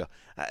couple weeks ago.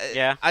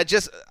 I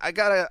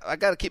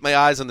gotta keep my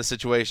eyes on the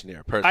situation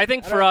here. Personally. I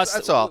think for us,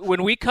 that's all.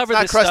 When we cover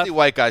it's this not crusty stuff,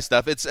 white guy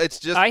stuff. It's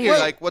just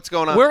like what's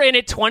going on. We're in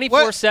it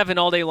 24/7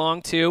 all day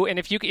long too. And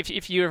if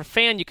you're a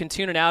fan, you can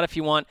tune it out if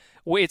you want.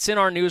 It's in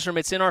our newsroom.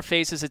 It's in our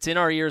faces. It's in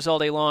our ears all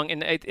day long.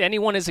 And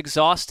anyone is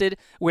exhausted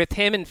with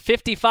him and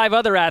 55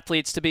 other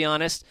athletes, to be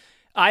honest.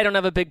 I don't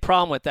have a big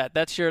problem with that.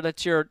 That's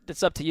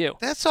up to you.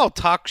 That's all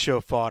talk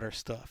show fodder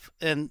stuff.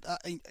 And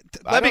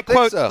let me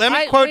quote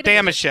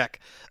Damashek.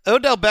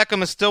 Odell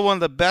Beckham is still one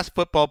of the best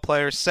football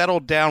players,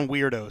 settled down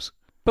weirdos.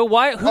 But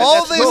why?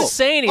 Who's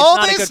saying he's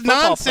not a good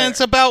football nonsense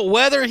player? about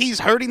whether he's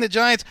hurting the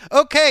Giants.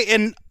 Okay,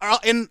 in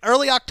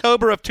early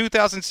October of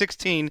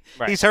 2016,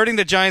 he's hurting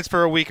the Giants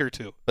for a week or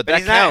two. But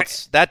that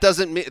counts. That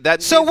doesn't mean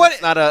that. So what?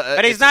 It's not a.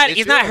 But it's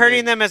he's not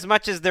hurting them as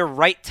much as their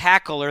right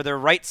tackle or their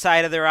right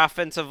side of their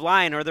offensive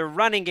line or their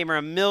running game or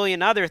a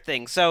million other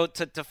things. So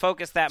to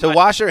focus that. To much.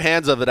 wash your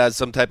hands of it as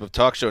some type of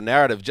talk show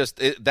narrative,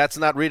 that's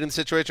not reading the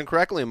situation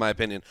correctly, in my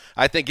opinion.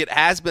 I think it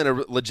has been a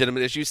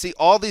legitimate issue. You see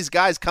all these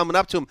guys coming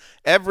up to him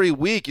every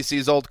week. You see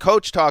his old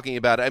coach talking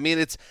about it. I mean,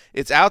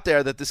 it's out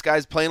there that this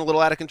guy's playing a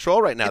little out of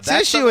control right now.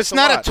 It's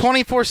not a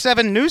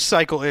 24/7 news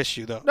cycle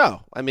issue, though.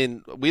 No, I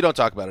mean, we don't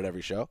talk about it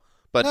every show.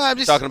 But no, I'm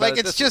just talking about like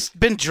it's just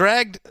been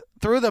dragged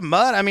through the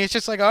mud. I mean, it's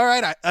just like, all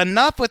right,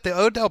 enough with the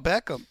Odell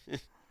Beckham.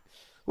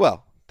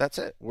 Well, that's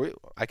it.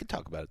 I could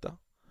talk about it, though.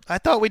 I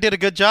thought we did a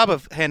good job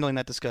of handling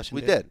that discussion.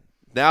 We did.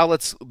 Now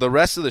the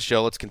rest of the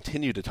show, let's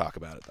continue to talk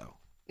about it, though.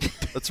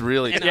 Let's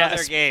really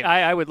another game.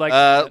 I would like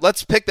to.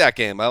 Let's pick that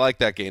game. I like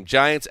that game.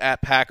 Giants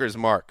at Packers,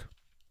 Mark.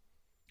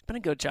 I'm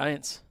going to go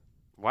Giants.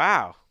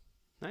 Wow.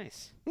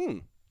 Nice.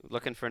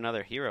 Looking for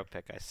another hero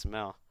pick, I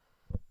smell.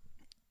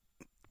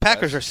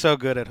 Packers are so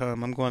good at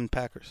home. I'm going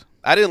Packers.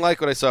 I didn't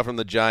like what I saw from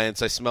the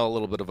Giants. I smell a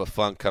little bit of a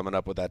funk coming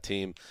up with that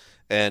team.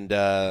 And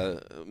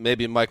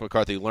maybe Mike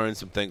McCarthy learned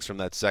some things from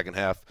that second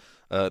half,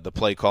 the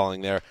play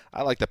calling there.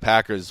 I like the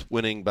Packers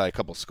winning by a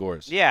couple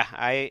scores. Yeah,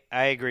 I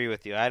agree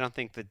with you. I don't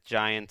think the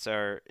Giants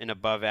are an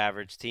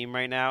above-average team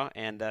right now.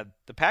 And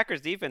the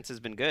Packers' defense has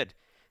been good.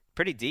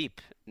 Pretty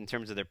deep in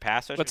terms of their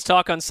pass rush. Let's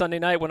talk on Sunday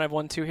night when I've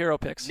won 2 hero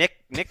picks.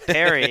 Nick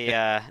Perry,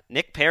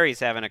 Nick Perry's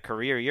having a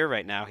career year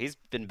right now. He's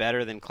been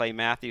better than Clay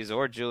Matthews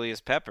or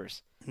Julius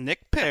Peppers.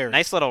 Nick Perry,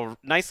 nice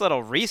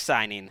little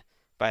re-signing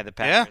by the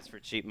Packers for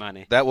cheap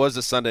money. That was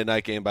a Sunday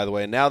night game, by the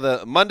way. Now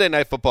the Monday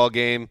night football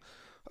game.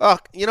 Oh,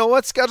 you know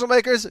what, schedule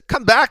makers,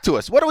 come back to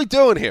us. What are we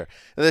doing here?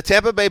 The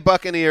Tampa Bay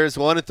Buccaneers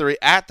 1-3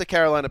 at the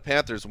Carolina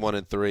Panthers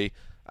 1-3.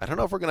 I don't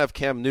know if we're going to have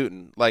Cam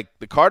Newton. Like,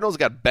 the Cardinals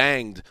got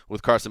banged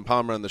with Carson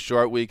Palmer in the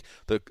short week.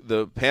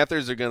 The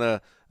Panthers are going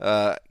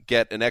to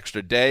get an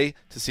extra day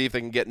to see if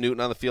they can get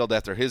Newton on the field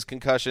after his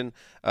concussion.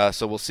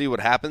 So we'll see what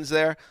happens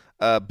there.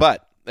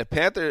 But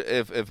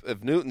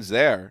if Newton's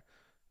there,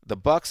 the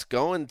Bucs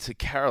going to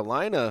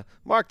Carolina,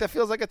 Mark, that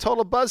feels like a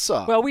total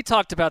buzzsaw. Well, we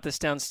talked about this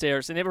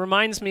downstairs, and it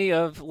reminds me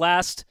of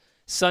last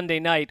Sunday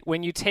night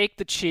when you take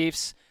the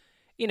Chiefs.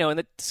 You know, and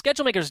the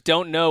schedule makers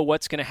don't know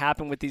what's going to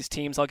happen with these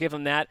teams. I'll give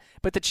them that.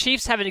 But the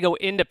Chiefs having to go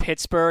into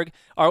Pittsburgh,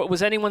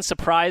 was anyone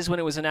surprised when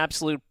it was an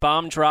absolute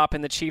bomb drop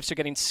and the Chiefs are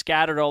getting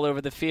scattered all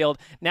over the field?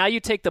 Now you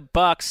take the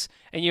Bucs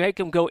and you make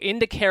them go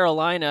into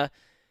Carolina.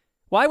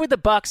 Why would the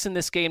Bucs in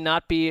this game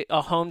not be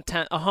a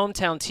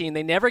hometown team?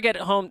 They never get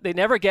home. They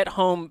never get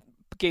home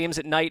games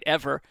at night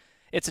ever.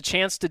 It's a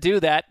chance to do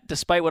that,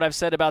 despite what I've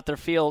said about their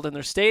field and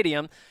their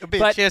stadium. It'll be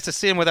a chance to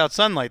see them without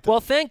sunlight, though. Well,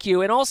 thank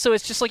you. And also,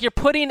 it's just like you're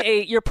putting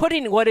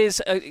what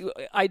is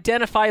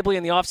identifiably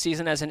in the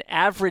offseason as an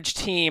average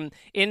team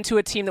into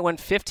a team that went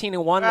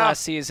 15-1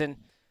 last season.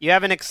 You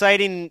have an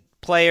exciting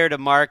player to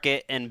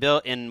market and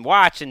build and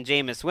watch in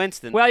Jameis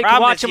Winston. Well, you can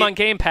watch him on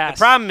Game Pass.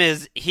 The problem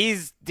is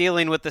he's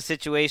dealing with the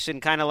situation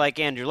kind of like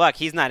Andrew Luck.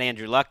 He's not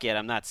Andrew Luck yet.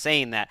 I'm not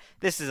saying that.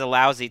 This is a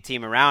lousy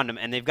team around him,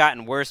 and they've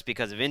gotten worse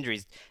because of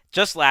injuries.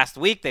 Just last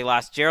week, they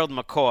lost Gerald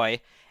McCoy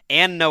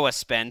and Noah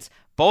Spence.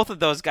 Both of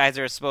those guys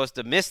are supposed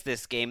to miss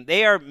this game.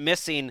 They are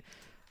missing,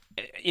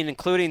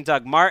 including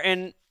Doug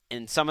Martin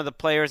and some of the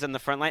players on the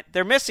front line.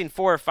 They're missing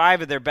 4 or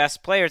 5 of their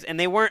best players, and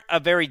they weren't a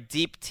very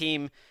deep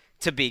team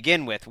to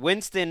begin with.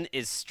 Winston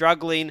is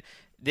struggling.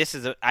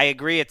 I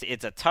agree,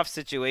 it's a tough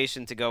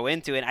situation to go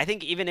into, and I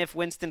think even if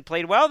Winston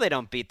played well, they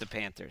don't beat the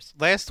Panthers.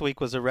 Last week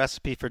was a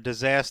recipe for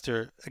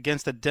disaster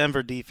against a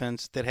Denver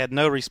defense that had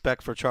no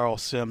respect for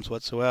Charles Sims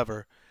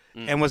whatsoever.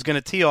 And was going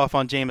to tee off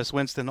on Jameis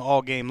Winston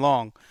all game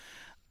long.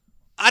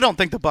 I don't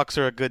think the Bucs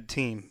are a good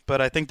team,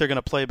 but I think they're going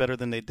to play better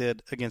than they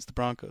did against the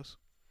Broncos.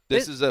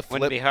 This is a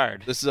flip. Wouldn't be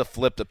hard. This is a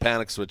flip to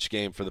panic switch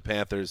game for the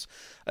Panthers.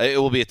 It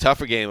will be a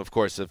tougher game, of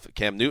course, if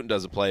Cam Newton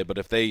doesn't play. But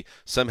if they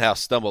somehow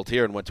stumbled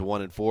here and went to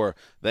 1-4,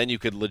 then you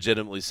could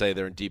legitimately say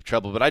they're in deep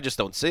trouble. But I just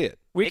don't see it.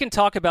 We can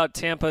talk about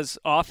Tampa's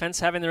offense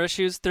having their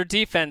issues. Their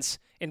defense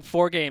in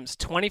 4 games: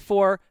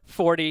 24,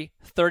 40,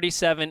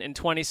 37, and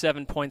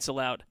 27 points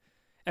allowed.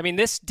 I mean,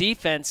 this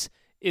defense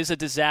is a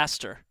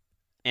disaster.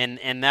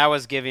 And that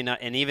was giving up,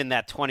 and even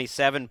that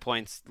 27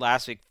 points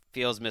last week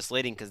feels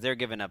misleading because they're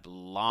giving up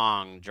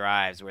long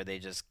drives where they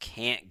just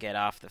can't get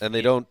off the field. And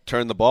they don't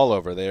turn the ball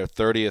over. They are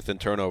 30th in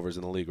turnovers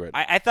in the league right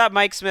now. I thought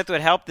Mike Smith would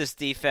help this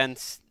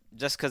defense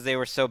just because they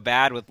were so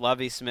bad with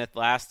Lovie Smith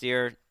last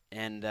year,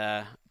 and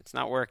it's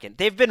not working.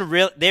 They've been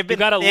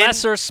got a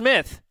lesser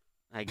Smith,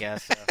 I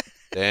guess. So.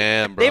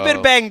 Damn, bro. They've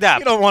been banged up.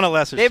 You don't want a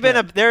lesser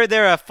Smith.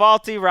 They're a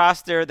faulty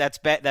roster that's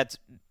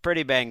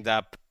pretty banged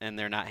up, and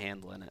they're not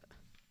handling it.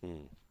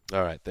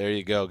 All right, there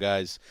you go,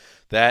 guys.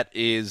 That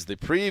is the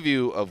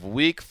preview of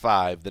Week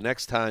 5. The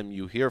next time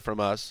you hear from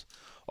us,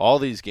 all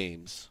these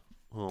games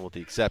well, with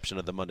the exception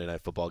of the Monday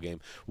Night Football game,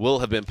 will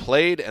have been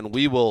played, and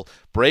we will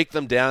break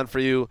them down for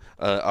you.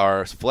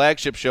 Our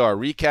flagship show, our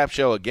recap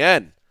show,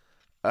 again,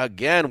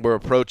 we're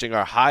approaching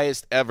our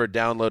highest ever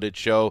downloaded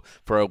show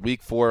for a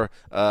Week 4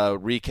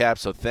 recap.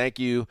 So thank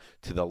you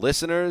to the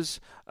listeners,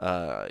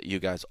 you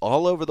guys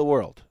all over the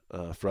world,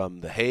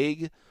 from The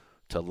Hague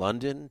to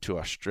London to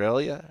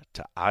Australia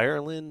to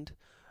Ireland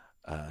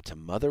to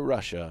Mother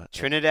Russia.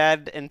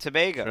 Trinidad and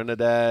Tobago.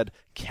 Trinidad,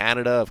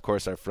 Canada, of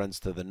course, our friends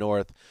to the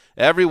north.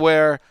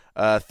 Everywhere,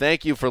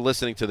 thank you for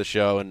listening to the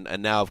show.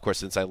 And now, of course,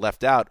 since I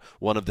left out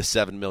one of the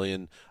 7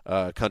 million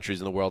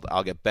countries in the world,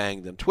 I'll get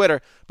banged on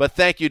Twitter. But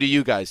thank you to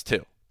you guys,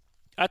 too.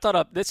 I thought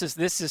of this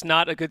is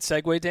not a good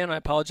segue, Dan. I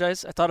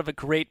apologize. I thought of a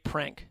great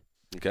prank.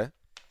 Okay.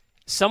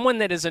 Someone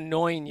that is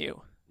annoying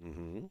you.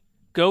 Mm-hmm.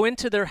 Go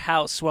into their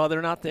house while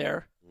they're not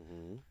there.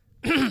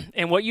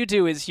 And what you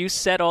do is you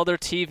set all their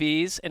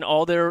TVs and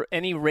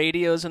any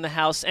radios in the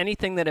house,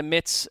 anything that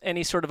emits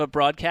any sort of a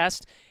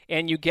broadcast,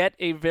 and you get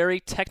a very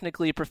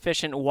technically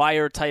proficient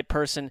wire-type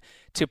person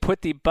to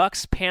put the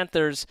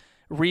Bucks-Panthers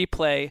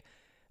replay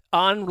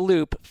on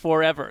loop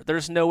forever.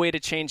 There's no way to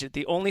change it.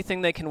 The only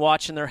thing they can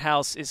watch in their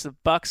house is the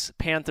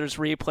Bucks-Panthers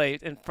replay,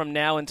 and from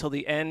now until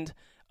the end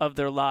of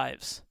their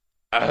lives.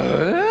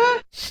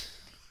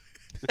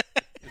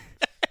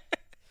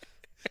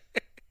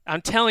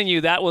 I'm telling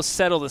you, that will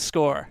settle the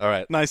score. All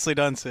right. Nicely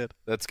done, Sid.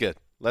 That's good.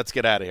 Let's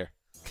get out of here.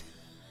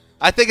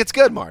 I think it's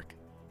good, Mark.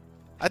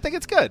 I think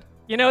it's good.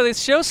 You know, this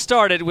show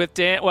started with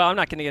Dan. Well, I'm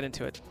not going to get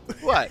into it.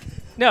 What?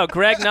 No,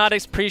 Greg not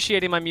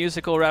appreciating my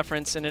musical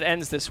reference, and it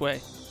ends this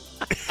way.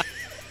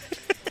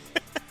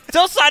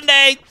 Till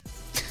Sunday!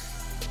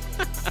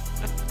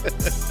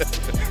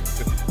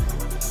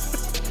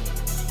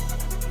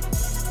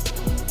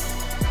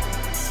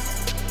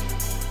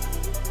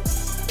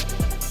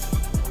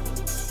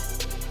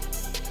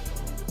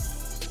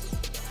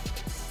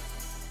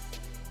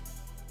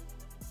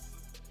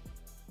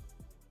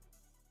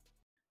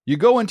 You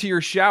go into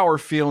your shower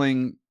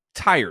feeling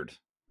tired,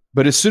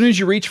 but as soon as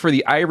you reach for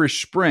the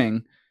Irish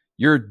Spring,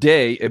 your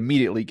day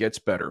immediately gets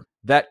better.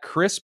 That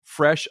crisp,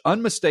 fresh,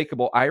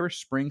 unmistakable Irish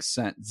Spring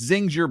scent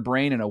zings your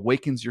brain and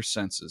awakens your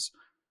senses.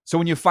 So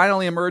when you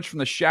finally emerge from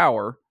the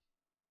shower,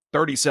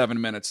 37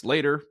 minutes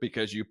later,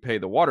 because you pay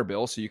the water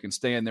bill so you can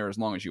stay in there as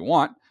long as you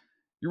want,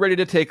 you're ready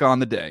to take on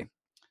the day.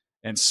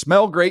 And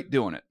smell great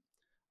doing it.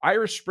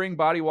 Irish Spring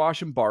Body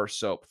Wash and Bar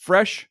Soap.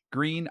 Fresh,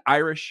 green,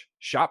 Irish.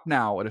 Shop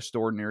now at a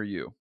store near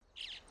you.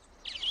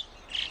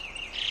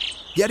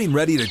 Getting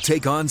ready to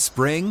take on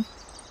spring?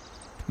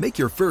 Make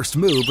your first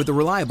move with the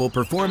reliable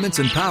performance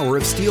and power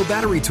of Steel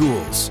battery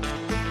tools.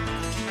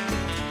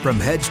 From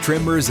hedge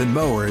trimmers and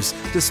mowers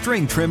to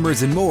string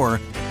trimmers and more,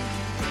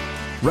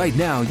 right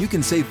now you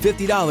can save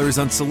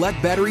 $50 on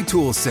select battery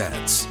tool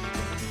sets.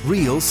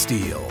 Real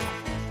Steel.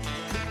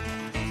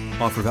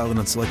 Offer valid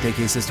on select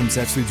AK system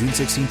sets through June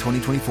 16,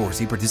 2024.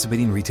 See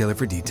participating retailer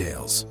for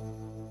details.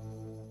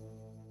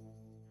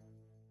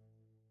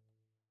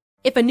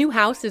 If a new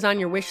house is on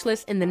your wish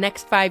list in the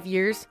next 5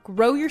 years,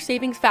 grow your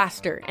savings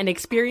faster and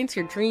experience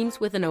your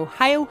dreams with an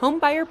Ohio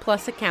Homebuyer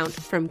Plus account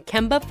from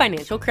Kemba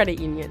Financial Credit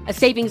Union. A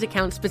savings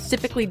account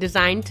specifically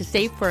designed to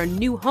save for a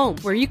new home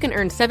where you can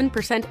earn 7%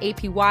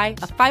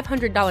 APY,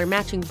 a $500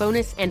 matching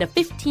bonus, and a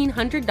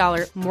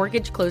 $1,500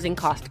 mortgage closing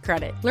cost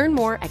credit. Learn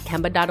more at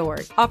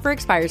Kemba.org. Offer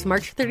expires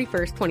March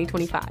 31st,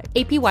 2025.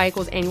 APY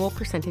equals annual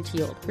percentage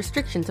yield.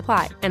 Restrictions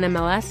apply.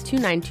 NMLS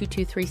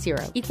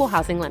 292230. Equal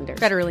housing lender.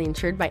 Federally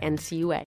insured by NCUA.